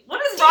 Disney? What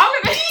is wrong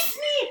with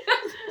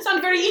Disney? Sounds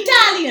very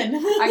Italian.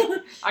 I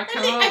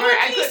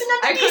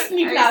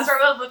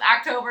struggled with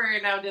October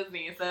and now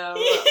Disney, so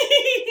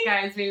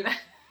guys, maybe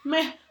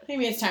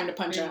it's time to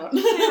punch out.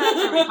 That's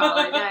what we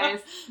call it, guys.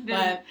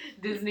 But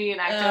Disney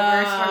and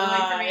October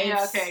struggling for me.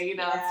 Okay,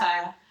 it's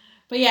time.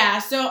 But yeah,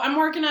 so I'm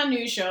working on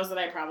new shows that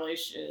I probably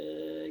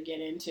should get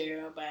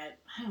into, but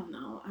I don't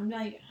know. I'm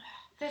like...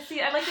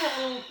 See, I like that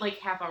little, like,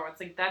 half hour.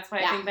 It's like, that's why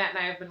I think Matt and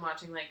I have been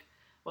watching, like,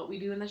 What We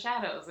Do in the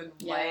Shadows and,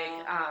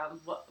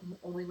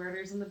 Only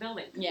Murders in the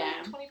Building. Yeah.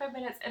 Like 25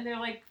 minutes, and they're,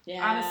 like,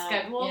 on a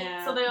schedule.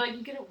 Yeah. So they're, like,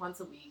 you get it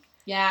once a week.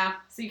 Yeah.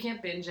 So you can't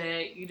binge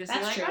it. You just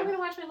That's like, true. I'm going to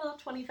watch my little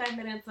 25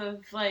 minutes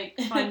of, like,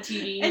 fun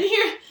TV. and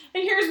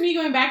here's me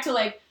going back to,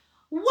 like,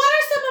 what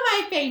are some of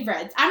my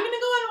favorites? I'm gonna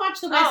go and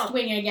watch The West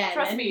Wing again.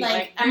 Trust me,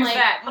 like I'm like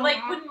that. But like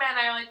when Matt and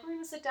I are like, we're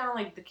gonna sit down,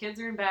 like the kids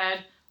are in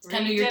bed, it's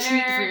kind of your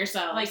treat for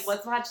yourself. Like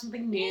let's watch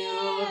something new.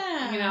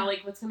 Yeah.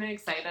 Like what's gonna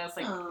excite us.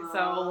 Like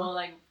so we'll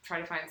like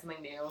try to find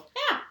something new.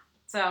 Yeah.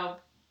 So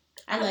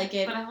I like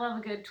it. But I love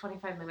a good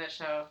 25-minute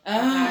show.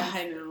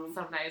 I know.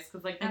 So nice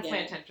because like that's my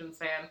attention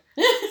span.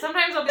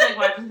 Sometimes I'll be like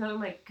watching something, I'm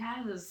like,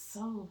 God, this is so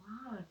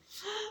long.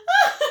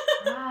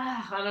 And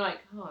I'm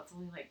like, oh, it's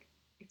only like.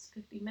 It's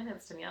 50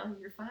 minutes, Danielle.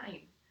 You're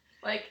fine.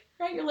 Like,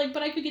 right? You're like,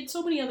 but I could get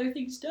so many other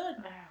things done.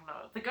 I don't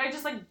know. The guy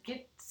just like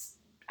gets.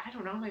 I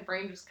don't know. My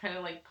brain just kind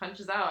of like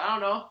punches out. I don't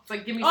know. It's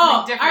like give me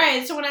something different. All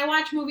right. So when I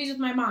watch movies with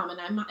my mom,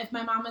 and if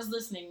my mom is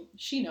listening,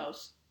 she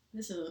knows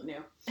this isn't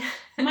new.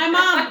 My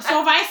mom.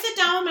 So if I sit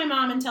down with my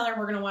mom and tell her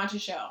we're gonna watch a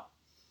show,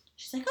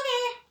 she's like,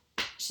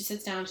 okay. She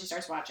sits down. She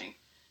starts watching.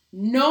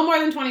 No more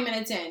than 20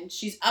 minutes in,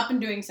 she's up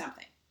and doing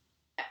something,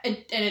 and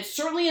it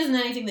certainly isn't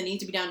anything that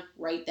needs to be done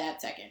right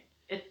that second.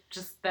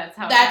 That's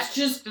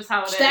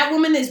how it is. That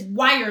woman is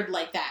wired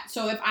like that.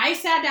 So if I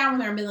sat down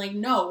with her and been like,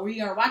 no,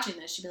 we are watching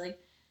this, she'd be like,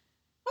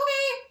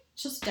 okay.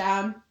 She'll sit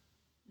down.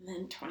 And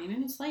then 20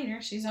 minutes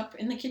later, she's up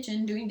in the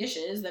kitchen doing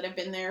dishes that have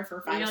been there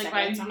for 5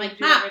 seconds. I'm like,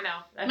 Mom, right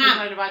now. I'm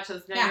going to watch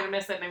this. Now you're going to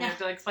miss it, and I'm going to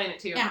have to explain it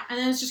to you. Yeah, and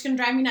then it's just going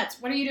to drive me nuts.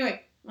 What are you doing?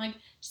 I'm like,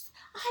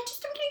 I'm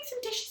getting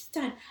some dishes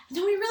done. And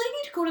then we really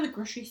need to go to the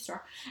grocery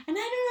store. And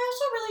then I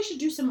also really should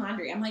do some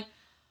laundry. I'm like,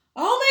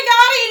 oh my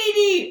God,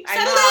 ADD!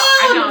 Settle down!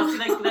 I know. See,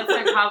 like,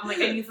 that's the problem.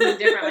 Like, I need something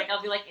different. Like,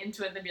 I'll be, like,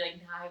 into it and then be like,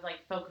 nah, I've,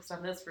 like, focused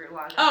on this for a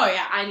long time. Oh,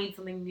 yeah. I need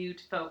something new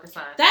to focus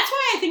on. That's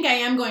why I think I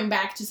am going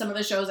back to some of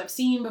the shows I've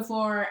seen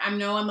before. I'm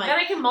like... Then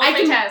I can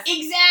multitask.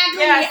 Exactly.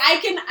 Yes.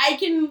 I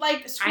can,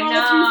 like, scroll through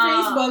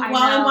Facebook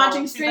while I'm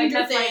watching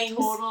Stranger Things. That's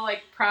my total,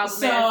 like, problem.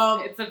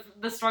 So...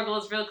 the struggle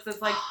is real, because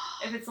it's, like,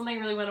 if it's something I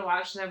really want to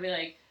watch, then I'll be,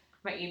 like,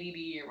 my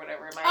ADD or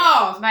whatever.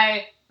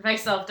 My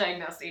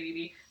self-diagnosed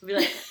ADD will be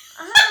like,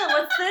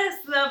 what's this?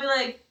 And I'll be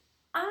like,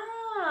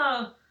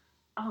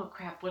 oh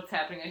crap, what's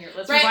happening on here?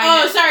 Let's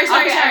rewind it. Sorry.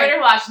 I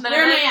better watch. And then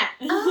Where I'm am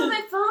like, I at?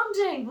 my phone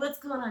dinged. What's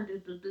going on?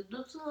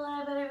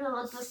 I better go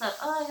look this up.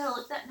 I gotta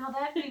look that. Now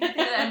that.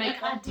 I'm like,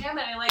 God damn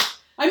it!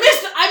 I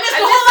missed the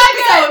whole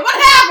episode. What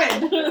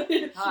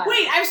happened?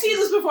 Wait, I've seen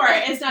this before.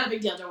 It's not a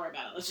big deal. Don't worry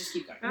about it. Let's just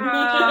keep going.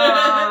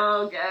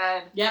 Oh,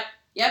 God. Yep.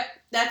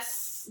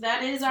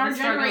 That is our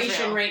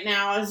generation right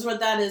now. Is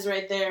what that is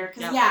right there.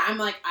 Because I'm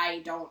like, I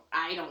don't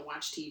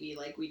watch TV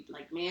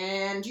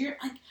man. Do you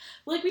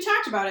like we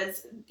talked about it?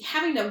 It's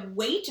having to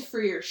wait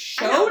for your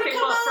show to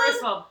come on. First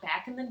of all,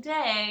 back in the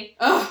day,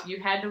 you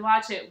had to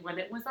watch it when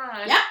it was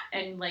on. Yep.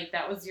 And like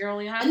that was your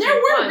only option. And there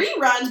were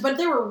reruns, but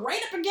they were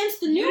right up against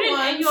the new ones.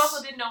 And you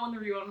also didn't know when the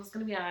rerun was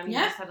going to be on. You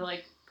just had to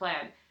like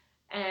plan.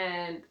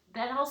 And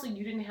then also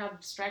you didn't have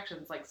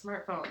distractions like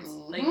smartphones.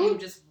 Mm-hmm. Like you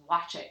just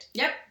watch it.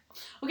 Yep.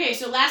 Okay,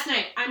 so last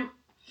night I'm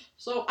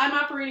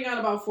operating on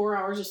about 4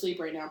 hours of sleep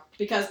right now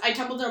because I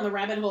tumbled down the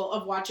rabbit hole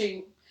of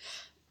watching.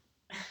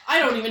 I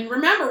don't even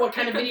remember what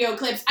kind of video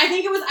clips. I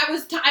think it was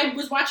I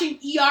was watching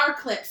ER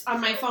clips on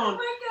my phone. Oh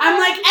my God. I'm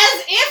like,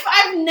 as if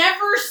I've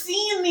never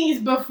seen these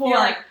before. You're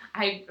like,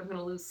 I'm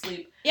gonna lose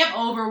sleep. Yep.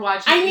 Over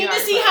watching. I need to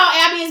see how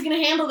Abby is gonna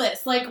handle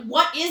this. Like,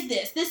 what is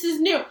this? This is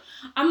new.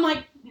 I'm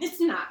like, it's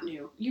not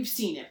new. You've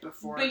seen it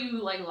before. But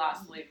you like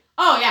lost sleep.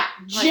 Oh yeah,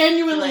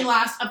 genuinely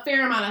lost a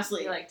fair amount of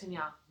sleep. You're like,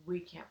 Danielle,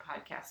 we can't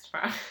podcast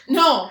tomorrow.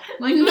 No,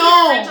 like,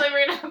 no. Eventually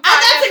we're gonna podcast.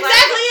 That's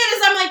exactly it.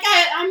 Is I'm like,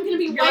 I'm gonna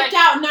be wiped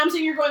out, and now I'm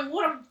sitting here going,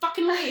 what a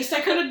fucking waste.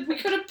 We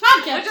could have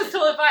podcasted. Which is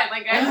totally fine.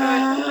 Like,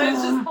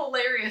 it's just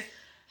hilarious.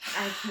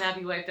 I cannot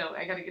be wiped out.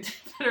 I gotta get to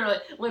bed early.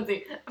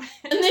 Lindsay.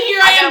 And then here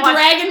I am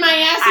dragging my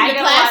ass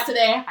into class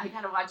today. I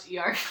gotta watch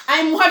ER.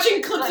 I'm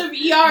watching clips of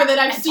ER that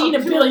I've seen a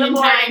billion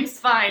times. It's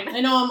fine.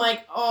 I know, I'm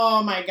like,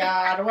 oh my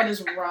God, what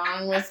is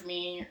wrong with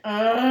me? Oh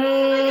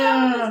my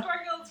God, the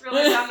struggles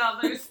really down all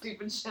those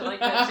stupid shit like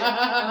that too.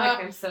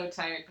 I'm so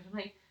tired. But I'm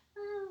like,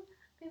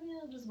 maybe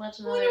I'll just watch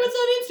another. I wonder what's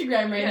on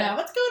Instagram right now.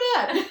 Let's go to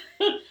that.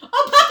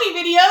 Puppy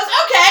videos.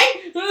 Okay.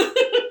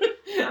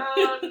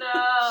 Oh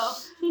no.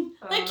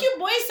 Like cute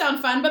boys sound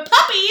fun, but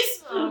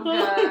puppies. Oh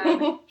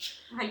God.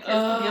 My kids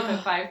will be up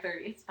at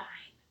 5:30. It's fine.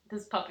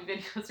 Those puppy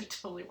videos are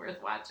totally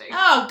worth watching.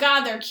 Oh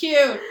God, they're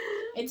cute.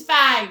 It's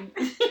fine.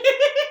 Because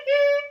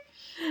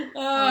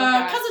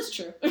it's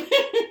true.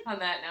 On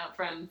that note,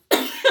 friends.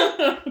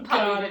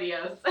 Puppy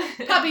videos.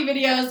 Puppy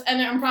videos,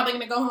 and I'm probably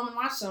going to go home and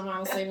watch them,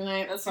 honestly,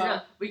 tonight. That's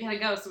real. We gotta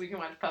go so we can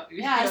watch puppy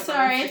videos. Yeah,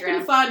 sorry. It's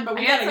been fun, but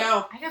we gotta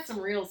go. I got some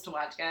reels to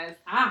watch, guys.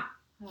 Oh,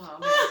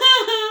 man.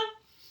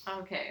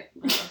 Okay.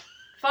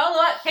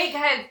 Follow us. Hey,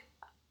 guys.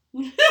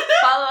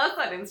 Follow us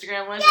on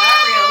Instagram. What's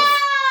our reels?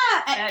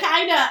 At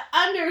kinda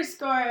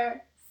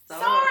 _Sorin.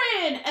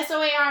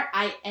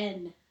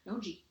 SOARIN. No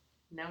G.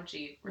 No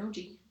G.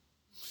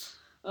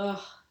 Ugh.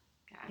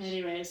 Gosh.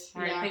 Anyways.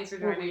 All right. Thanks for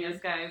joining us,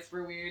 guys.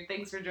 We're weird.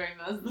 Thanks for joining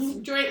us.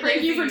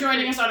 Thank you for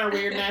joining us on our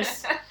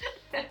weirdness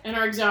and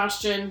our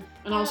exhaustion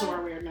and also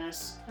our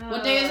weirdness.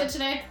 What day is it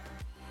today?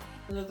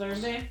 Is it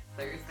Thursday?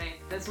 Thursday.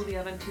 This will be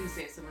up on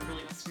Tuesday, so we're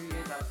really gonna screw you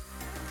guys up.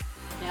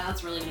 Yeah,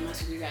 that's really gonna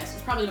mess with you guys.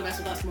 It's probably gonna mess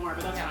with us more,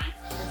 but that's fine.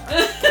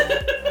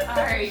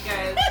 All right,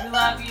 guys. We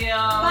love you.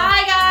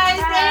 Bye, guys.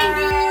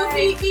 Bye.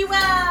 Thank you. Be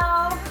well.